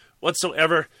information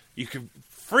whatsoever. You can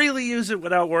freely use it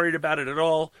without worrying about it at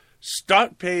all.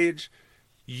 Start Page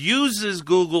uses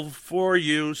Google for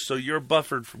you, so you're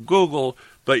buffered from Google,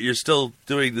 but you're still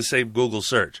doing the same Google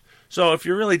search. So if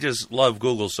you really just love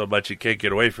Google so much you can't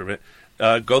get away from it,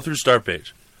 go through Start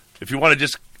Page. If you want to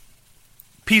just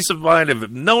peace of mind of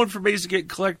no information getting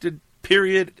collected,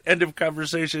 period, end of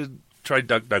conversation, try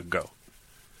DuckDuckGo.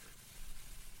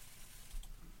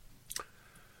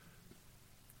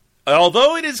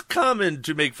 Although it is common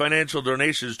to make financial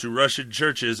donations to Russian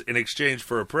churches in exchange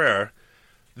for a prayer,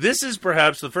 this is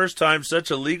perhaps the first time such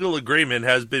a legal agreement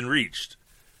has been reached.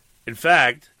 In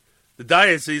fact, the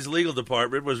diocese legal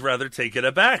department was rather taken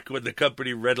aback when the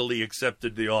company readily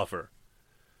accepted the offer.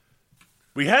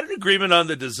 We had an agreement on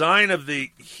the design of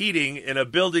the heating in a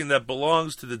building that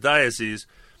belongs to the diocese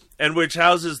and which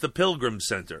houses the Pilgrim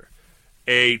Center,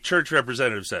 a church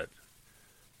representative said.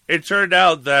 It turned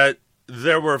out that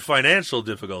there were financial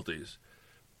difficulties,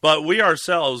 but we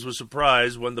ourselves were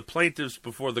surprised when the plaintiffs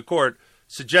before the court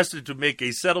suggested to make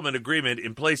a settlement agreement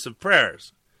in place of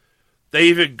prayers. They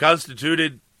even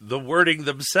constituted the wording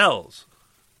themselves.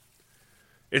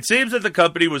 It seems that the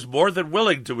company was more than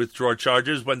willing to withdraw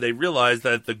charges when they realized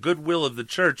that the goodwill of the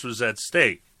church was at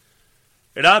stake.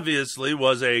 It obviously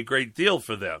was a great deal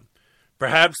for them.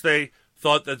 Perhaps they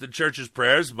thought that the church's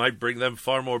prayers might bring them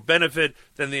far more benefit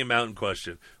than the amount in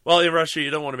question. Well, in Russia,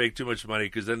 you don't want to make too much money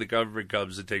because then the government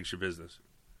comes and takes your business.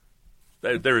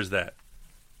 There is that.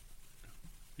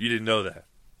 You didn't know that.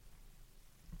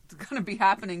 It's going to be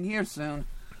happening here soon.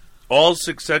 All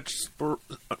successful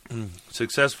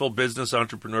business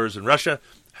entrepreneurs in Russia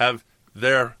have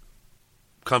their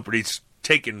companies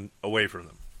taken away from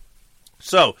them.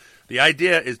 So the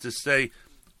idea is to stay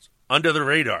under the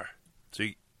radar. So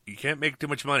you can't make too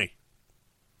much money.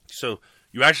 So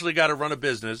you actually got to run a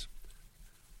business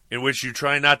in which you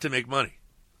try not to make money.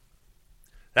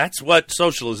 That's what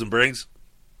socialism brings.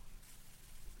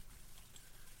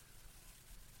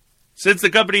 Since the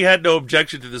company had no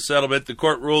objection to the settlement, the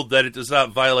court ruled that it does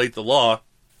not violate the law,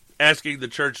 asking the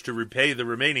church to repay the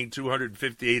remaining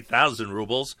 258,000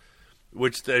 rubles,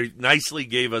 which they nicely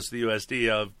gave us the USD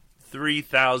of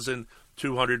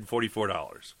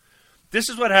 $3,244. This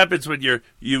is what happens when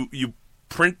you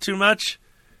print too much.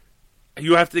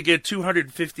 You have to get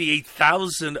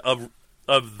 258,000 of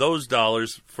those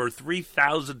dollars for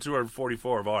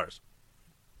 3,244 of ours.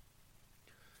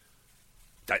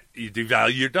 You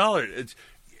devalue your dollar.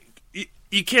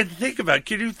 You can't think about it.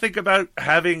 Can you think about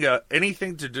having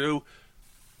anything to do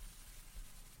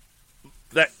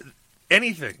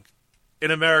anything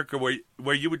in America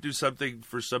where you would do something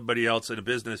for somebody else in a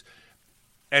business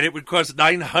and it would cost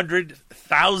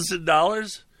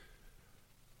 $900,000?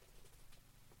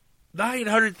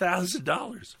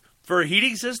 $900,000 for a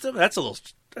heating system? That's a little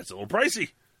pricey.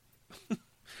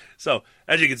 So,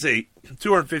 as you can see,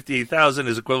 $258,000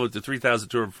 is equivalent to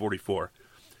 $3,244.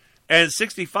 And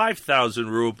 65,000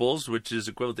 rubles, which is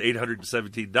equivalent to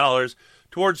 $817,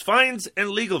 towards fines and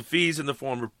legal fees in the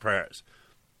form of prayers.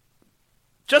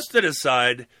 Just an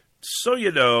aside, so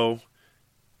you know,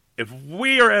 if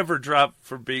we are ever dropped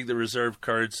from being the reserve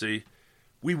currency,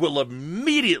 we will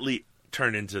immediately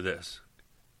turn into this.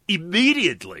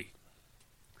 Immediately.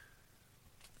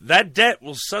 That debt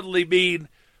will suddenly mean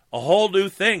a whole new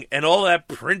thing. And all that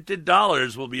printed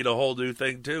dollars will mean a whole new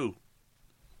thing, too.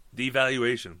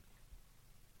 Devaluation.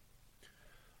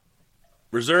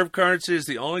 Reserve currency is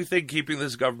the only thing keeping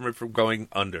this government from going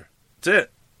under. That's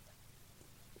it.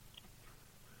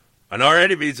 And our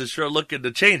enemies are sure looking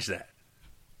to change that.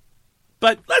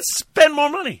 But let's spend more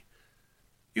money.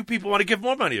 You people want to give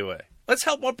more money away. Let's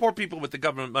help more poor people with the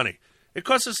government money. It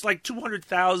costs us like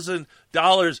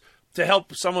 $200,000 to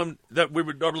help someone that we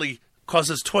would normally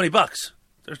cost us $20.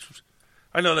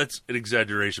 I know that's an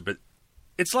exaggeration, but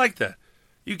it's like that.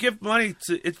 You give money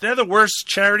to, they're the worst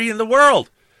charity in the world.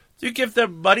 You give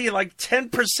them money, like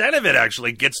 10% of it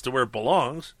actually gets to where it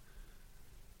belongs.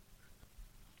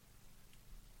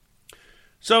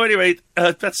 So anyway,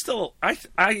 that's still, I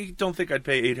don't think I'd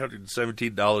pay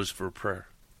 $817 for a prayer.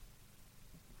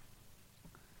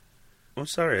 I'm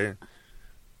sorry.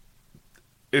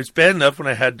 It was bad enough when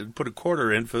I had to put a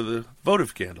quarter in for the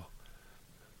votive candle.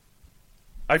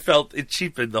 I felt it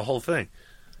cheapened the whole thing.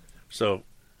 So,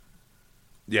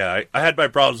 yeah, I had my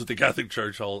problems with the Catholic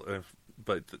Church,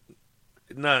 but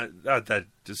not that.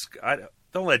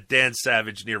 Don't let Dan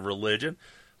Savage near religion.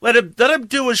 Let him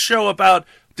do a show about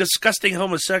disgusting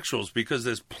homosexuals, because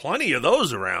there's plenty of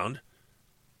those around.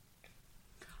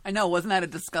 I know, wasn't that a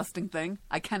disgusting thing?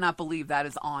 I cannot believe that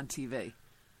is on TV.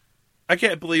 I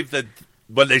can't believe that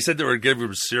when they said they were going to give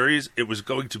him a series, it was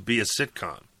going to be a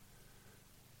sitcom.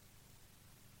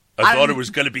 I thought it was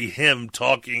going to be him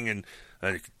talking and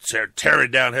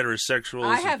tearing down heterosexuals.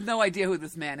 I have no idea who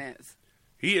this man is.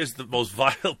 He is the most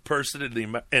vile person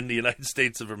in the United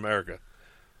States of America.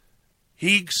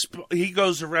 He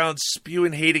goes around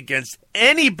spewing hate against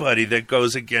anybody that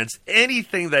goes against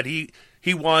anything that he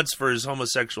wants for his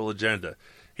homosexual agenda.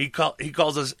 He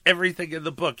calls us everything in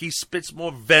the book. He spits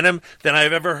more venom than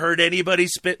I've ever heard anybody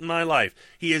spit in my life.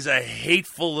 He is a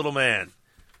hateful little man.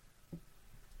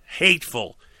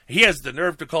 Hateful. He has the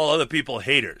nerve to call other people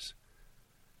haters.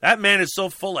 That man is so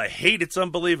full of hate, it's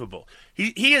unbelievable.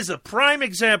 He is a prime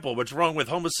example of what's wrong with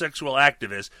homosexual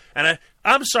activists. And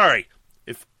I'm sorry.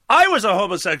 If I was a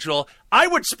homosexual, I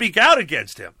would speak out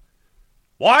against him.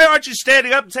 Why aren't you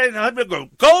standing up and saying,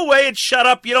 go away and shut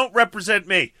up, you don't represent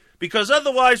me? Because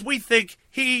otherwise we think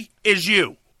he is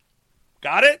you.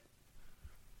 Got it?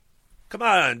 Come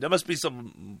on, there must be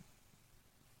some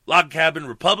log cabin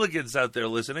Republicans out there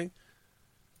listening.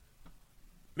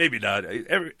 Maybe not.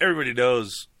 Everybody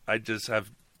knows I do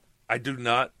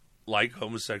not like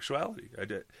homosexuality.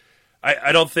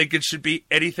 I don't think it should be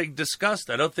anything discussed.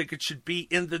 I don't think it should be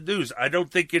in the news. I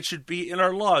don't think it should be in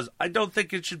our laws. I don't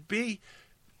think it should be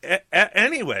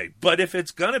anyway. But if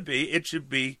it's going to be, it should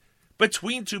be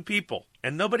between two people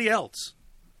and nobody else.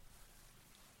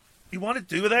 You want to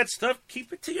do that stuff?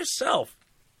 Keep it to yourself.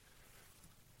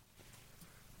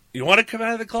 You want to come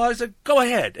out of the closet? Go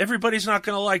ahead. Everybody's not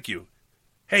going to like you.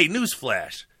 Hey,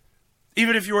 newsflash.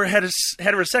 Even if you were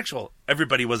heterosexual,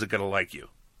 everybody wasn't going to like you.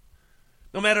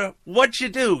 No matter what you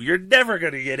do, you're never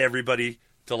going to get everybody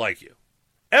to like you.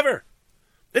 Ever.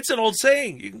 It's an old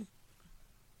saying.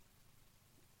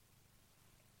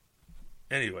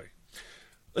 Anyway,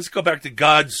 let's go back to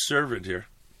God's servant here.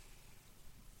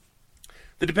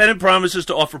 The dependent promises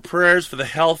to offer prayers for the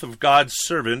health of God's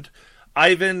servant,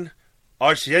 Ivan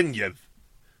Arsenyev,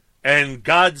 and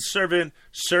God's servant,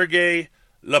 Sergei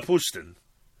Lapustin.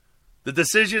 The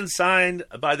decision signed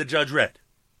by the judge read.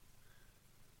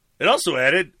 It also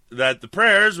added that the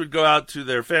prayers would go out to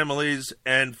their families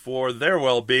and for their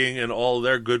well-being and all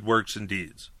their good works and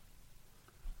deeds.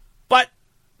 But,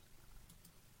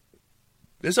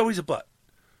 there's always a but.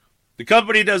 The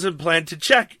company doesn't plan to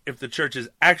check if the church is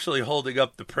actually holding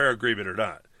up the prayer agreement or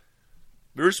not.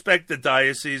 We respect the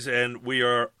diocese and we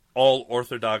are all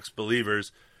Orthodox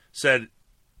believers, said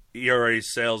ERA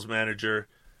sales manager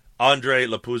Andrei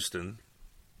Lapustin.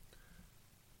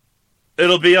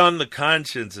 It'll be on the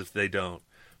conscience if they don't,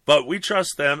 but we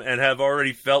trust them and have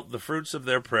already felt the fruits of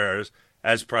their prayers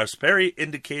as prosperity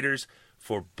indicators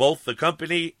for both the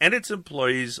company and its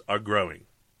employees are growing.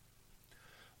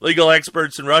 Legal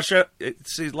experts in Russia,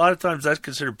 see, a lot of times that's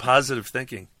considered positive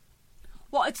thinking.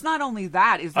 Well, it's not only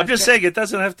that. I'm just saying it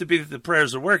doesn't have to be that the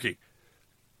prayers are working.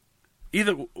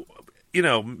 Either,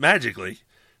 magically,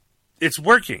 it's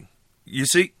working. You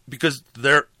see, because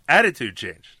their attitude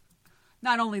changed.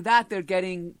 Not only that, they're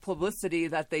getting publicity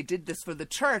that they did this for the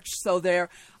church, so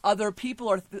other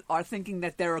people are thinking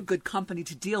that they're a good company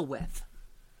to deal with.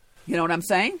 You know what I'm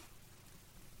saying?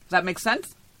 Does that make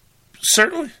sense?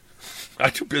 Certainly.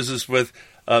 I do business with,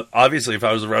 obviously, if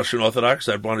I was a Russian Orthodox,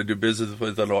 I'd want to do business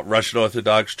with a Russian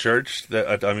Orthodox church,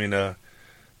 a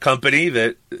company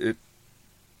that,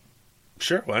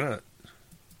 sure, why not?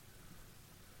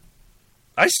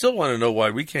 I still want to know why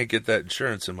we can't get that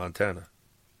insurance in Montana.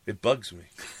 It bugs me.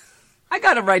 I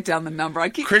got to write down the number.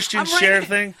 Christian share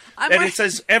thing, and it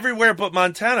says everywhere but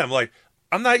Montana. I'm like,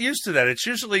 I'm not used to that. It's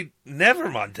usually never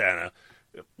Montana.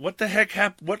 What the heck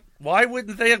happened? Why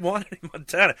wouldn't they want it in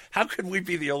Montana? How could we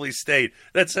be the only state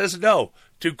that says no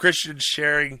to Christians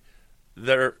sharing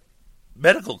their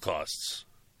medical costs?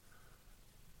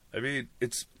 I mean,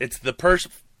 it's that's the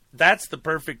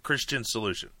perfect Christian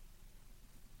solution.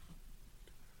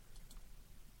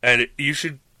 And you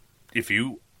should, if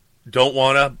you don't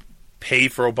want to pay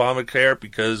for Obamacare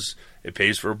because it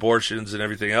pays for abortions and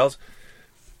everything else,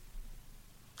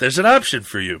 there's an option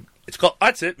for you. It's called,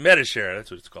 that's it, Medishare. That's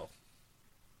what it's called.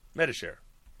 Medishare.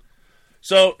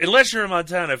 So, unless you're in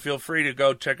Montana, feel free to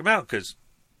go check them out because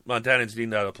Montanans need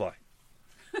not apply.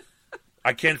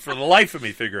 I can't for the life of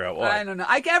me figure out why. I don't know.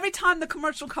 Every time the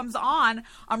commercial comes on,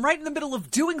 I'm right in the middle of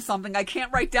doing something. I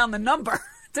can't write down the number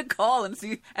to call and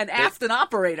see and ask an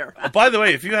operator. By the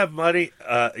way, if you have money,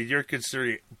 you're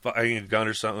considering buying a gun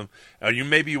or something,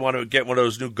 maybe you want to get one of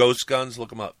those new ghost guns, look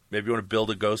them up. Maybe you want to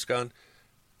build a ghost gun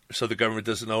so the government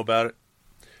doesn't know about it.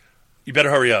 You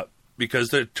better hurry up because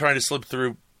they're trying to slip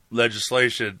through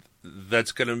legislation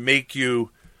that's going to make you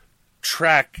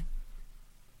track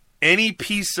any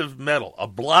piece of metal, a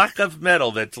block of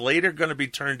metal that's later going to be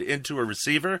turned into a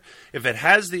receiver. If it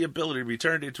has the ability to be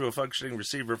turned into a functioning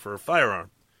receiver for a firearm,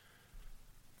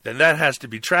 then that has to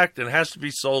be tracked and has to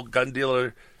be sold gun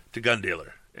dealer to gun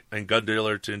dealer and gun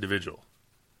dealer to individual.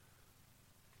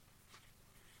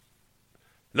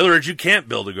 In other words, you can't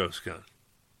build a ghost gun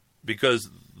because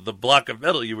the block of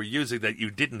metal you were using that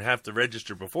you didn't have to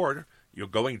register before, you're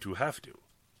going to have to.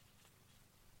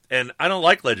 And I don't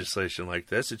like legislation like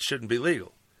this. It shouldn't be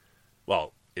legal.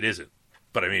 Well, it isn't.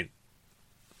 But I mean,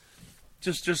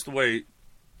 just the way,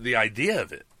 the idea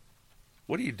of it.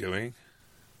 What are you doing?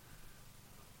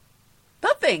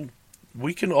 Nothing.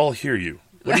 We can all hear you.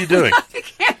 What are you doing?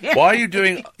 Why are you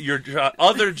doing your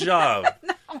other job?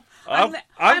 No,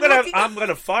 I'm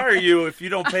gonna fire you if you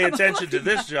don't pay attention to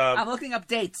this job. I'm looking up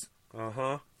dates.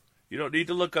 You don't need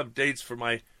to look up dates for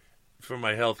my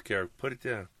health care. Put it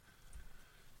down.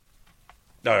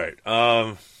 All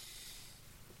right.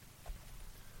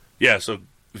 Yeah, so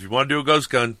if you want to do a ghost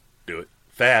gun, do it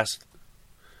fast.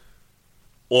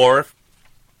 Or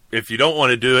if you don't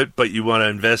want to do it, but you want to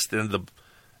invest in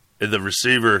the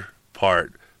receiver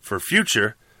part for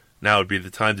future, now would be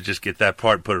the time to just get that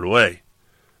part, put it away,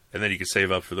 and then you can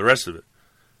save up for the rest of it.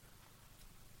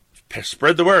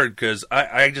 Spread the word, because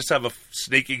I just have a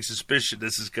sneaking suspicion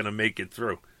this is going to make it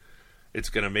through. It's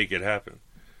going to make it happen.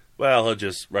 Well, he'll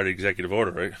just write an executive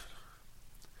order, right?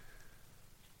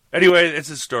 Anyway, it's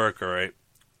historic, all right.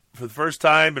 For the first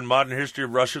time in modern history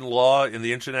of Russian law, in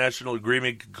the international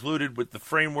agreement concluded with the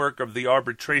framework of the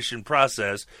arbitration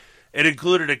process, it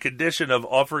included a condition of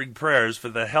offering prayers for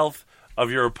the health of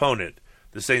your opponent,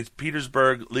 the St.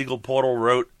 Petersburg Legal Portal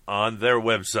wrote on their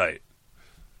website.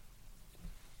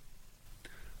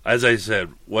 As I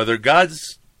said, whether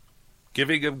God's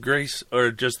giving them grace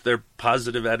or just their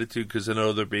positive attitude because they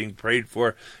know they're being prayed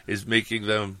for is making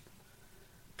them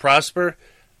prosper,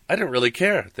 I don't really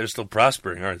care. They're still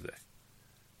prospering, aren't they?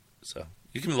 So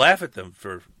you can laugh at them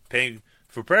for paying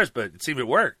for prayers, but it seemed it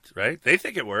worked, right? They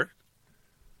think it worked.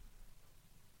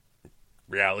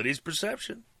 Reality is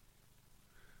perception.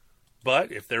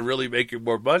 But if they're really making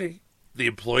more money, the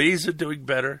employees are doing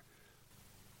better.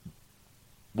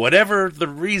 Whatever the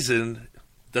reason,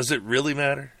 does it really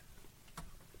matter?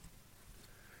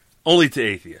 Only to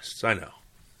atheists, I know.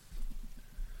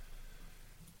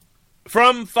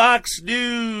 From Fox News,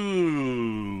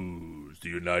 the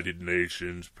United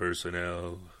Nations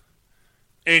personnel,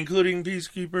 including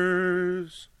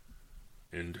peacekeepers,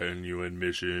 intend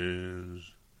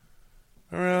missions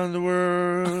around the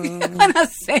world. You're gonna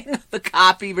sing the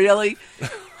copy, really?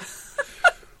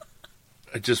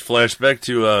 I just flashed back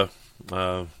to,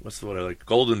 what's the one I like?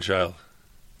 Golden Child.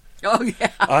 Oh, yeah.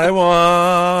 I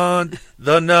want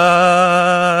the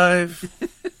knife.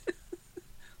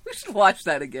 We should watch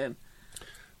that again.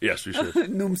 Yes, we should.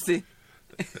 Noomsy.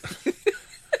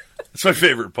 That's my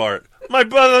favorite part. My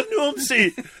brother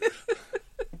Noomsy.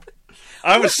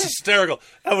 I was hysterical.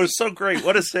 That was so great.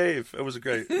 What a save. It was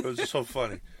great. It was so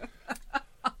funny.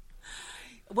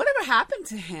 Whatever happened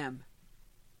to him?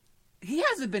 He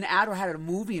hasn't been out or had a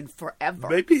movie in forever.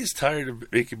 Maybe he's tired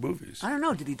of making movies. I don't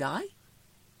know. Did he die?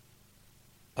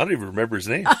 I don't even remember his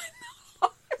name. I know.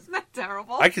 Isn't that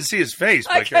terrible? I can see his face.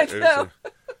 But I can too.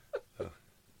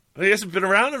 He hasn't been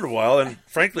around in a while, and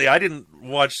frankly, I didn't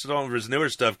watch some of his newer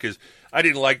stuff because I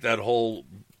didn't like that whole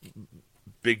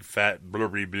big fat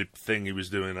blurry thing he was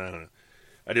doing. I don't know.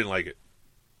 I didn't like it.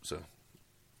 So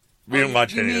we didn't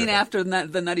watch any of You mean that. after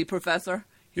the Nutty Professor?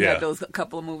 He had those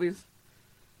couple of movies?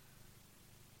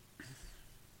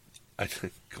 I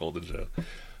think Golden Show.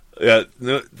 Yeah,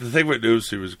 the thing with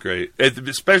Newsy was great,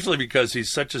 especially because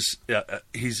he's such a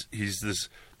he's this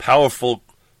powerful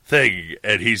thing,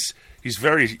 and he's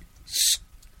very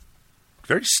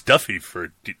stuffy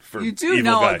for you do evil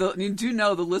know guy. you do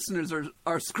know the listeners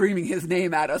are screaming his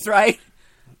name at us, right?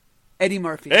 Eddie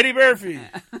Murphy. Eddie Murphy.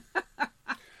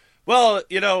 Well,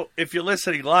 if you're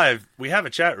listening live, we have a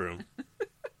chat room.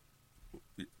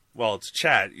 Well, it's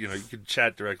chat. You can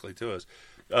chat directly to us.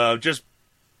 Just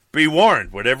be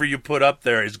warned, whatever you put up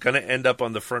there is going to end up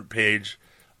on the front page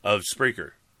of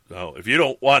Spreaker. So if you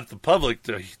don't want the public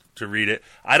to read it,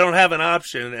 I don't have an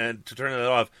option and to turn it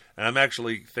off. And I'm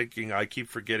actually thinking, I keep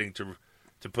forgetting to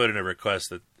put in a request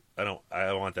that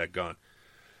I want that gone.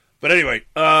 But anyway,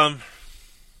 so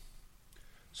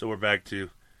we're back to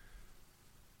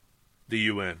the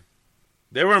UN.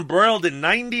 They were embroiled in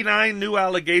 99 new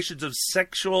allegations of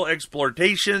sexual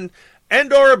exploitation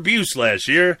and or abuse last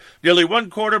year, nearly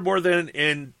 1/4 more than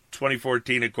in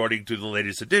 2014, according to the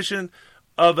latest edition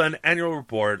of an annual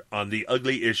report on the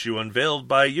ugly issue unveiled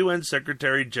by UN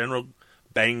Secretary General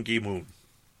Ban Ki-moon.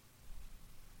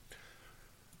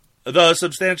 The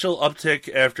substantial uptick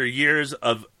after years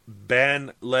of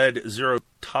ban-led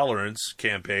zero-tolerance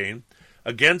campaign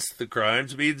against the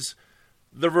crimes means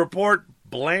the report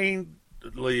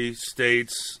blatantly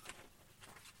states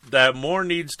that more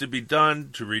needs to be done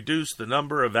to reduce the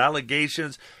number of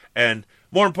allegations and,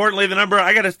 more importantly, the number.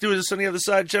 I got to do this on the other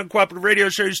side. Uncooperative Radio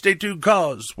Show. You stay tuned,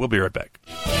 cause we'll be right back.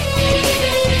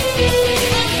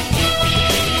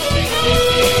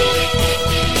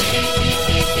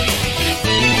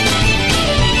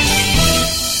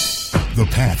 The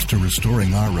path to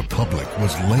restoring our republic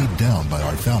was laid down by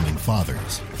our founding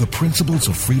fathers. The principles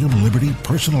of freedom, liberty,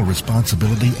 personal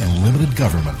responsibility, and limited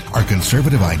government are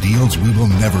conservative ideals we will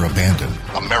never abandon.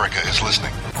 America is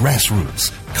listening.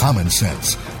 Grassroots, common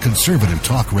sense, conservative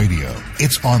talk radio.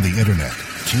 It's on the internet.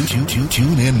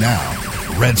 Tune in now.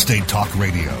 Red State Talk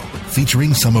Radio,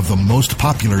 featuring some of the most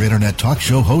popular internet talk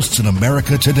show hosts in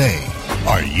America today.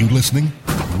 Are you listening?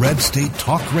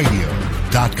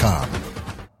 RedStateTalkRadio.com.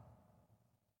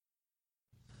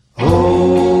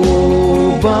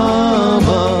 Obama,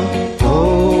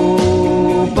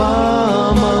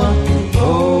 Obama,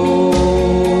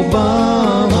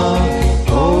 Obama,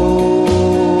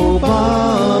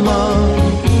 Obama.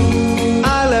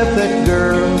 I left that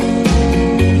girl,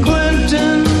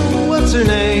 Clinton, what's her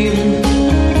name?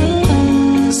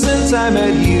 Since I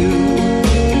met you,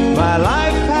 my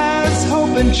life has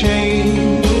hope and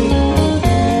change.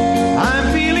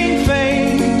 I'm feeling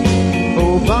faint,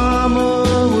 Obama.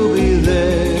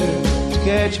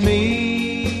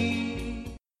 Me.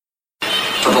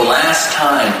 For the last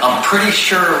time, I'm pretty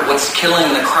sure what's killing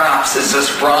the crops is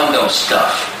this Brondo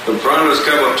stuff. But Brondo's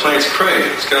got what plants crave.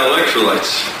 It's got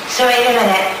electrolytes. So wait a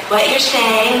minute. What you're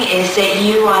saying is that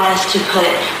you want us to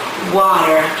put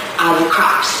water on the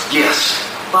crops? Yes.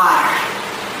 Water?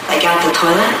 Like out the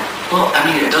toilet? Well, I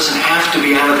mean, it doesn't have to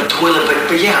be out of the toilet,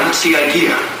 but yeah, that's the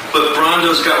idea. But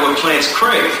Brondo's got what plants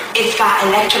crave. It's got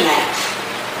electrolytes.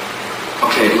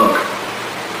 Okay, look.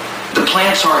 The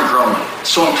plants aren't growing,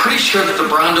 so I'm pretty sure that the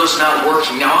Brondo's not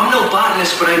working. Now, I'm no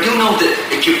botanist, but I do know that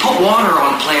if you put water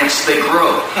on plants, they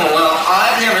grow. Oh, well,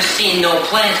 I've never seen no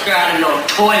plants grow out of no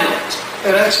toilet.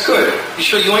 Hey, that's good. You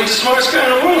sure you ain't the smartest guy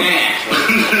in the room?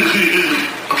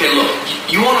 Yeah. Okay, look,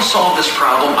 you want to solve this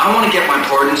problem, I want to get my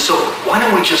pardon, so why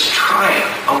don't we just try it,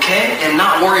 okay? And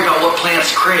not worry about what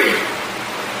plants crave.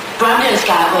 Brondo's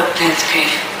got what plants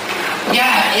crave.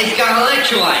 Yeah, it's got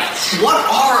electrolytes. What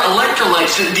are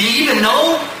electrolytes? Do you even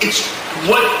know? It's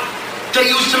what they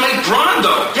use to make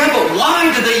Brondo. Yeah, but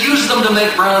why do they use them to make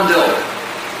Brondo?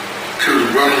 Because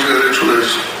Brondo's got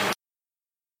electrolytes.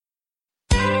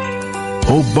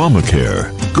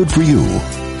 Obamacare. Good for you.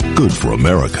 Good for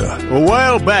America. A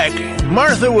while back,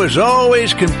 Martha was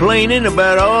always complaining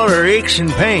about all her aches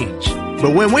and pains.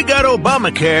 But when we got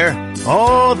Obamacare,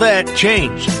 all that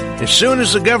changed. As soon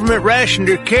as the government rationed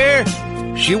her care,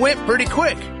 she went pretty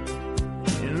quick.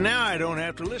 And now I don't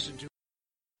have to listen to.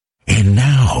 And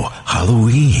now,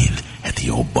 Halloween at the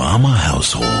Obama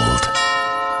household.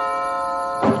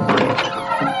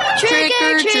 Trick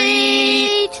or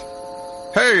treat!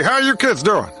 Hey, how you kids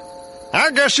doing? I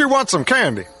guess you want some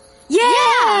candy.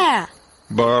 Yeah!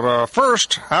 But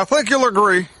first, I think you'll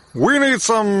agree, we need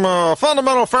some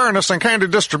fundamental fairness in candy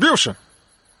distribution.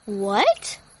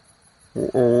 What?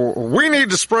 We need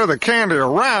to spread the candy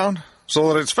around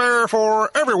so that it's fair for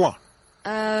everyone.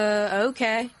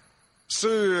 Okay. See,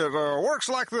 it works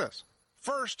like this.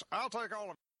 First, I'll take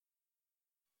all of...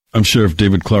 I'm Sheriff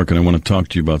David Clark, and I want to talk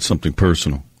to you about something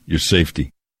personal, your safety.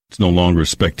 It's no longer a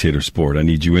spectator sport. I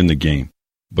need you in the game.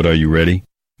 But are you ready?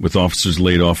 With officers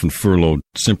laid off and furloughed,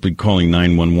 simply calling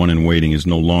 911 and waiting is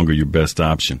no longer your best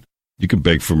option. You can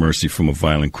beg for mercy from a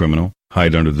violent criminal,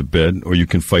 hide under the bed, or you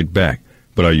can fight back.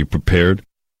 But are you prepared?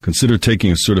 Consider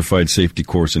taking a certified safety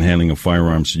course in handling a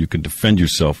firearm so you can defend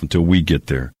yourself until we get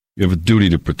there. You have a duty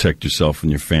to protect yourself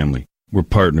and your family. We're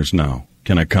partners now.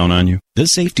 Can I count on you?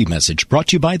 This safety message brought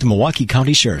to you by the Milwaukee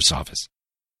County Sheriff's Office.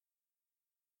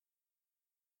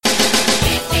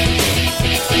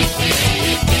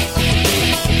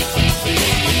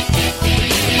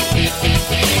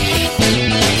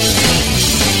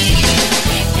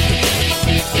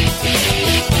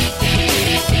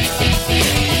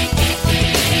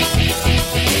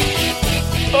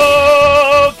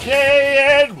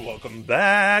 Okay, and welcome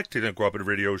back to the Uncooperative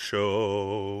Radio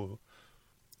Show.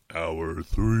 Hour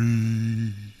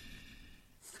 3.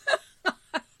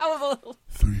 I was a little...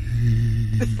 3.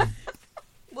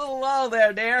 Little low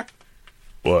there, Dare.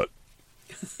 What?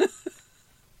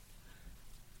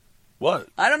 What?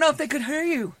 I don't know if they could hear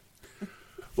you.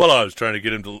 Well, I was trying to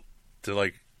get him to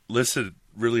like, listen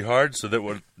really hard so that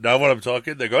when I'm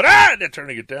talking, they go, ah! And they're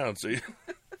turning it down, see?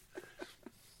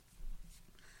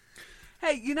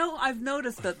 Hey, you know, I've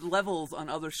noticed that levels on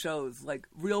other shows, like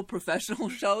real professional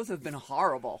shows, have been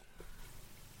horrible.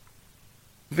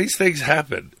 These things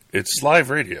happen. It's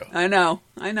live radio. I know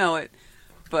it.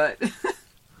 But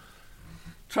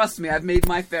trust me, I've made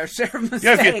my fair share of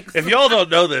mistakes. Yeah, if y'all don't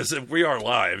know this, if we are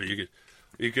live,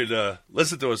 you could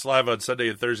listen to us live on Sunday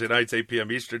and Thursday nights, 8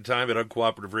 p.m. Eastern Time at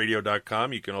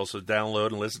uncooperativeradio.com. You can also download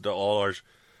and listen to all our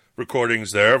recordings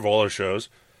there of all our shows.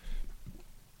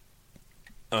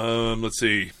 Let's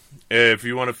see. If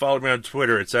you want to follow me on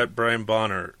Twitter, it's at Brian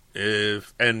Bonner.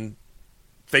 And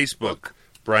Facebook,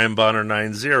 Brian Bonner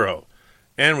 90.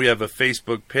 And we have a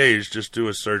Facebook page. Just do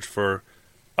a search for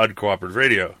Uncooperative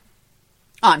Radio.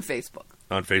 On Facebook.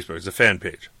 On Facebook. It's a fan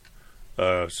page.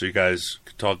 So you guys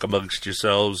can talk amongst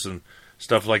yourselves and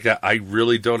stuff like that. I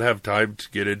really don't have time to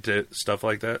get into stuff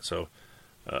like that. So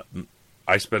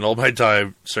I spend all my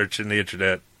time searching the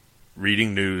internet,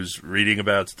 reading news, reading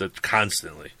about stuff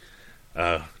constantly.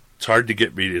 It's hard to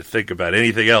get me to think about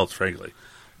anything else, frankly.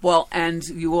 Well, and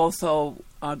you also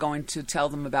are going to tell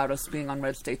them about us being on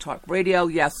Red State Talk Radio.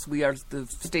 Yes, we are. The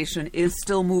station is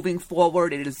still moving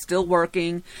forward. It is still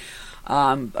working.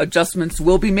 Adjustments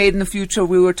will be made in the future,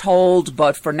 we were told,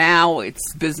 but for now,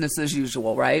 it's business as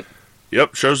usual, right?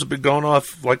 Yep, shows have been going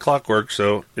off like clockwork,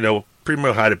 so,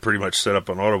 Primo had it pretty much set up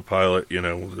on autopilot.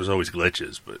 There's always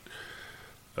glitches, but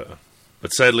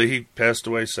sadly, he passed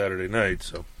away Saturday night,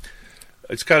 so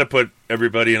it's kind of put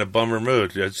everybody in a bummer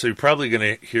mood. So you're probably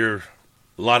going to hear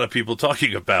a lot of people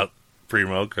talking about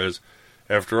Primo, because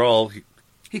after all,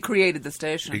 he created the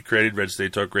station. He created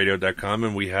RedStateTalkRadio.com,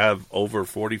 and we have over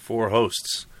 44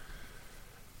 hosts.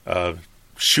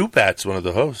 Shoebat's one of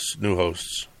the new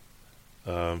hosts.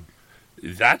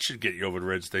 That should get you over to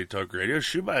Red State Talk Radio.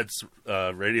 Shoebat's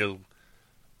radio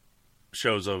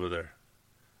shows over there.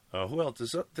 Who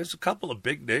else? There's a couple of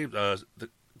big names.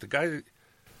 The guy,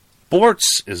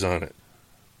 Bortz, is on it.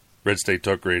 Red State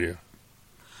Talk Radio.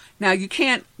 Now,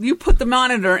 you put the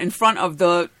monitor in front of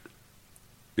the...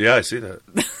 Yeah, I see that.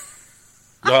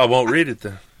 No, I won't read it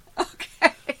then.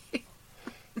 Okay.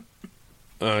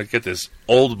 I get this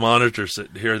old monitor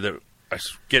sitting here that I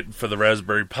was getting for the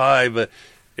Raspberry Pi, but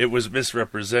it was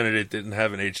misrepresented. It didn't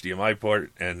have an HDMI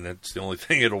port, and that's the only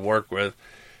thing it'll work with.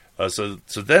 So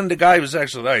then the guy was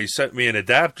actually there. He sent me an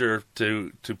adapter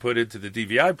to put into the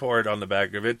DVI port on the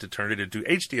back of it to turn it into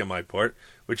HDMI port,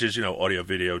 which is, audio,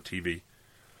 video, TV.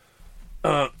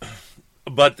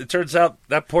 But it turns out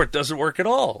that port doesn't work at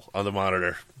all on the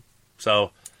monitor.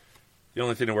 So the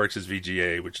only thing that works is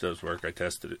VGA, which does work. I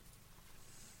tested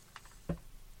it.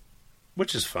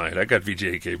 Which is fine. I got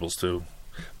VGA cables too.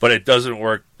 But it doesn't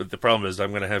work. But the problem is I'm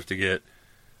going to have to get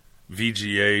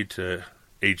VGA to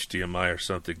HDMI or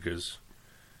something, because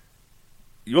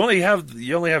you only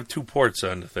have two ports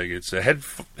on the thing. It's a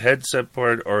headset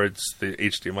port or it's the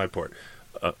HDMI port.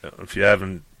 If you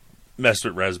haven't messed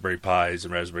with Raspberry Pis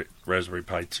and Raspberry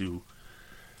Pi 2,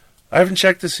 I haven't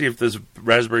checked to see if there's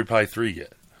Raspberry Pi 3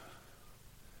 yet.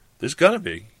 There's gonna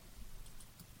be.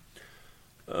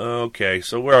 Okay,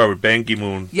 so where are we? Ban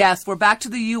Ki-moon. Yes, we're back to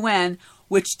the UN,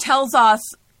 which tells us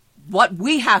what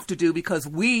we have to do because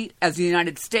we, as the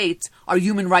United States, are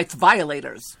human rights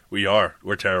violators. We are.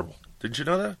 We're terrible. Didn't you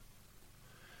know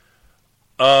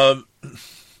that?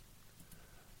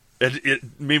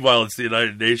 Meanwhile, it's the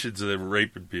United Nations and they're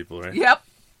raping people, right? Yep.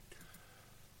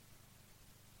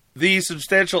 The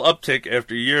substantial uptick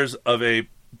after years of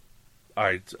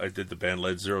I did the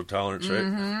band-led zero tolerance, right?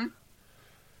 Mm-hmm.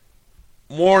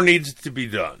 More needs to be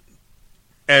done.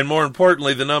 And more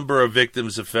importantly, the number of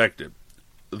victims affected.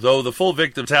 Though the full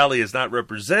victim tally is not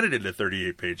represented in the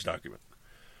 38-page document.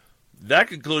 That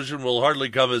conclusion will hardly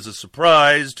come as a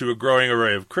surprise to a growing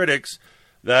array of critics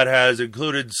that has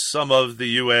included some of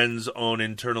the UN's own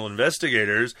internal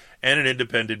investigators and an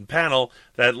independent panel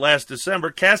that last December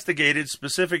castigated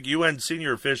specific UN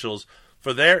senior officials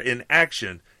for their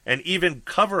inaction and even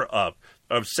cover-up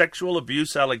of sexual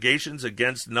abuse allegations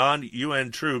against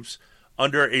non-UN troops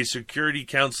under a Security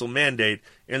Council mandate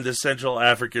in the Central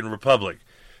African Republic.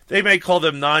 They may call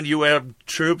them non-UN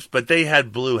troops, but they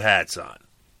had blue hats on.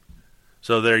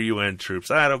 So they're UN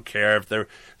troops. I don't care if they're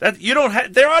that. You don't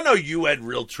have. There are no UN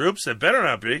real troops. There better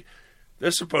not be. They're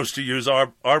supposed to use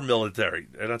our military.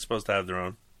 They're not supposed to have their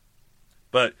own,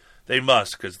 but they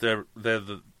must because they're.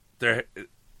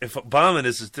 If Obama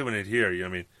is doing it here, I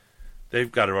mean,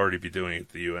 they've got to already be doing it at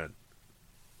the UN.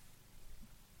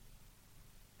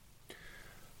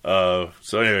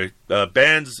 So anyway,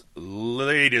 Band's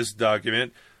latest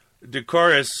document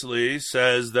decorously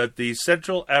says that the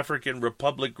Central African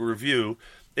Republic review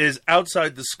is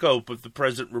outside the scope of the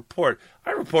present report.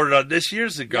 I reported on this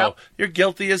years ago. Yep. You're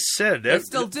guilty as sin. They're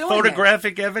still doing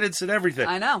photographic evidence and everything.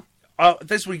 I know.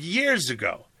 This was years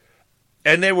ago.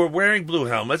 And they were wearing blue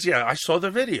helmets. Yeah, I saw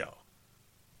the video.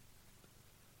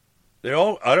 I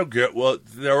don't get, well,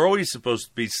 they're always supposed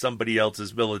to be somebody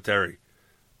else's military.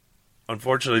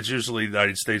 Unfortunately, it's usually the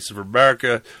United States of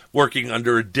America working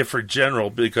under a different general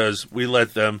because we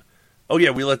let them do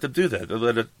that. They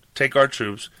let it take our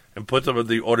troops and put them in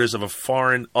the orders of a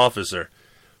foreign officer.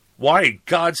 Why in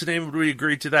God's name would we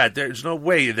agree to that? There's no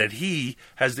way that he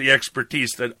has the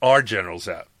expertise that our generals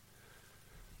have.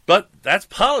 But that's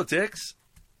politics.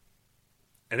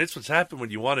 And it's what's happened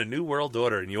when you want a new world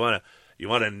order and you want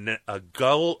a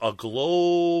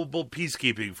global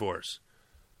peacekeeping force.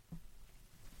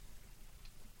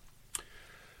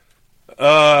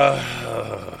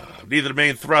 Neither the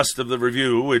main thrust of the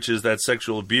review, which is that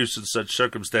sexual abuse in such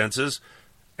circumstances,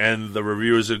 and the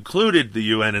review has included the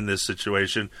UN in this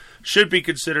situation, should be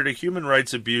considered a human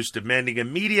rights abuse demanding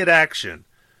immediate action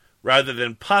rather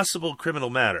than possible criminal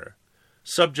matter,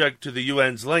 subject to the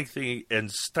UN's lengthy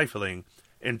and stifling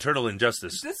internal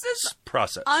injustice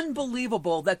process.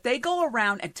 Unbelievable that they go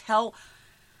around and tell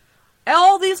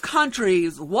all these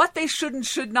countries what they should and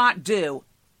should not do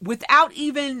without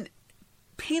even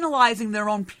penalizing their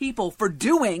own people for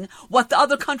doing what the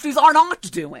other countries are not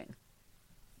doing.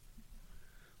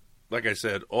 Like I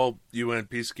said, all UN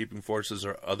peacekeeping forces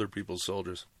are other people's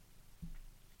soldiers.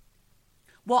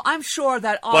 Well, I'm sure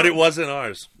that But it wasn't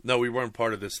ours. No, we weren't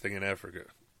part of this thing in Africa.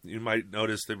 You might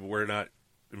notice that we're not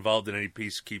involved in any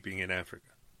peacekeeping in Africa.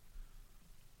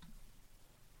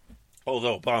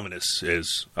 Although Obama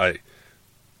is,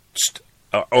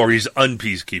 or he's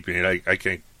unpeacekeeping it. I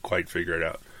can't quite figure it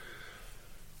out.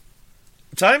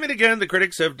 Time and again, the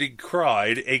critics have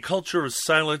decried a culture of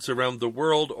silence around the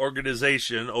World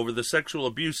Organization over the sexual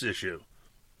abuse issue,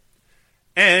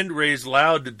 and raised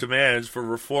loud demands for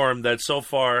reform that so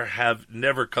far have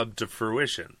never come to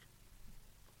fruition.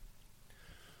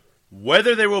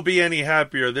 Whether they will be any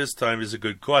happier this time is a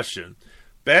good question.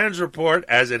 Band's report,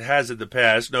 as it has in the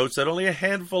past, notes that only a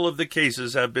handful of the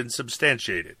cases have been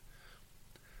substantiated,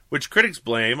 which critics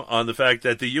blame on the fact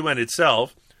that the UN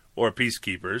itself, or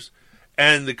peacekeepers,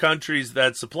 and the countries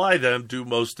that supply them do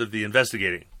most of the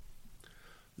investigating.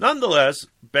 Nonetheless,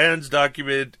 Band's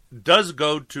document does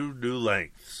go to new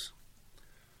lengths.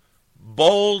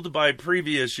 Bold by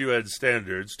previous UN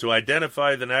standards to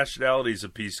identify the nationalities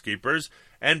of peacekeepers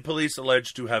and police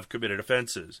alleged to have committed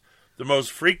offenses. The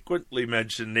most frequently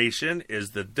mentioned nation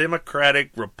is the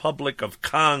Democratic Republic of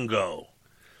Congo,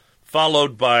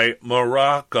 followed by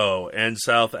Morocco and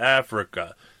South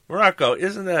Africa. Morocco,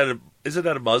 isn't that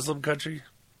a Muslim country?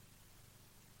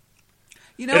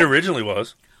 You know, it originally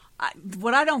was.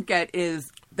 What I don't get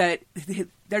is that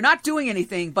they're not doing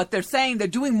anything, but they're saying they're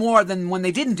doing more than when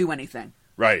they didn't do anything.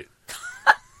 Right.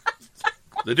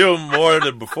 They're doing more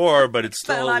than before, but it's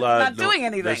still not doing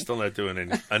anything. They're still not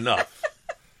doing enough.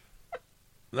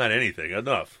 Not anything,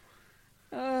 enough.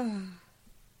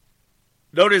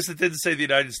 Notice it didn't say the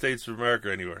United States of America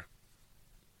anywhere.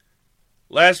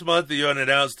 Last month, the UN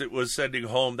announced it was sending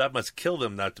home, that must kill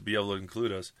them not to be able to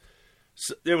include us.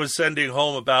 It was sending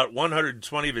home about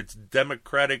 120 of its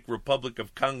Democratic Republic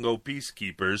of Congo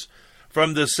peacekeepers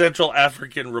from the Central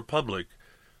African Republic.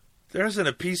 There isn't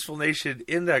a peaceful nation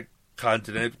in that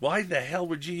continent. Why the hell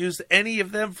would you use any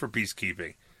of them for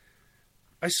peacekeeping?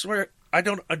 I swear, I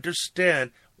don't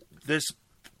understand this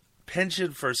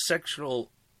penchant for sexual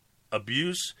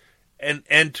abuse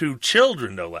and to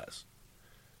children, no less.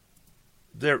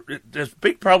 There's a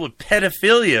big problem with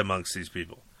pedophilia amongst these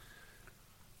people.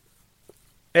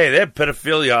 Hey, they have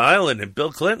Pedophilia Island, and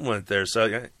Bill Clinton went there,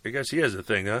 so I guess he has a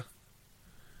thing, huh?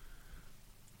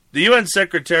 The UN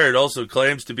Secretariat also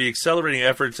claims to be accelerating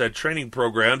efforts at training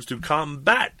programs to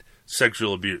combat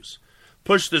sexual abuse,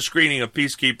 push the screening of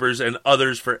peacekeepers and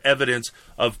others for evidence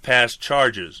of past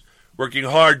charges, working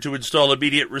hard to install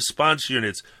immediate response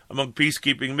units among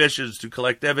peacekeeping missions to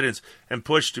collect evidence, and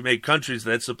push to make countries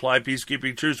that supply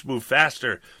peacekeeping troops move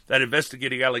faster at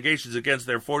investigating allegations against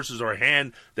their forces or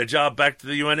hand the job back to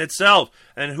the UN itself.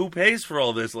 And who pays for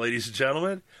all this, ladies and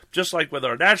gentlemen? Just like with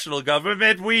our national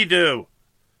government, we do.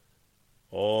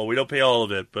 Oh, we don't pay all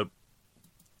of it, but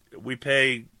we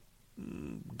pay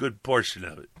a good portion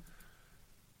of it.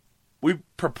 We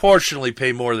proportionally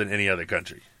pay more than any other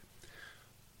country.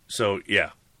 So,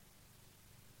 yeah.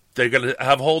 They're going to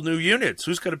have whole new units.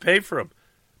 Who's going to pay for them?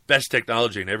 Best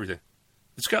technology and everything.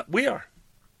 We are.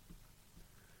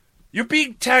 You're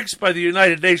being taxed by the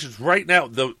United Nations right now.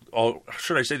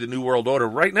 Should I say the New World Order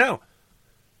right now?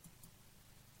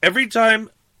 Every time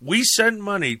we send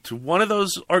money to one of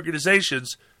those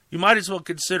organizations, you might as well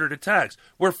consider it a tax.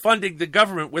 We're funding the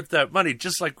government with that money,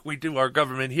 just like we do our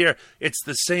government here. It's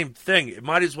the same thing. It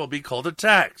might as well be called a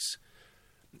tax.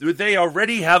 They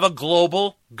already have a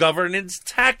global governance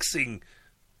taxing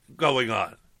going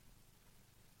on.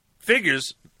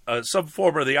 Figures some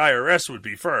form of the IRS would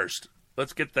be first.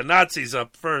 Let's get the Nazis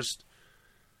up first.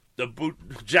 The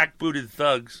jackbooted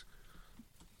thugs.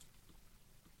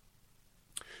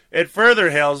 It further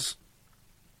hails...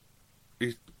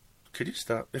 Could you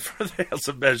stop? It further hails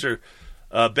a measure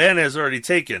Ben has already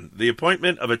taken. The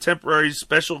appointment of a temporary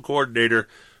special coordinator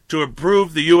to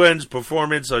improve the UN's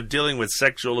performance on dealing with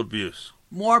sexual abuse.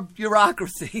 More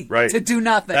bureaucracy. Right. To do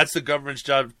nothing. That's the government's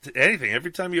job. Anything.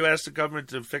 Every time you ask the government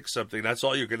to fix something, that's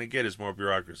all you're going to get is more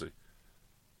bureaucracy.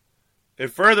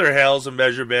 It further hails a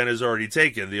measure Ben has already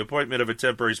taken, the appointment of a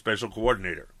temporary special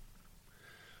coordinator.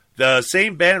 The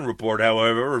same ban report,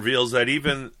 however, reveals that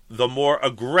even the more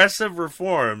aggressive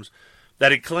reforms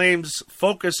that it claims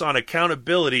focus on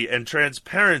accountability and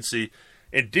transparency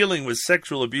in dealing with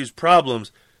sexual abuse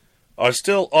problems are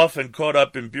still often caught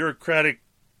up in bureaucratic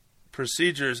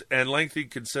procedures and lengthy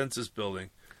consensus building.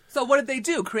 So what did they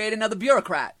do? Create another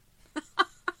bureaucrat?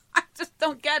 I just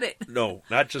don't get it. No,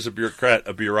 not just a bureaucrat,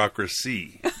 a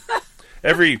bureaucracy.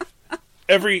 Every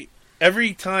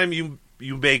time you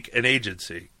make an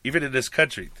agency, even in this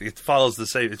country, it follows the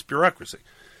same. It's bureaucracy.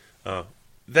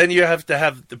 Then you have to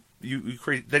have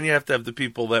Then you have to have the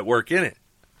people that work in it.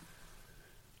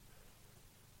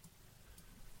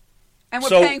 And we're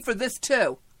paying for this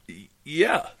too.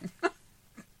 Yeah.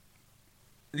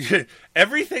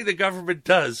 Everything the government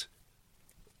does,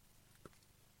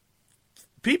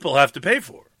 people have to pay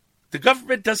for. The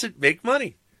government doesn't make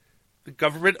money. The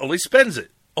government only spends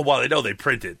it. Oh, well, they know they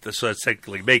print it, so that's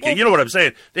technically making. You know what I'm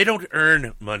saying? They don't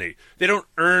earn money. They don't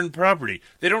earn property.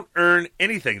 They don't earn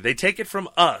anything. They take it from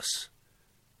us.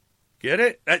 Get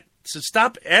it? So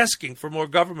stop asking for more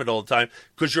government all the time,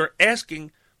 because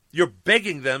you're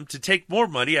begging them to take more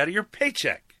money out of your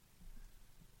paycheck.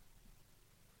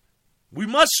 We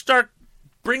must start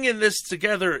bringing this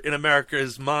together in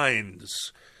America's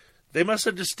minds. They must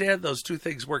understand those two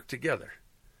things work together.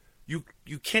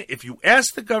 You can't, if you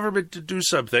ask the government to do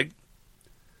something,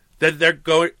 then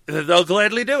they'll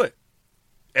gladly do it.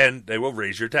 And they will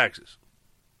raise your taxes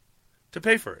to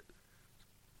pay for it.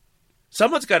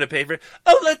 Someone's got to pay for it.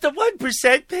 Oh, let the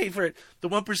 1% pay for it. The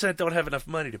 1% don't have enough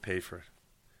money to pay for it.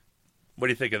 What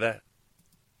do you think of that?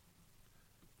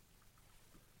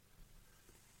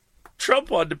 Trump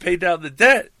wanted to pay down the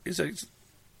debt. It's like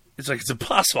it's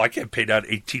impossible. I can't pay down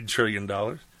 $18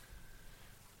 trillion.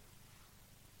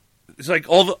 It's like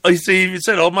he even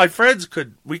said all my friends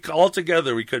could. All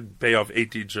together we could pay off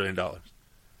 $18 trillion.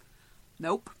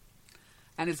 Nope.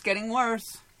 And it's getting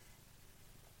worse.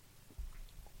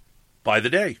 By the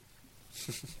day.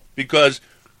 Because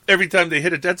every time they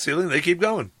hit a debt ceiling, they keep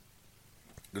going.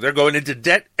 They're going into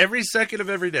debt every second of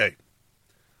every day.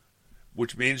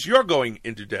 Which means you're going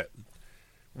into debt.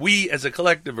 We as a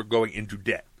collective are going into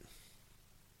debt.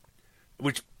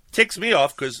 Which ticks me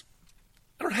off because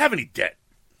I don't have any debt.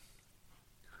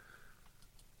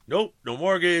 Nope, no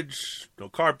mortgage, no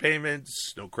car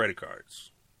payments, no credit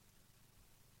cards.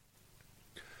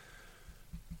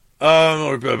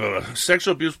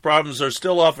 Sexual abuse problems are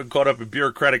still often caught up in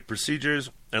bureaucratic procedures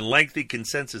and lengthy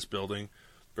consensus building,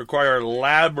 require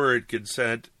elaborate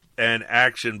consent and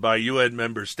action by UN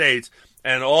member states,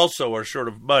 and also are short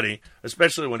of money,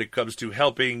 especially when it comes to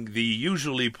helping the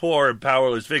usually poor and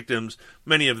powerless victims,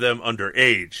 many of them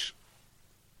underage.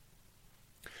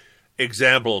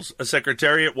 Examples: a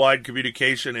secretariat-wide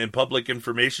communication and public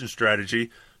information strategy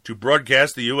to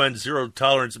broadcast the UN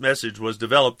zero-tolerance message was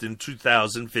developed in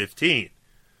 2015.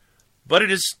 But it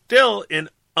is still in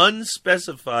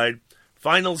unspecified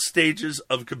final stages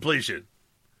of completion.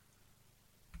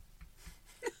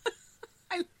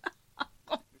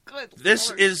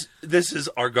 This is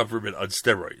our government on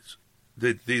steroids.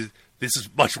 This is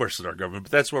much worse than our government,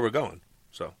 but that's where we're going.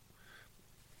 So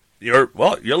you're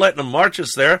letting them march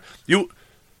us there. You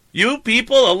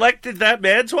people elected that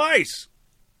man twice.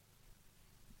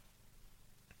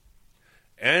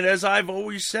 And as I've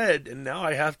always said, and now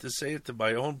I have to say it to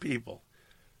my own people,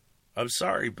 I'm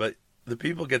sorry, but the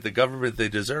people get the government they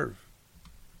deserve.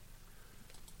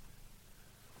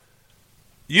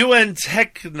 UN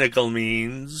technical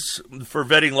means for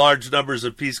vetting large numbers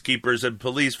of peacekeepers and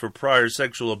police for prior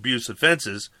sexual abuse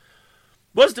offenses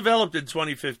was developed in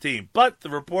 2015, but the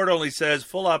report only says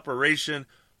full operation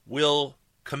will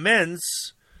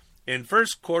commence in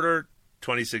first quarter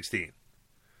 2016.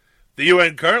 The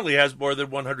UN currently has more than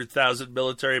 100,000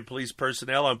 military and police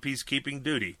personnel on peacekeeping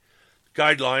duty.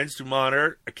 Guidelines to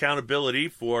monitor accountability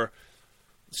for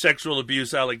sexual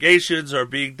abuse allegations are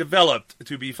being developed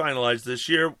to be finalized this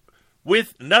year,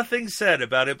 with nothing said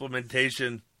about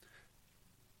implementation.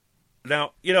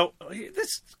 Now,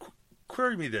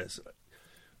 query me this.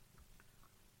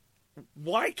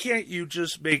 Why can't you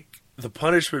just make the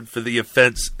punishment for the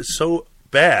offense so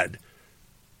bad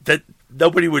that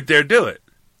nobody would dare do it?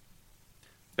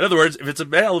 In other words, if it's a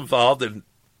male involved, and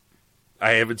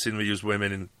I haven't seen them use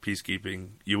women in peacekeeping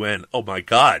UN, oh my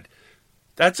God,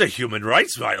 that's a human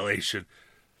rights violation.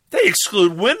 They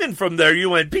exclude women from their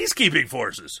UN peacekeeping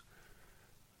forces.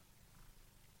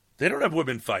 They don't have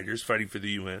women fighters fighting for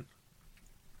the UN.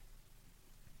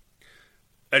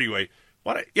 Anyway,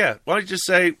 why don't you just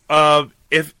say,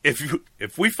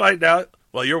 if we find out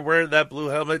while you're wearing that blue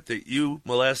helmet that you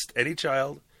molest any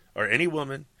child or any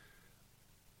woman,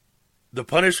 the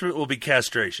punishment will be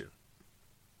castration.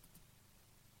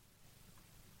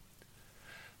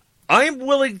 I'm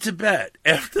willing to bet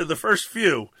after the first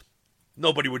few,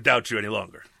 nobody would doubt you any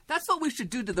longer. That's what we should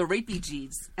do to the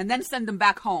refugees, and then send them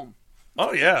back home.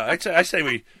 Oh yeah, I say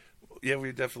we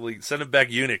definitely send them back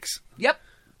eunuchs. Yep.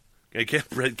 They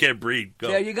can't breed. Go.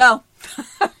 There you go.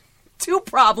 2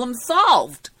 problems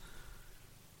solved.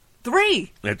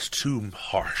 3. That's too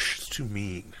harsh. It's too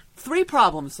mean. 3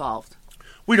 problems solved.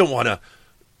 We don't want to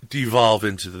devolve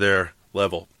into their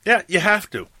level. Yeah, you have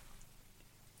to.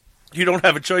 You don't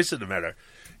have a choice in the matter.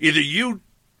 Either you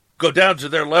go down to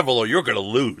their level or you're going to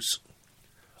lose.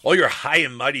 All your high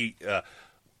and mighty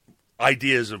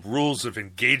ideas of rules of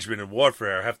engagement in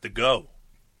warfare have to go.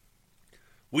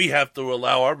 We have to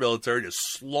allow our military to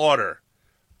slaughter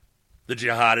the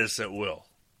jihadists at will.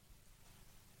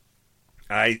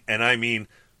 I mean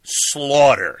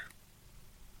slaughter.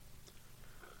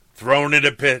 Thrown in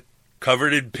a pit,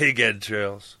 covered in pig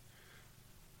entrails.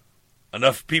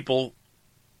 Enough people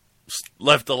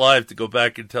left alive to go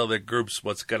back and tell their groups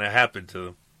what's going to happen to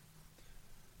them.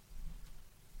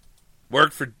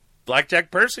 Worked for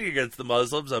Blackjack Pershing against the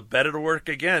Muslims. I bet it'll work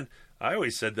again. I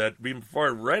always said that even before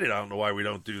I read it. I don't know why we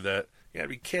don't do that. You gotta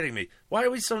be kidding me. Why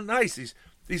are we so nice?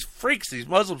 These freaks, these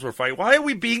Muslims were fighting. Why are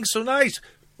we being so nice?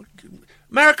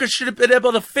 America should have been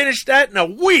able to finish that in a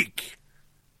week.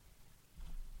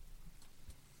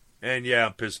 And yeah,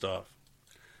 I'm pissed off.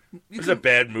 It's a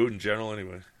bad mood in general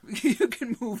anyway. You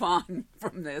can move on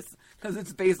from this, because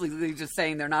it's basically just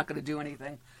saying they're not going to do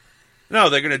anything. No,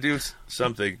 they're going to do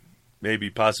something, maybe,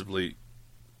 possibly,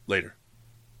 later.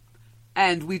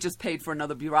 And we just paid for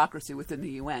another bureaucracy within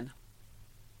the UN.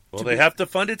 Well, they have to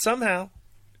fund it somehow.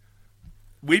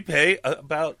 We pay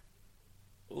about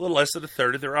a little less than a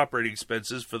third of their operating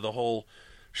expenses for the whole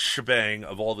shebang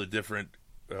of all the different...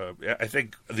 I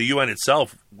think the UN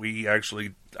itself, we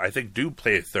actually, I think, do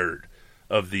pay a third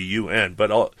of the UN. But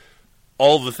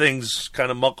all the things kind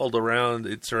of muckled around,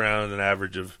 it's around an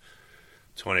average of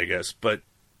 20, I guess. But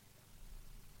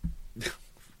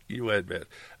UN, man.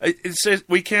 It says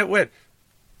we can't win.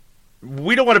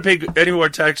 We don't want to pay any more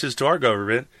taxes to our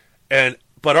government,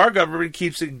 but our government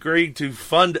keeps agreeing to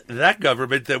fund that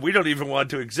government that we don't even want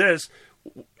to exist.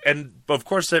 And, of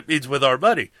course, that means with our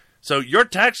money. So your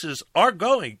tax dollars are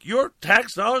going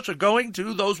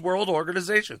to those world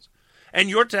organizations. And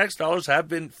your tax dollars have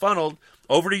been funneled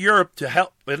over to Europe to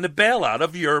help in the bailout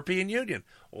of the European Union.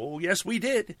 Oh, yes, we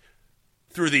did.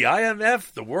 Through the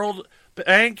IMF, the World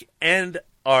Bank, and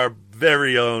our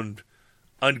very own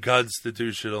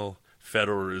unconstitutional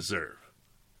Federal Reserve.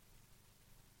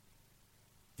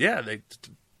 Yeah, they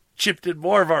chipped in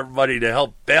more of our money to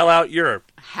help bail out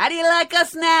Europe. How do you like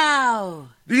us now?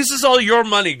 This is all your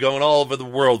money going all over the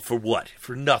world for what?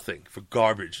 For nothing. For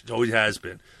garbage. It always has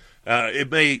been. It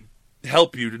may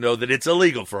help you to know that it's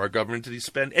illegal for our government to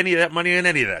spend any of that money on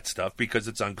any of that stuff because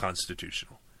it's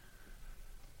unconstitutional.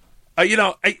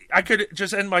 I could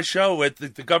just end my show with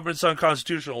the government's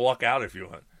unconstitutional. Walk out if you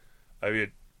want. I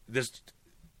mean,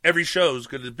 every show is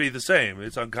going to be the same.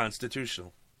 It's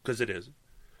unconstitutional because it is.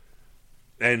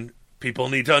 And people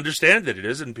need to understand that it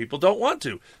is, and people don't want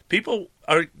to.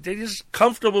 They're just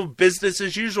comfortable with business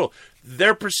as usual.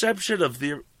 Their perception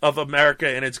of America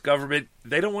and its government,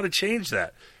 they don't want to change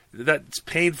that. That's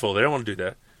painful. They don't want to do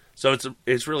that. So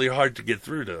it's really hard to get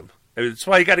through to them. I mean, that's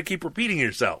why you got to keep repeating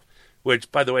yourself,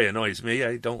 which, by the way, annoys me.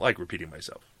 I don't like repeating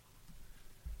myself.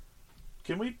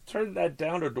 Can we turn that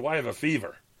down, or do I have a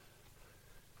fever?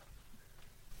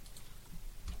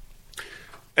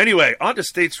 Anyway, on to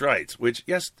states' rights, which,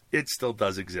 yes, it still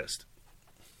does exist.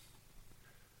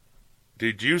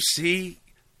 Did you see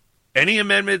any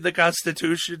amendment in the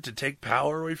Constitution to take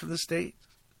power away from the state?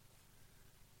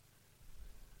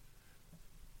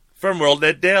 From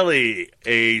WorldNet Daily,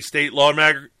 a state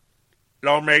lawmaker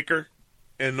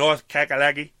in North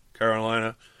Kakalaki,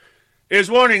 Carolina, is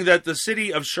warning that the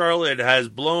city of Charlotte has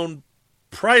blown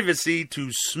privacy to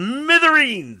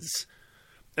smithereens.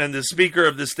 And the Speaker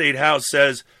of the State House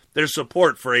says there's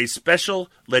support for a special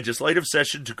legislative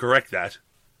session to correct that.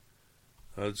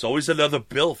 It's always another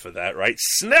bill for that, right?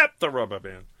 Snap the rubber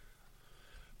band.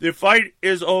 The fight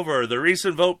is over. The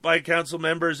recent vote by council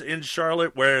members in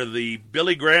Charlotte, where the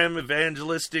Billy Graham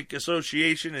Evangelistic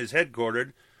Association is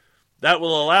headquartered, that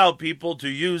will allow people to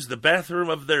use the bathroom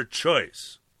of their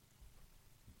choice.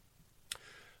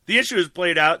 The issue is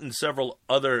played out in several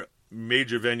other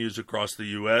major venues across the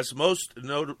U.S., most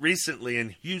recently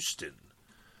in Houston,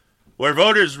 where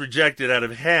voters rejected out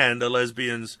of hand a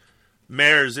lesbian's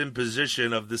mayor's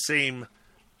imposition of the same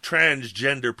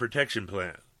transgender protection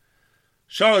plan.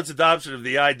 Charlotte's adoption of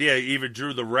the idea even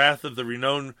drew the wrath of the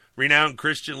renowned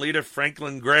Christian leader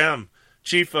Franklin Graham,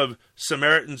 chief of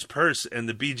Samaritan's Purse and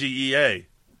the BGEA.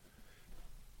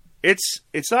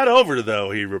 It's not over,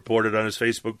 though, he reported on his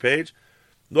Facebook page.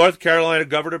 North Carolina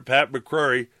Governor Pat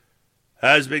McCrory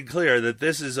has been clear that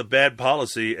this is a bad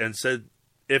policy and said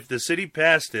if the city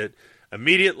passed it,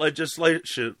 immediate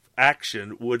legislative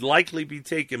action would likely be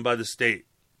taken by the state.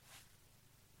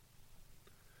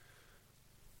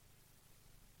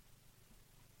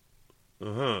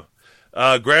 Graham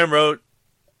wrote,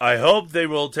 I hope they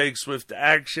will take swift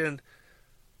action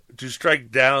to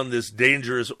strike down this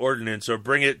dangerous ordinance or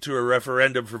bring it to a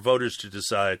referendum for voters to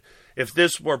decide. If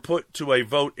this were put to a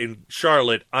vote in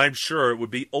Charlotte, I'm sure it would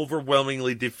be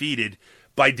overwhelmingly defeated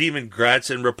by Democrats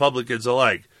and Republicans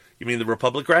alike. You mean the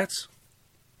Republicrats?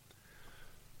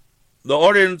 The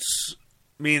ordinance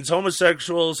means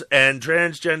homosexuals and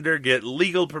transgender get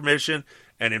legal permission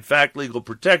and, in fact, legal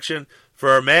protection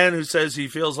for a man who says he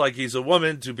feels like he's a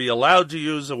woman to be allowed to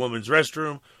use a woman's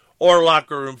restroom or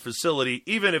locker room facility,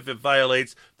 even if it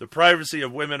violates the privacy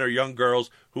of women or young girls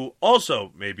who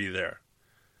also may be there.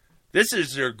 This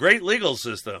is your great legal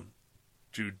system.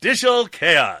 Judicial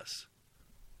chaos.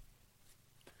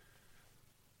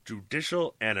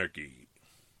 Judicial anarchy.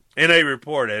 In a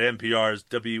report at NPR's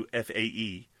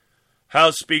WFAE,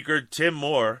 House Speaker Tim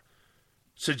Moore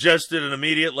suggested an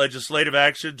immediate legislative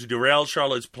action to derail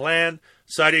Charlotte's plan,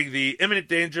 citing the imminent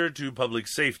danger to public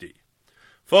safety.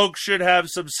 Folks should have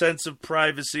some sense of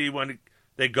privacy when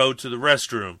they go to the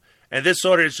restroom, and this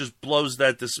ordinance just blows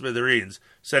that to smithereens,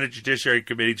 Senate Judiciary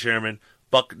Committee Chairman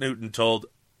Buck Newton told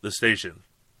the station.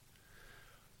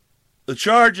 The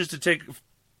change is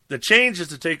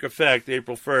to take effect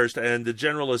April 1st, and the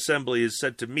General Assembly is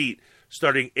set to meet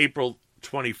starting April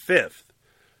 25th.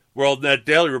 WorldNet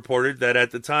Daily reported that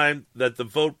at the time that the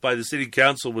vote by the City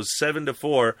Council was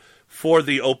 7-4 for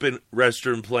the open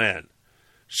restroom plan.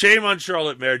 Shame on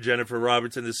Charlotte Mayor Jennifer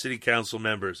Roberts and the City Council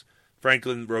members,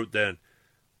 Franklin wrote then.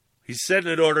 He said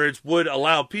an ordinance would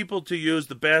allow people to use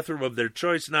the bathroom of their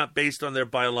choice, not based on their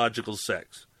biological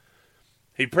sex.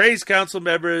 He praised council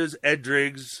members Ed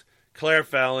Driggs, Claire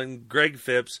Fallon, Greg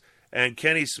Phipps, and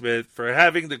Kenny Smith for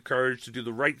having the courage to do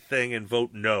the right thing and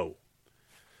vote no.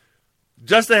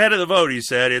 Just ahead of the vote, he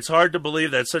said, it's hard to believe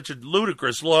that such a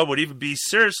ludicrous law would even be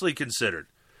seriously considered,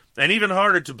 and even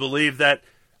harder to believe that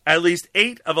at least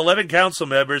 8 of 11 council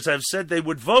members have said they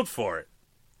would vote for it.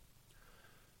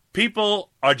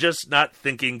 People are just not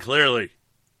thinking clearly.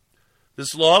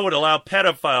 This law would allow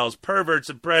pedophiles, perverts,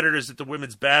 and predators into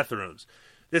women's bathrooms.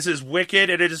 This is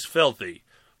wicked and it is filthy.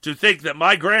 To think that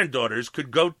my granddaughters could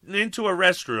go into a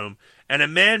restroom and a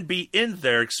man be in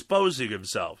there exposing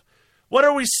himself. What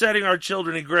are we setting our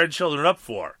children and grandchildren up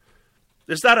for?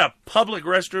 There's not a public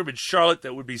restroom in Charlotte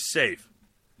that would be safe.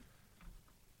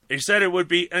 He said it would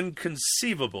be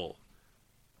inconceivable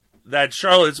that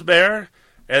Charlotte's mayor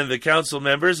and the council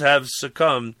members have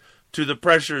succumbed to the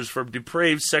pressures from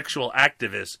depraved sexual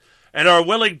activists and are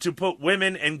willing to put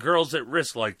women and girls at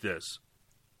risk like this.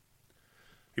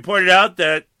 He pointed out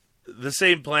that the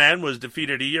same plan was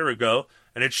defeated a year ago,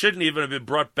 and it shouldn't even have been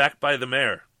brought back by the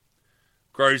mayor.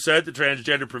 Crowley said the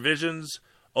transgender provisions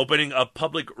opening up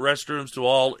public restrooms to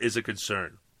all is a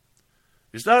concern.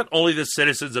 It's not only the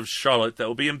citizens of Charlotte that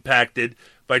will be impacted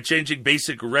by changing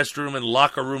basic restroom and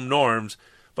locker room norms,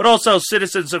 but also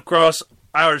citizens across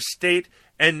our state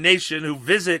and nation who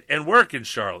visit and work in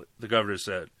Charlotte, the governor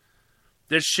said.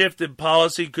 This shift in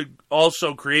policy could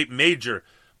also create major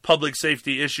public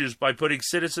safety issues by putting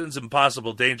citizens in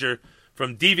possible danger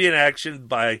from deviant action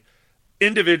by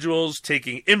individuals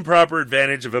taking improper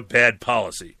advantage of a bad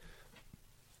policy.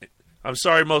 I'm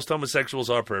sorry, most homosexuals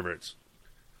are perverts.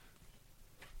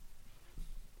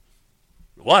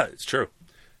 What? It's true.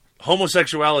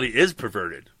 Homosexuality is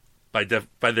perverted by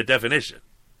the definition.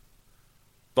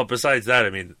 But besides that,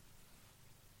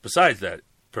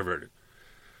 perverted.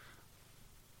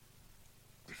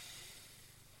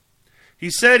 He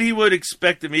said he would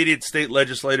expect immediate state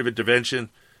legislative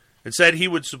intervention and said he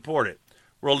would support it.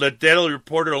 World Net Daily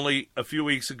reported only a few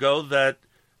weeks ago that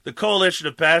the coalition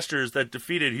of pastors that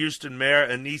defeated Houston Mayor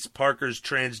Anise Parker's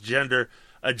transgender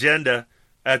agenda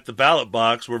at the ballot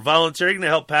box were volunteering to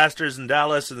help pastors in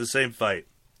Dallas in the same fight.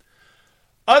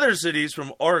 Other cities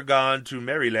from Oregon to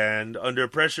Maryland, under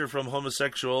pressure from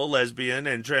homosexual, lesbian,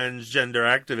 and transgender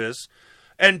activists,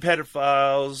 and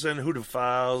pedophiles, and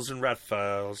hoodophiles, and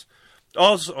ratphiles,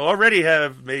 also already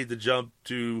have made the jump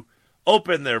to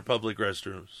open their public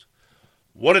restrooms.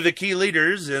 One of the key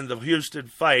leaders in the Houston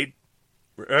fight,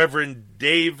 Reverend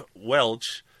Dave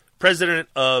Welch, president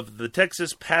of the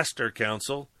Texas Pastor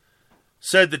Council,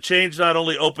 said the change not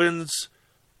only opens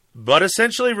but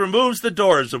essentially removes the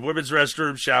doors of women's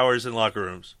restrooms, showers, and locker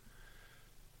rooms.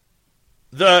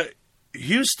 The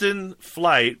Houston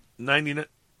Flight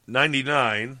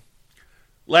 99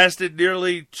 lasted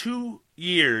nearly 2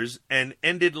 years and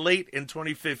ended late in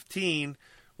 2015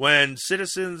 when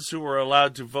citizens who were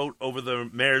allowed to vote over the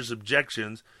mayor's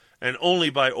objections and only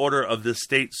by order of the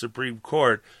state Supreme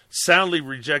Court soundly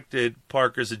rejected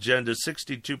Parker's agenda 62%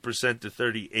 to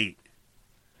 38%.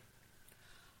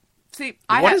 See,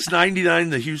 what is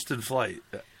 99 the Houston Flight?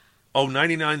 Oh,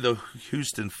 99 the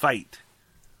Houston Fight.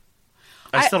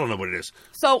 I still don't know what it is.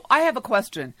 So I have a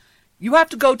question. You have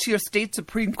to go to your state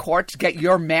Supreme Court to get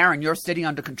your mayor and your city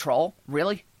under control?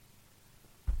 Really?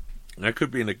 That could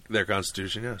be in their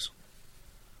constitution, yes.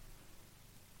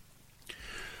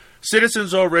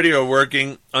 Citizens already are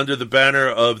working under the banner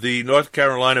of the North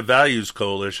Carolina Values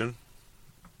Coalition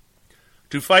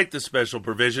to fight the special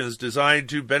provisions designed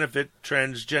to benefit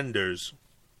transgenders.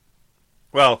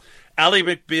 Well, Ally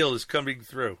McBeal is coming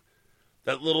through.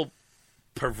 That little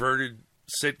perverted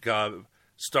sitcom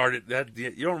started that.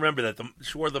 You don't remember that?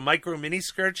 She wore the micro mini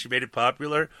skirt. She made it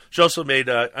popular. She also made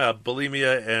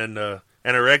bulimia and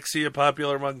anorexia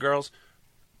popular among girls.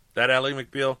 That Ally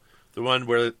McBeal, the one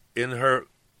where in her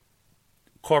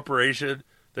corporation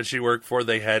that she worked for,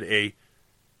 they had a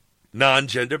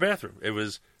non-gender bathroom. It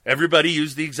was everybody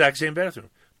used the exact same bathroom.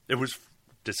 It was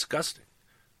disgusting.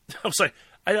 I was like,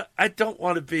 I don't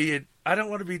want to be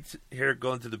here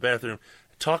going to the bathroom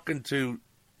talking to.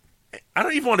 I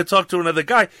don't even want to talk to another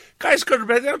guy. Guys go to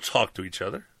bed. They don't talk to each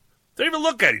other. They don't even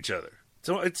look at each other.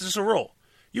 So it's just a rule.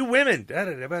 You women.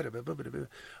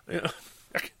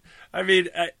 I mean,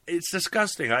 it's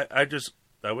disgusting.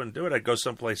 I wouldn't do it. I'd go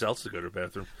someplace else to go to the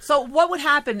bathroom. So what would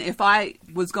happen if I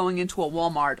was going into a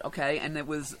Walmart, okay, and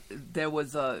there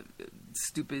was a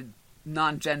stupid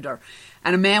non-gender,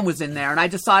 and a man was in there, and I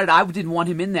decided I didn't want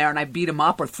him in there, and I beat him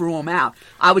up or threw him out?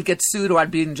 I would get sued or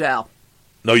I'd be in jail.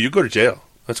 No, you go to jail.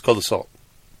 That's called assault.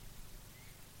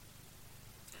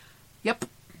 Yep.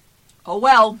 Oh,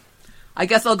 well, I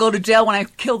guess I'll go to jail when I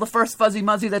kill the first fuzzy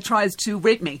muzzy that tries to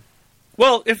rape me.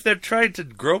 Well, if they're trying to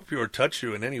grope you or touch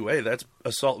you in any way, that's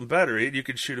assault and battery, and you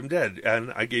can shoot them dead.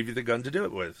 And I gave you the gun to do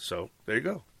it with, so there you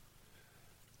go.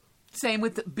 Same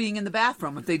with being in the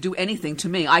bathroom. If they do anything to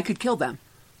me, I could kill them.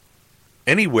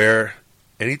 Anywhere,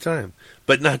 anytime,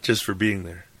 but not just for being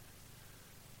there.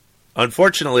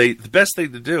 Unfortunately, the best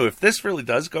thing to do, if this really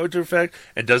does go into effect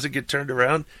and doesn't get turned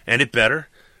around, and it better,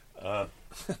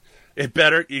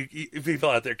 you people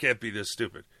out there can't be this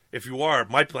stupid. If you are,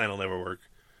 my plan will never work.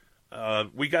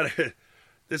 We got to.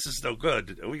 This is no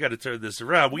good. We got to turn this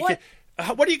around. What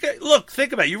do you get? Look,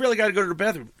 think about it. You really got to go to the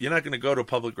bathroom. You're not going to go to a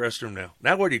public restroom now.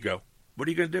 Now where do you go? What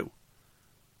are you going to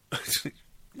do?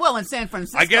 Well, in San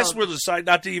Francisco, I guess we'll decide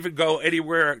not to even go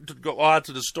anywhere, to go out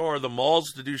to the store or the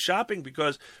malls to do shopping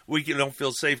because we don't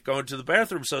feel safe going to the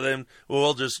bathroom. So then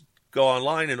we'll just go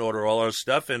online and order all our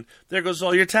stuff, and there goes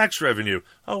all your tax revenue.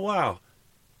 Oh, wow.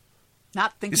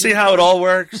 Not thinking. You see how it all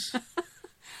works?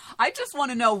 I just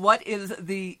want to know what is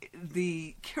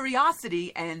the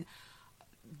curiosity and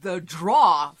the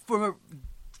draw for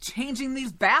changing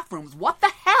these bathrooms. What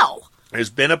the hell? There's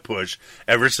been a push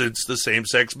ever since the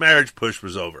same-sex marriage push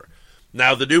was over.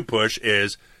 Now the new push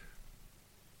is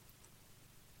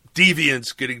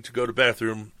deviants getting to go to the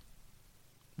bathroom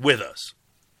with us.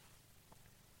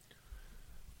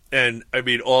 And, I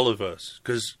mean, all of us.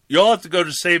 Because you all have to go to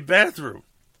the same bathroom.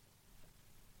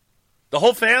 The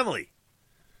whole family.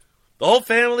 The whole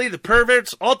family, the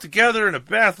perverts, all together in a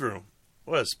bathroom.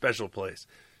 What a special place.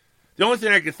 The only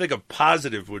thing I can think of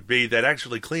positive would be that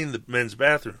actually clean the men's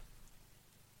bathroom.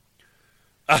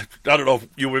 I don't know if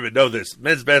you women know this.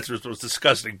 Men's bathroom is the most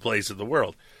disgusting place in the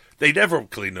world. They never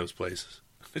clean those places.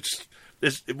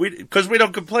 Because we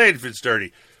don't complain if it's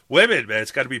dirty. Women, man,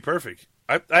 it's got to be perfect.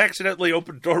 I accidentally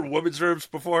opened the door to women's rooms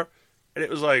before, and it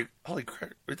was like, holy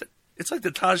crap. It's like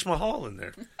the Taj Mahal in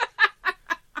there.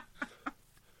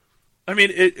 I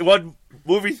mean, one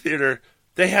movie theater,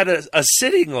 they had a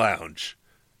sitting lounge.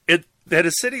 They had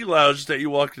a sitting lounge that you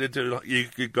walked into, you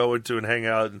could go into and hang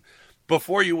out. And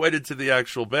before you went into the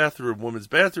actual bathroom, women's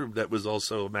bathroom, that was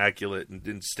also immaculate and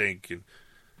didn't stink. And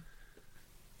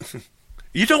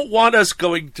you don't want us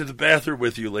going to the bathroom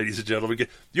with you, ladies and gentlemen.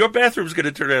 Your bathroom's going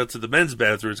to turn out to the men's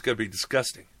bathroom. It's going to be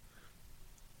disgusting.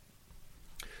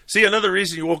 See, another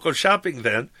reason you won't go shopping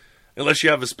then, unless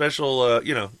you have a special,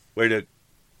 way to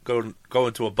go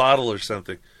into a bottle or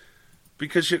something.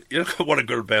 Because you don't want to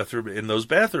go to the bathroom in those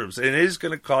bathrooms. And it is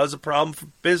going to cause a problem for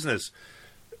business.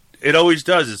 It always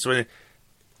does. It's when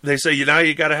they say, you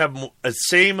got to have a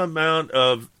same amount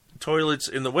of toilets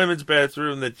in the women's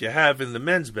bathroom that you have in the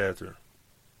men's bathroom.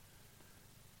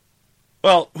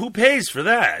 Well, who pays for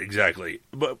that exactly?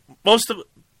 But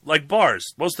like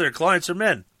bars, most of their clients are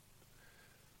men.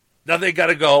 Now they got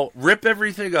to go rip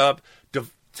everything up,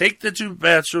 take the two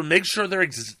bathrooms, make sure they're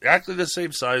exactly the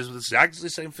same size with exactly the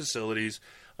same facilities.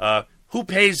 Who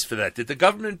pays for that? Did the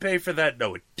government pay for that?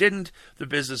 No, it didn't. The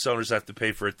business owners have to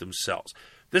pay for it themselves.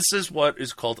 This is what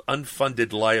is called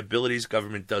unfunded liabilities.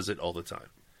 Government does it all the time.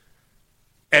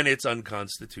 And it's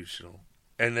unconstitutional.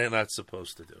 And they're not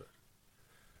supposed to do it.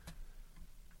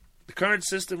 The current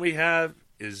system we have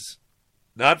is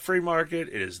not free market.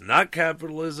 It is not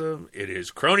capitalism. It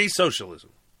is crony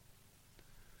socialism.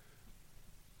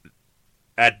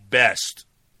 At best.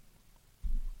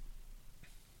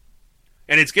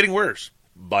 And it's getting worse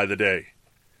by the day.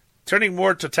 Turning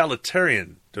more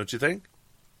totalitarian, don't you think?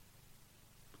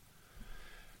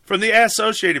 From the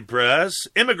Associated Press,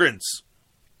 immigrants.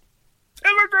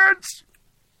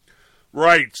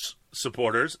 Rights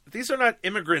supporters. These are not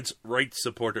immigrants' rights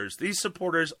supporters. These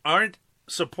supporters aren't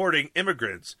supporting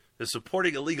immigrants. They're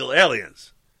supporting illegal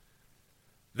aliens.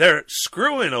 They're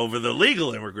screwing over the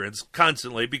legal immigrants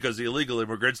constantly because the illegal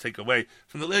immigrants take away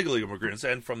from the legal immigrants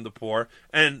and from the poor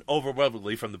and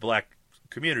overwhelmingly from the black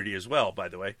community as well, by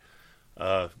the way.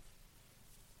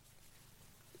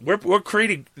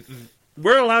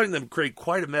 We're allowing them to create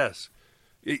quite a mess.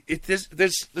 This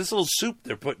little soup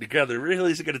they're putting together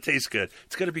really isn't going to taste good.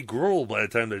 It's going to be gruel by the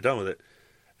time they're done with it.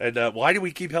 And why do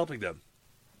we keep helping them?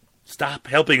 Stop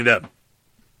helping them.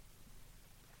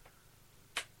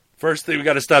 First thing we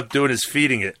got to stop doing is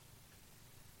feeding it.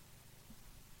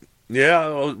 Yeah,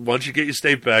 well, once you get your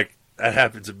state back, that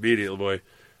happens immediately, boy.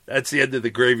 That's the end of the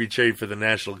gravy train for the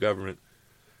national government.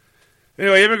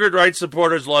 Anyway, immigrant rights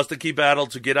supporters lost a key battle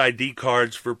to get ID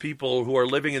cards for people who are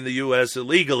living in the U.S.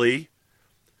 illegally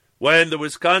when the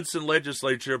Wisconsin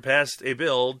legislature passed a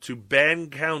bill to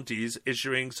ban counties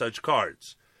issuing such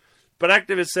cards. But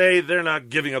activists say they're not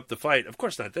giving up the fight. Of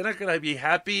course not. They're not going to be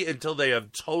happy until they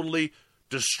have totally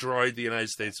destroyed the United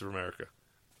States of America.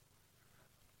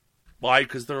 Why?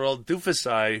 Because they're all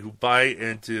doofusi who buy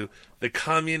into the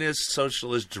communist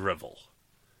socialist drivel.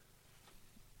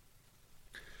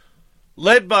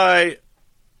 Led by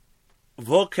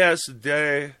Voces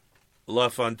de la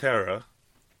Frontera,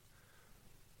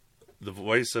 the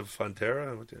voice of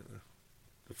Frontera?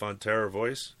 The Frontera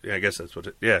voice? Yeah, I guess that's what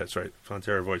it... Yeah, that's right.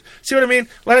 Frontera voice. See what I mean?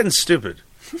 Latin's stupid.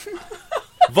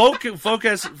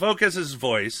 Vocus's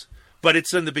voice... But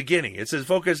it's in the beginning. It says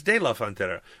Voces de la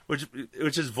Frontera, which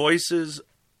is voices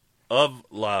of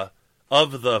the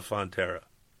Frontera.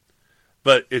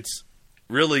 But it's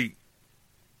really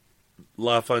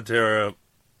La Frontera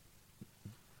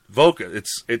Voca.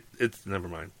 It's never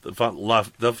mind. The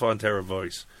Frontera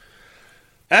voice.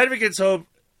 Advocates hope.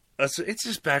 It's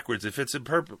just backwards. It fits in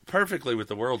perfectly with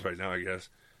the world right now, I guess.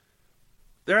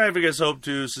 Their advocates hope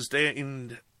to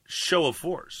sustain show of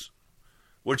force,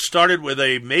 which started with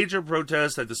a major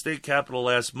protest at the state capitol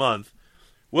last month,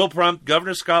 will prompt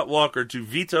Governor Scott Walker to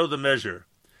veto the measure.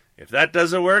 If that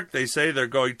doesn't work, they say they're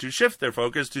going to shift their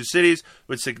focus to cities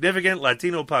with significant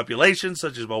Latino populations,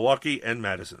 such as Milwaukee and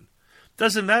Madison.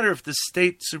 Doesn't matter if the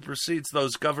state supersedes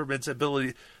those governments'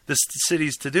 ability, the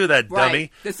cities to do that, right.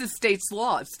 Dummy. This is states'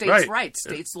 laws. States' rights.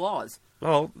 States' laws.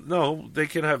 Well, no, they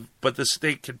can have, but the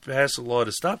state can pass a law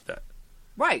to stop that.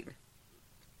 Right.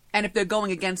 And if they're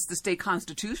going against the state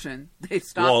constitution, they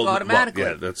stop automatically.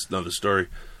 Yeah, that's another story.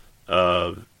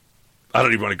 I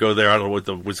don't even want to go there. I don't know what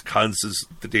the Wisconsin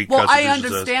state constitution I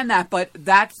understand that, but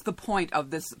that's the point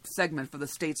of this segment for the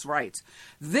states' rights.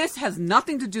 This has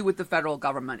nothing to do with the federal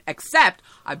government, except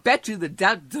I bet you the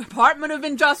Department of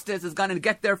Injustice is going to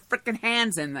get their frickin'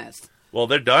 hands in this. Well,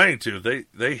 they're dying to.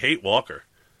 They hate Walker.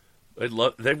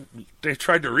 They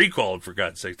tried to recall him, for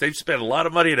God's sake. They've spent a lot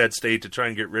of money in that state to try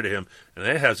and get rid of him, and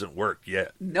that hasn't worked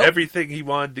yet. Nope. Everything he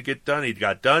wanted to get done, he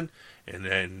got done. And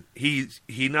then he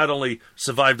not only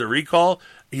survived the recall,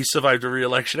 he survived the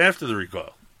re-election after the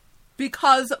recall.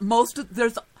 Because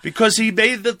because he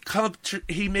made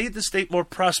the state more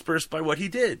prosperous by what he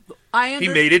did. He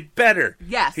made it better.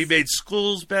 Yes. He made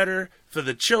schools better for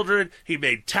the children. He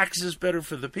made taxes better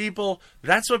for the people.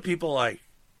 That's what people like.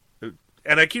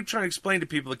 And I keep trying to explain to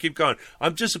people that keep going,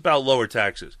 I'm just about lower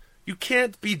taxes. You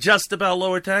can't be just about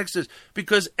lower taxes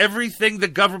because everything the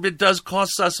government does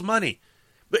costs us money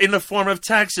in the form of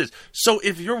taxes. So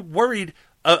if you're worried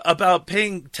about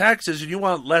paying taxes and you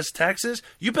want less taxes,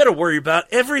 you better worry about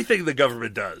everything the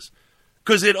government does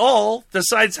because it all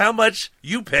decides how much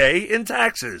you pay in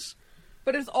taxes.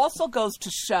 But it also goes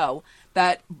to show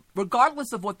that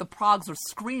regardless of what the progs are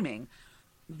screaming,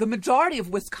 the majority of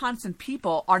Wisconsin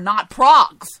people are not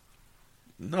progs.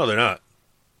 No, they're not.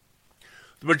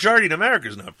 The majority in America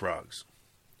is not progs.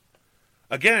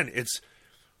 Again, it's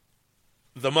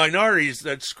the minorities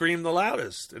that scream the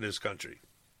loudest in this country.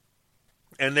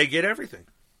 And they get everything.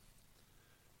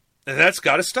 And that's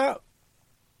got to stop.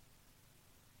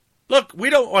 Look, we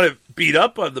don't want to beat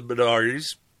up on the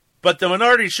minorities, but the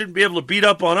minorities shouldn't be able to beat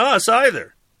up on us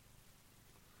either.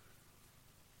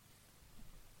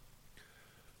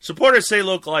 Supporters say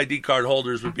local ID card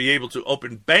holders would be able to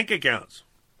open bank accounts,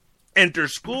 enter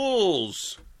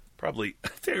schools. Probably,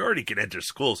 they already can enter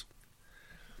schools.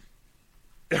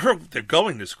 They're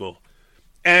going to school.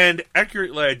 And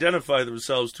accurately identify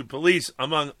themselves to police,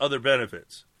 among other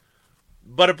benefits.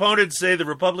 But opponents say the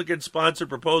Republican-sponsored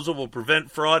proposal will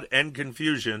prevent fraud and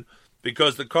confusion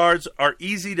because the cards are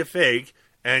easy to fake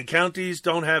and counties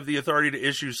don't have the authority to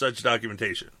issue such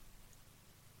documentation.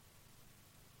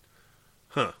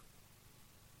 Huh.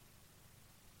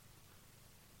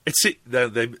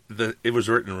 It was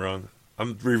written wrong.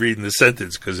 I'm rereading the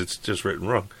sentence because it's just written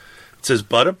wrong. It says,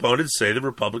 but opponents say the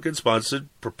Republican-sponsored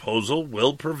proposal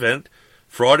will prevent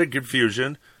fraud and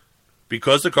confusion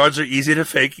because the cards are easy to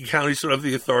fake and counties don't have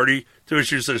the authority to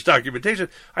issue such documentation.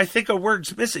 I think a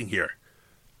word's missing here.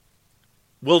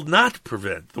 Will not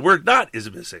prevent. The word not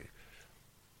is missing.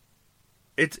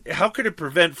 How could it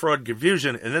prevent fraud and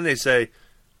confusion? And then they say,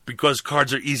 because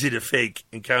cards are easy to fake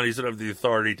and counties don't have the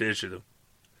authority to issue them.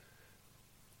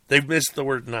 They've missed the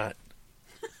word not.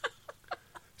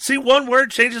 See, one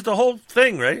word changes the whole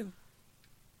thing, right?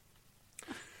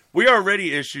 We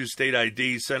already issue state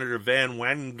ID, Senator Van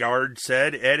Wanggaard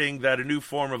said, adding that a new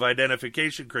form of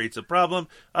identification creates a problem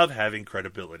of having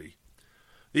credibility.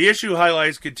 The issue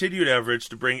highlights continued efforts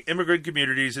to bring immigrant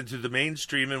communities into the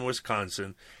mainstream in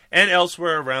Wisconsin and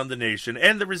elsewhere around the nation,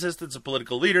 and the resistance of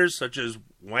political leaders such as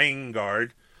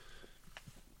Wanggaard.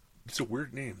 It's a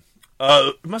weird name.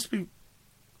 It must be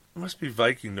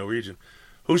Viking, Norwegian.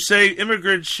 Who say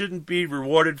immigrants shouldn't be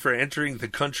rewarded for entering the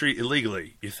country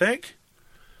illegally. You think?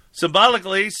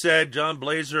 Symbolically, said John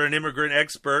Blazer, an immigrant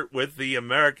expert with the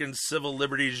American Civil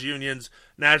Liberties Union's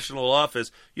national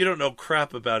office, you don't know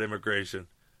crap about immigration.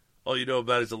 All you know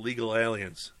about is illegal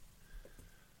aliens.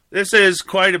 This is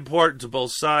quite important to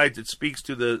both sides. It speaks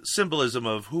to the symbolism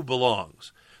of who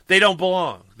belongs. They don't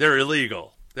belong. They're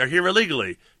illegal. They're here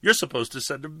illegally. You're supposed to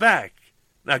send them back,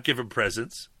 not give them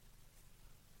presents.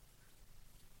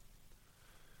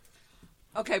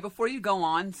 Okay, before you go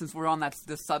on, since we're on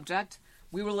this subject,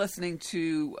 we were listening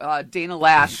to Dana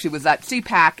Lash. She was at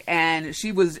CPAC, and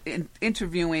she was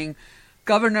interviewing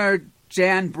Governor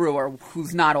Jan Brewer,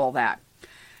 who's not all that.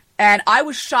 And I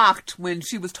was shocked when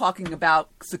she was talking about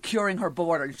securing her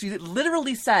border. She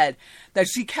literally said that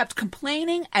she kept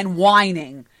complaining and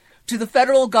whining to the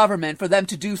federal government for them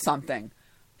to do something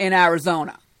in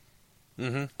Arizona.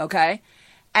 Mm-hmm. Okay?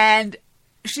 And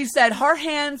she said her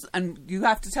hands, and you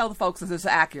have to tell the folks if this is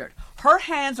accurate, her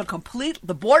hands are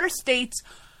the border states'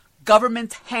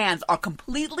 government's hands are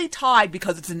completely tied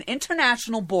because it's an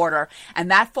international border,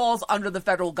 and that falls under the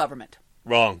federal government.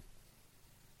 Wrong.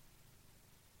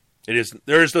 It is.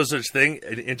 There is no such thing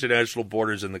as international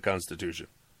borders in the Constitution.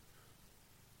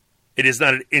 It is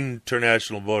not an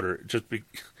international border just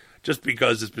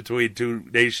because it's between two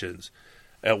nations.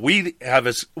 We have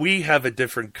a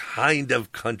different kind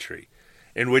of country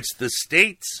in which the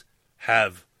states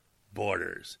have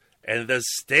borders, and the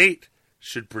state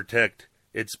should protect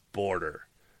its border.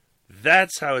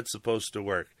 That's how it's supposed to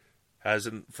work.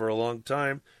 Hasn't for a long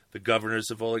time. The governors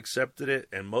have all accepted it,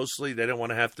 and mostly they don't want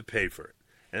to have to pay for it.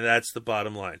 And that's the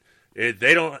bottom line.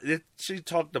 She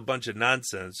talked a bunch of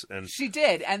nonsense, and she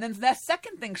did. And then the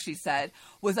second thing she said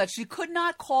was that she could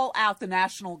not call out the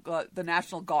National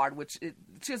Guard, which she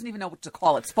doesn't even know what to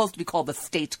call it. It's supposed to be called the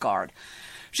State Guard.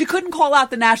 She couldn't call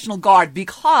out the National Guard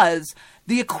because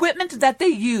the equipment that they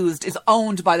used is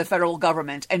owned by the federal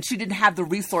government, and she didn't have the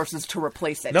resources to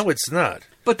replace it. No, it's not.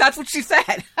 But that's what she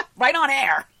said, right on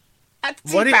air. That's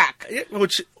feedback.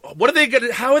 What are they going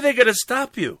to? How are they going to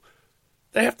stop you?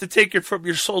 They have to take it from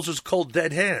your soldiers' cold,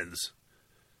 dead hands.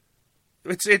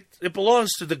 It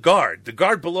belongs to the Guard. The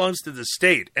Guard belongs to the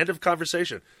state. End of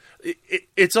conversation.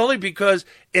 It's only because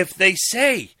if they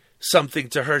say something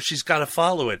to her, she's got to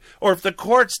follow it. Or if the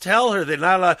courts tell her they're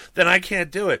not allowed, then I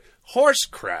can't do it. Horse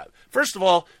crap. First of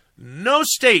all, no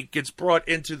state gets brought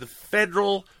into the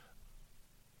federal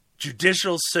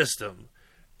judicial system.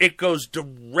 It goes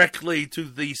directly to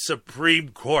the Supreme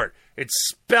Court. It's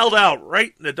spelled out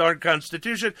right in the darn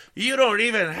Constitution. You don't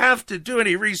even have to do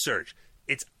any research.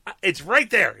 It's right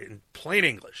there in plain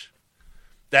English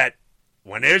that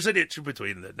when there's an issue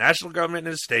between the national government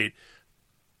and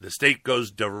the state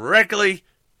goes directly,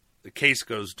 the case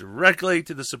goes directly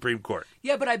to the Supreme Court.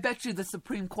 Yeah, but I bet you the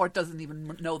Supreme Court doesn't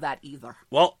even know that either.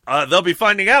 Well, they'll be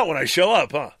finding out when I show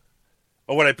up, huh?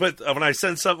 Or when I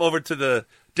send something over to the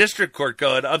district court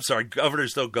going, I'm sorry,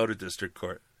 governors don't go to district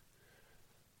court.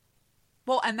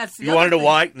 Well, and that's the You want to know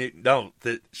why? No,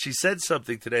 she said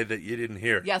something today that you didn't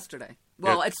hear. Yesterday.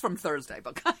 Well, Yeah. it's from Thursday,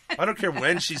 but I don't care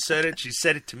when she said it. She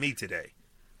said it to me today.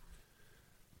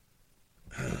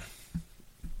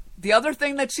 The other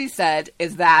thing that she said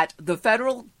is that the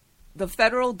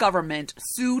federal government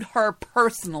sued her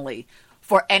personally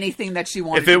for anything that she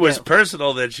wanted to do. If it was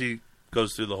personal, then she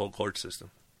goes through the whole court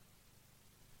system.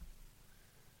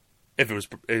 If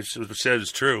she said it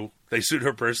was true, they sued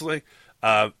her personally.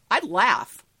 I'd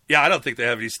laugh. Yeah, I don't think they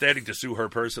have any standing to sue her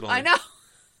personally. I know.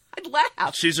 I'd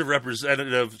laugh. She's a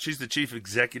representative. She's the chief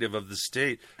executive of the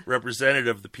state,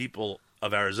 representative of the people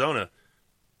of Arizona.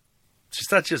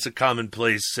 She's not just a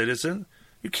commonplace citizen.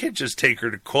 You can't just take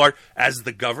her to court as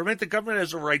the government. The government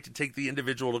has a right to take the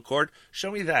individual to court.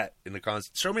 Show me that in the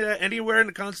Constitution. Show me that anywhere in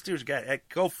the Constitution.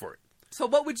 Go for it. So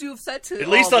what would you have said to At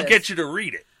least all I'll this? get you to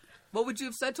read it. What would you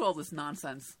have said to all this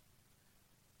nonsense?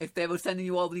 If they were sending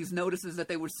you all these notices that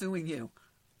they were suing you?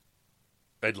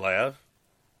 I'd laugh.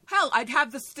 Hell, I'd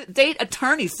have the state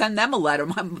attorney send them a letter.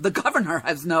 The governor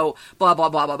has no blah, blah,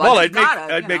 blah, blah, blah. Well,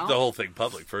 I'd make the whole thing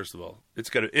public, first of all. It's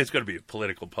gonna be a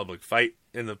political public fight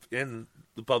in the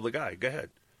public eye. Go ahead.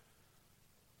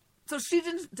 So she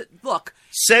didn't look.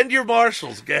 Send your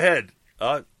marshals. Go ahead.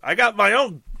 I got my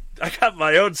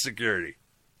own security.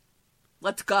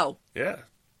 Let's go. Yeah.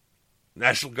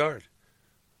 National Guard.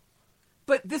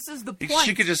 But this is the point.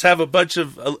 She could just have a bunch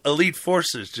of elite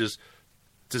forces just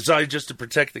designed just to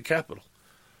protect the Capitol.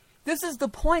 This is the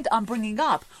point I'm bringing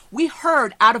up. We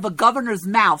heard out of a governor's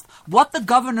mouth what the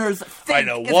governors think I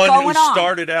know is one going who on.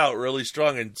 started out really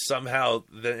strong, and somehow,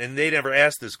 and they never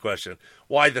asked this question: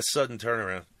 why the sudden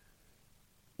turnaround?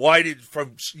 Why did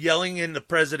from yelling in the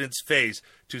president's face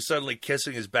to suddenly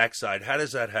kissing his backside? How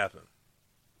does that happen?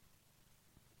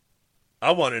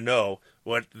 I want to know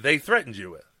what they threatened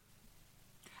you with.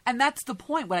 And that's the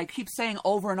point, what I keep saying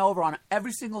over and over on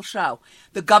every single show.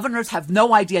 The governors have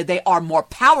no idea they are more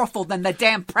powerful than the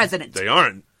damn president. They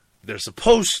aren't. They're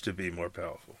supposed to be more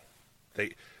powerful.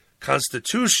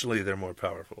 Constitutionally, they're more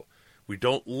powerful. We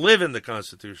don't live in the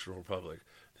constitutional republic.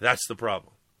 That's the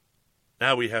problem.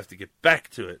 Now we have to get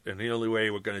back to it. And the only way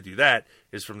we're going to do that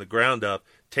is from the ground up,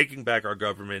 taking back our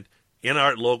government in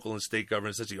our local and state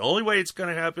governments. That's the only way it's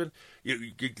going to happen.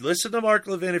 You listen to Mark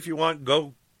Levin if you want.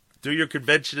 Go do your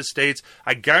convention of states.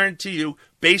 I guarantee you,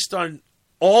 based on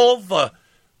all the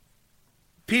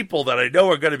people that I know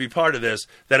are going to be part of this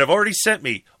that have already sent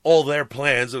me all their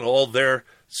plans and all their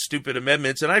stupid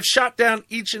amendments, and I've shot down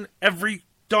each and every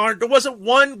darn. There wasn't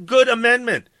one good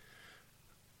amendment.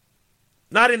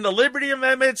 Not in the Liberty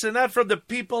Amendments and not from the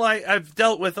people I've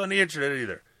dealt with on the internet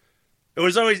either. It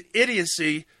was always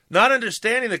idiocy, not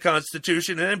understanding the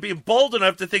Constitution, and then being bold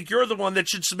enough to think you're the one that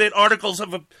should submit articles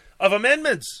of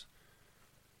amendments.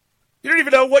 You don't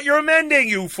even know what you're amending,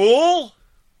 you fool!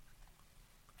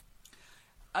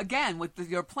 Again, with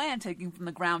your plan taking from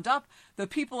the ground up, the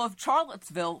people of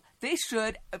Charlottesville, they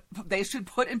should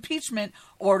put impeachment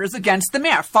orders against the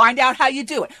mayor. Find out how you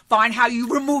do it. Find how you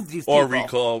remove these people. Or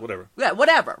recall, whatever. Yeah,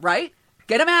 whatever, right?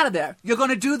 Get them out of there. You're going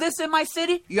to do this in my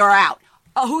city? You're out.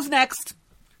 Who's next?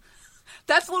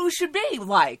 That's what we should be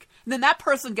like. And then that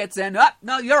person gets in.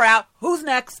 No, you're out. Who's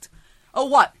next? Oh,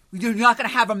 what? You're not going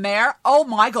to have a mayor? Oh,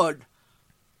 my God.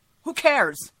 Who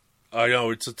cares? I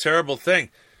know. It's a terrible thing.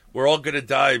 We're all going to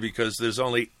die because there's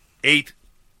only 8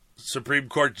 Supreme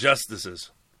Court justices.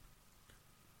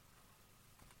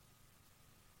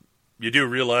 You do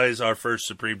realize our first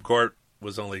Supreme Court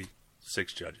was only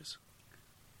 6 judges,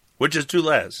 which is 2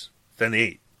 less than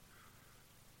 8.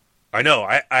 I know.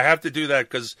 I have to do that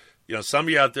because, some of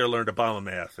you out there learned Obama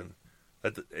math, and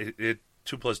that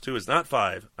 2 plus 2 is not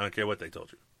 5. I don't care what they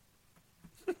told you.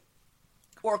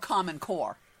 Or Common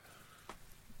Core.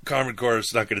 Common Core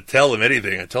is not going to tell them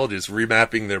anything. I told you, it's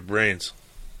remapping their brains.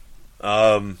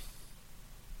 I'm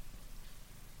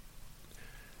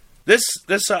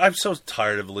so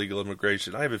tired of illegal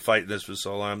immigration. I've been fighting this for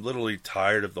so long. I'm literally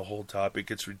tired of the whole topic.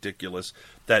 It's ridiculous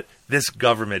that this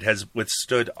government has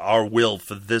withstood our will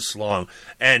for this long,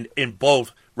 and in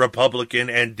both Republican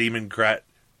and Democrat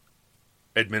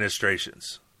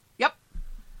administrations. Yep.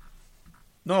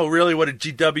 No, really, what did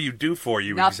GW do for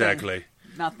you? Nothing. Exactly?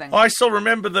 Nothing. Oh, I still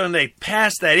remember when they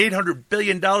passed that $800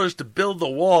 billion to build the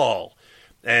wall.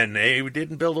 And they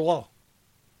didn't build a wall.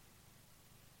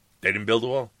 They didn't build a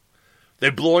wall. They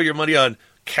blow your money on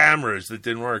cameras that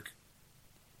didn't work.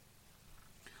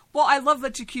 Well, I love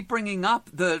that you keep bringing up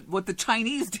what the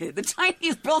Chinese did. The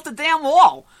Chinese built a damn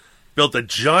wall. Built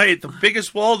the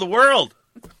biggest wall in the world.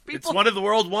 It's one of the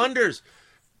world wonders.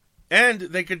 And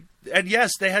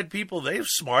yes, they had people, they were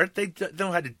smart. They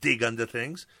know how to dig under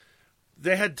things.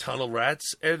 They had tunnel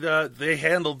rats, and they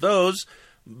handled those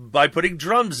by putting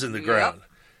drums in the ground.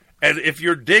 And if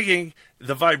you're digging,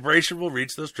 the vibration will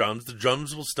reach those drums. The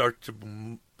drums will start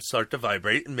to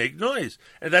vibrate and make noise.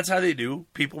 And that's how they knew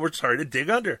people were trying to dig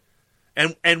under.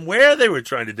 And where they were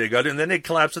trying to dig under, and then they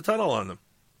collapse a tunnel on them.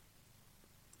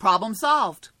 Problem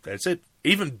solved. That's it.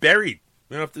 Even buried.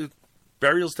 You don't have to.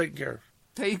 Burial's taken care of.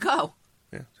 There you go.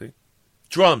 Yeah, see?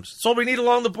 Drums. That's all we need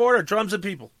along the border. Drums and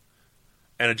people.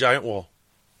 And a giant wall.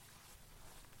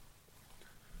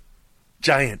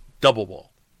 Giant double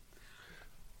wall.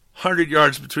 100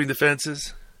 yards between the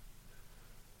fences.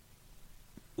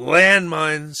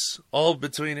 Landmines all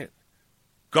between it.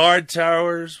 Guard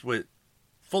towers with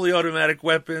fully automatic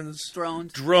weapons.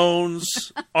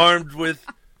 Drones armed with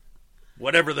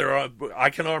whatever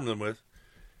I can arm them with.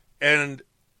 And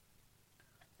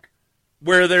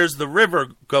where there's the river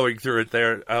going through it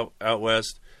there out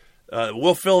west,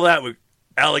 we'll fill that with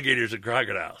alligators and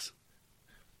crocodiles.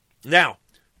 Now,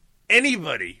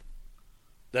 anybody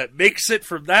that makes it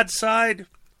from that side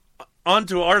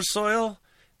onto our soil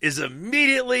is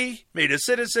immediately made a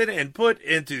citizen and put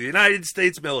into the United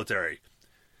States military.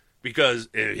 Because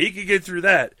if he can get through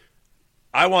that,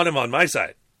 I want him on my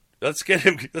side. Let's get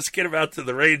him out to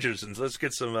the Rangers and let's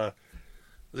get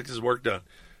his work done.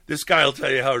 This guy will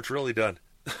tell you how it's really done.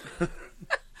 I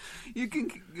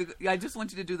just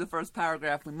want you to do the first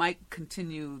paragraph. We might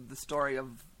continue the story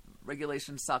of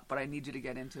regulations suck, but I need you to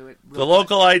get into it. The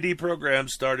local ID program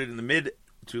started in the mid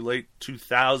to late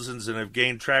 2000s and have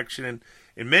gained traction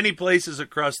in many places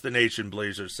across the nation,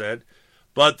 Blazer said.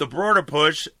 But the broader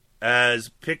push has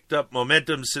picked up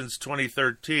momentum since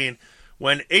 2013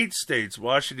 when 8 states,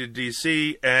 Washington,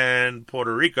 D.C., and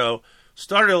Puerto Rico,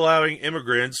 started allowing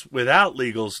immigrants without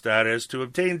legal status to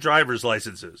obtain driver's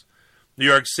licenses. New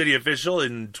York City official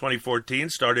in 2014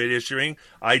 started issuing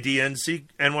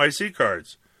NYC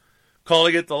cards,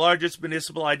 calling it the largest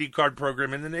municipal ID card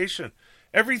program in the nation.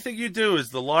 Everything you do is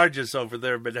the largest over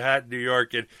there in Manhattan, New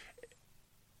York,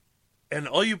 and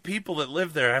all you people that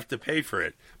live there have to pay for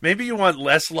it. Maybe you want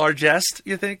less largesse,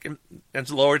 you think, and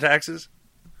lower taxes?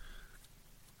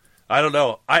 I don't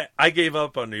know. I gave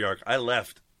up on New York. I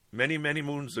left many, many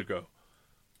moons ago.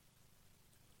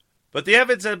 But the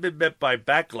efforts have been met by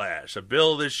backlash. A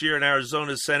bill this year in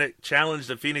Arizona's Senate challenged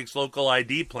the Phoenix local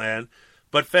ID plan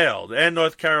but failed. And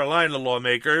North Carolina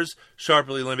lawmakers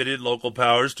sharply limited local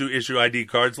powers to issue ID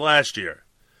cards last year.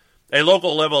 A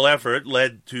local-level effort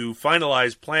led to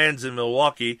finalized plans in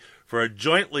Milwaukee for a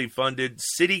jointly funded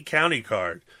city-county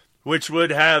card, which would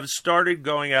have started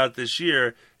going out this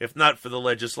year if not for the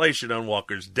legislation on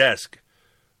Walker's desk.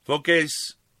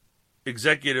 Voke's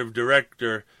executive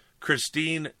director,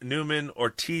 Christine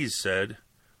Newman-Ortiz, said,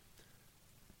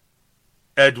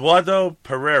 Eduardo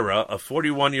Pereira, a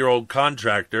 41-year-old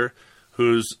contractor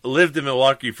who's lived in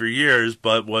Milwaukee for years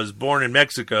but was born in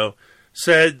Mexico,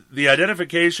 said the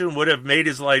identification would have made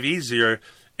his life easier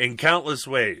in countless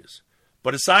ways.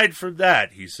 But aside from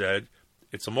that, he said,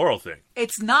 it's a moral thing.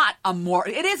 It's not a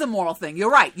moral. It is a moral thing.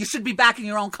 You're right. You should be back in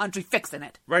your own country fixing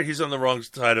it. Right. He's on the wrong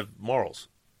side of morals.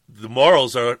 The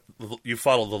morals are you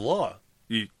follow the law.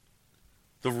 The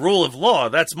rule of law,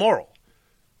 that's moral.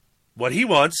 What he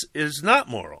wants is not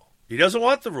moral. He doesn't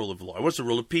want the rule of law. He wants the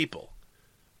rule of people.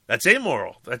 That's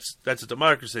amoral. That's a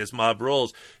democracy. It's mob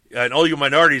rules. And all you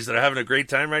minorities that are having a great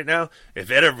time right now,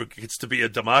 if it ever gets to be a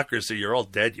democracy, you're all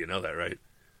dead. You know that, right?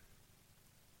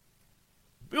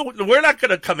 We're not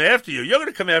going to come after you. You're going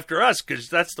to come after us because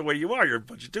that's the way you are. You're a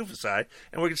bunch of doofusai,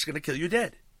 and we're just going to kill you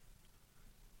dead.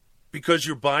 Because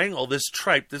you're buying all this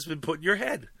tripe that's been put in your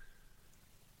head.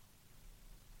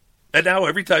 And now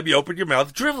every time you open your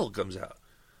mouth, drivel comes out.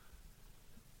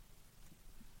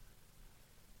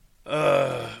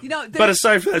 But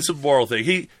aside from that, it's a moral thing.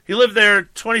 He lived there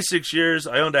 26 years.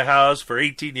 I owned a house for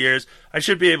 18 years. I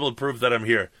should be able to prove that I'm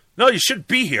here. No, you shouldn't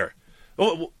be here.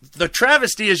 The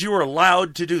travesty is you were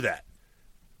allowed to do that.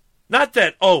 Not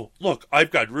that, oh, look,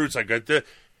 I've got roots.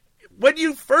 When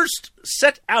you first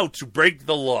set out to break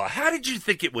the law, how did you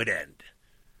think it would end?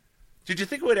 Did you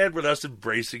think it would end with us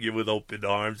embracing you with open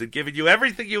arms and giving you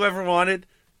everything you ever wanted?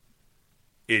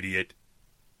 Idiot.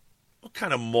 What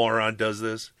kind of moron does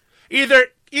this? Either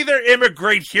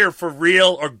immigrate here for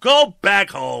real or go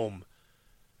back home.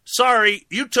 Sorry,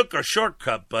 you took a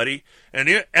shortcut, buddy,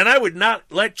 and I would not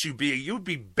let you be. You'd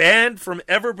be banned from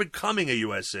ever becoming a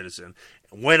U.S. citizen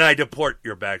when I deport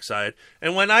your backside.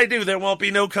 And when I do, there won't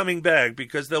be no coming back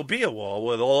because there'll be a wall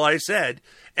with all I said,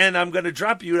 and I'm going to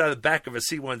drop you out of the back of a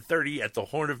C-130 at the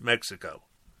Horn of Mexico.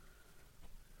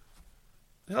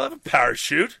 They'll have a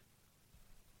parachute.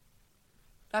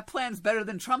 That plan's better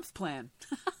than Trump's plan.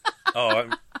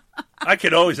 I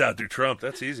can always outdo Trump.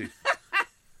 That's easy.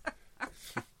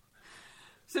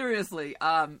 Seriously,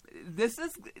 like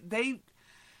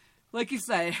you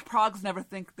say, progs never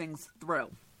think things through.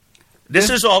 This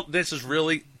is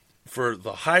really, for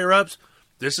the higher-ups,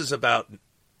 this is about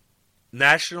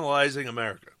nationalizing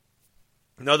America.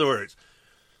 In other words,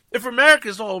 if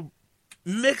America's all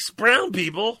mixed brown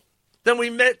people, then we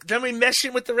mesh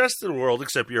in with the rest of the world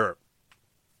except Europe.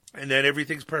 And then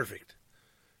everything's perfect.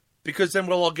 Because then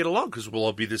we'll all get along because we'll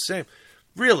all be the same.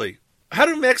 Really, how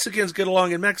do Mexicans get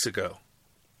along in Mexico?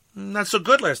 Not so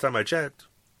good last time I checked.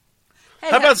 Hey,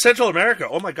 how about Central America?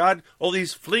 Oh, my God. All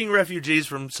these fleeing refugees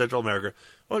from Central America.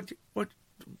 What?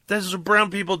 Those are brown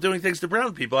people doing things to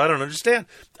brown people. I don't understand.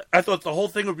 I thought the whole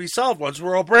thing would be solved once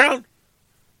we're all brown.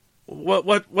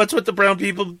 What's with the brown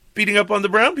people beating up on the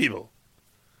brown people?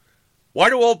 Why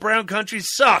do all brown countries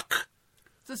suck?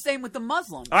 It's the same with the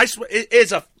Muslims. I swear,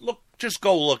 look. Just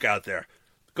go look out there.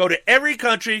 Go to every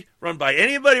country run by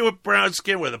anybody with brown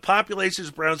skin, where the population is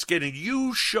brown skin, and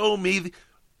you show me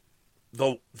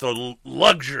the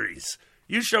luxuries.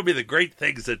 You show me the great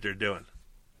things that they're doing.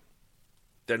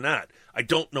 They're not. I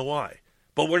don't know why.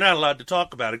 But we're not allowed to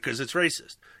talk about it because it's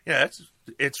racist. Yeah,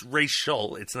 it's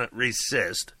racial. It's not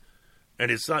racist. And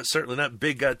it's certainly not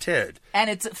big Ted. And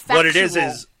it's factual. What it is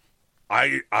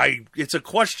it's a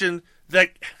question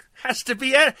that has to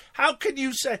be. How can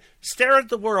you stare at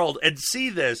the world and see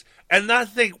this and not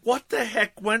think, what the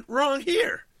heck went wrong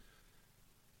here?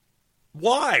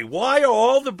 Why? Why are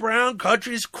all the brown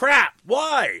countries crap?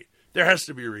 Why? There has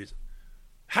to be a reason.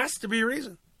 Has to be a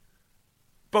reason.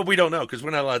 But we don't know because we're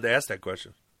not allowed to ask that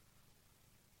question.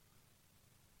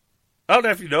 I don't know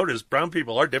if you noticed, brown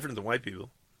people are different than white people.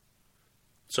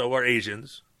 So are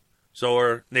Asians. So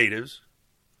are natives.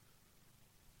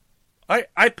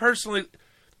 I personally,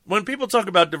 when people talk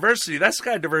about diversity, that's the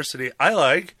kind of diversity I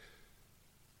like.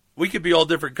 We could be all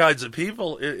different kinds of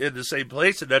people in the same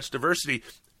place, and that's diversity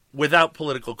without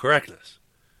political correctness.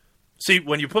 See,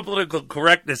 when you put political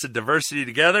correctness and diversity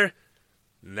together,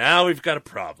 now we've got a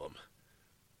problem.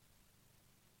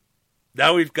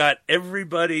 Now we've got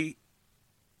everybody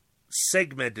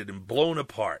segmented and blown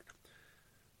apart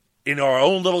in our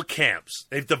own little camps.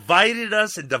 They've divided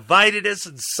us and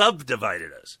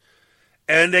subdivided us.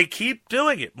 And they keep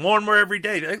doing it more and more every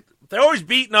day. They're always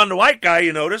beating on the white guy,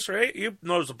 you notice, right? You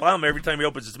notice Obama every time he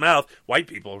opens his mouth, white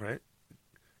people, right?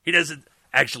 He doesn't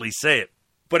actually say it.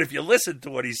 But if you listen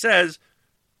to what he says,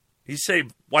 he's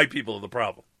saying white people are the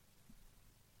problem.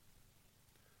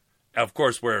 Of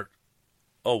course, what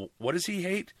does he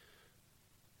hate?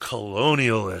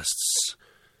 Colonialists.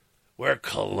 We're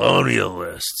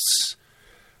colonialists.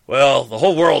 Well, the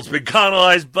whole world's been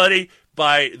colonized, buddy,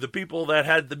 by the people that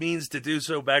had the means to do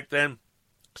so back then.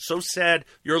 So sad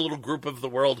your little group of the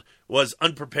world was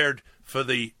unprepared for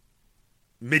the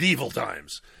medieval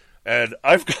times. And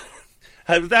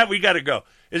with that, we got to go.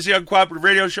 It's the Uncooperative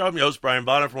Radio Show. I'm your host, Brian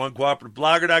Bonner from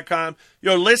UnCooperativeBlogger.com.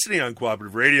 You're listening on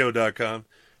CooperativeRadio.com.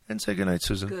 And say goodnight,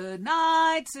 Susan. Good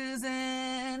night,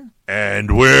 Susan.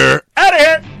 And we're out of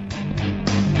here.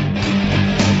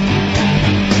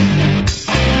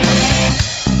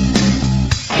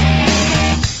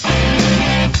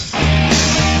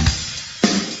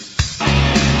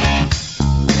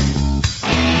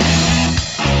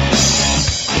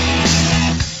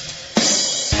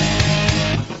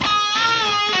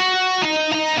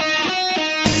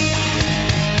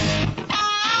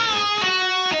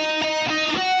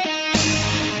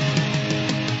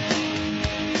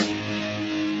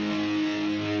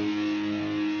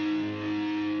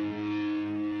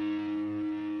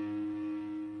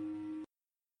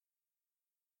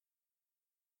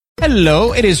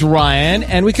 Hello, it is Ryan,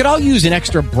 and we could all use an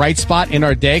extra bright spot in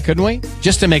our day, couldn't we?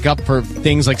 Just to make up for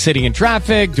things like sitting in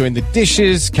traffic, doing the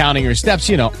dishes, counting your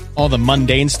steps, all the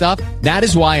mundane stuff. That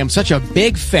is why I'm such a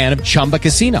big fan of Chumba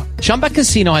Casino. Chumba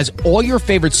Casino has all your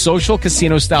favorite social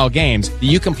casino-style games that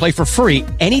you can play for free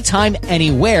anytime,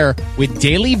 anywhere with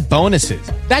daily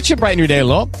bonuses. That should brighten your day a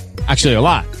little. Actually, a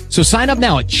lot. So sign up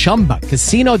now at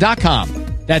ChumbaCasino.com.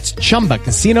 That's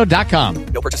ChumbaCasino.com.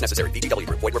 No purchase necessary. VGW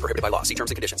Group. Void where prohibited by law. See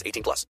terms and conditions. 18+.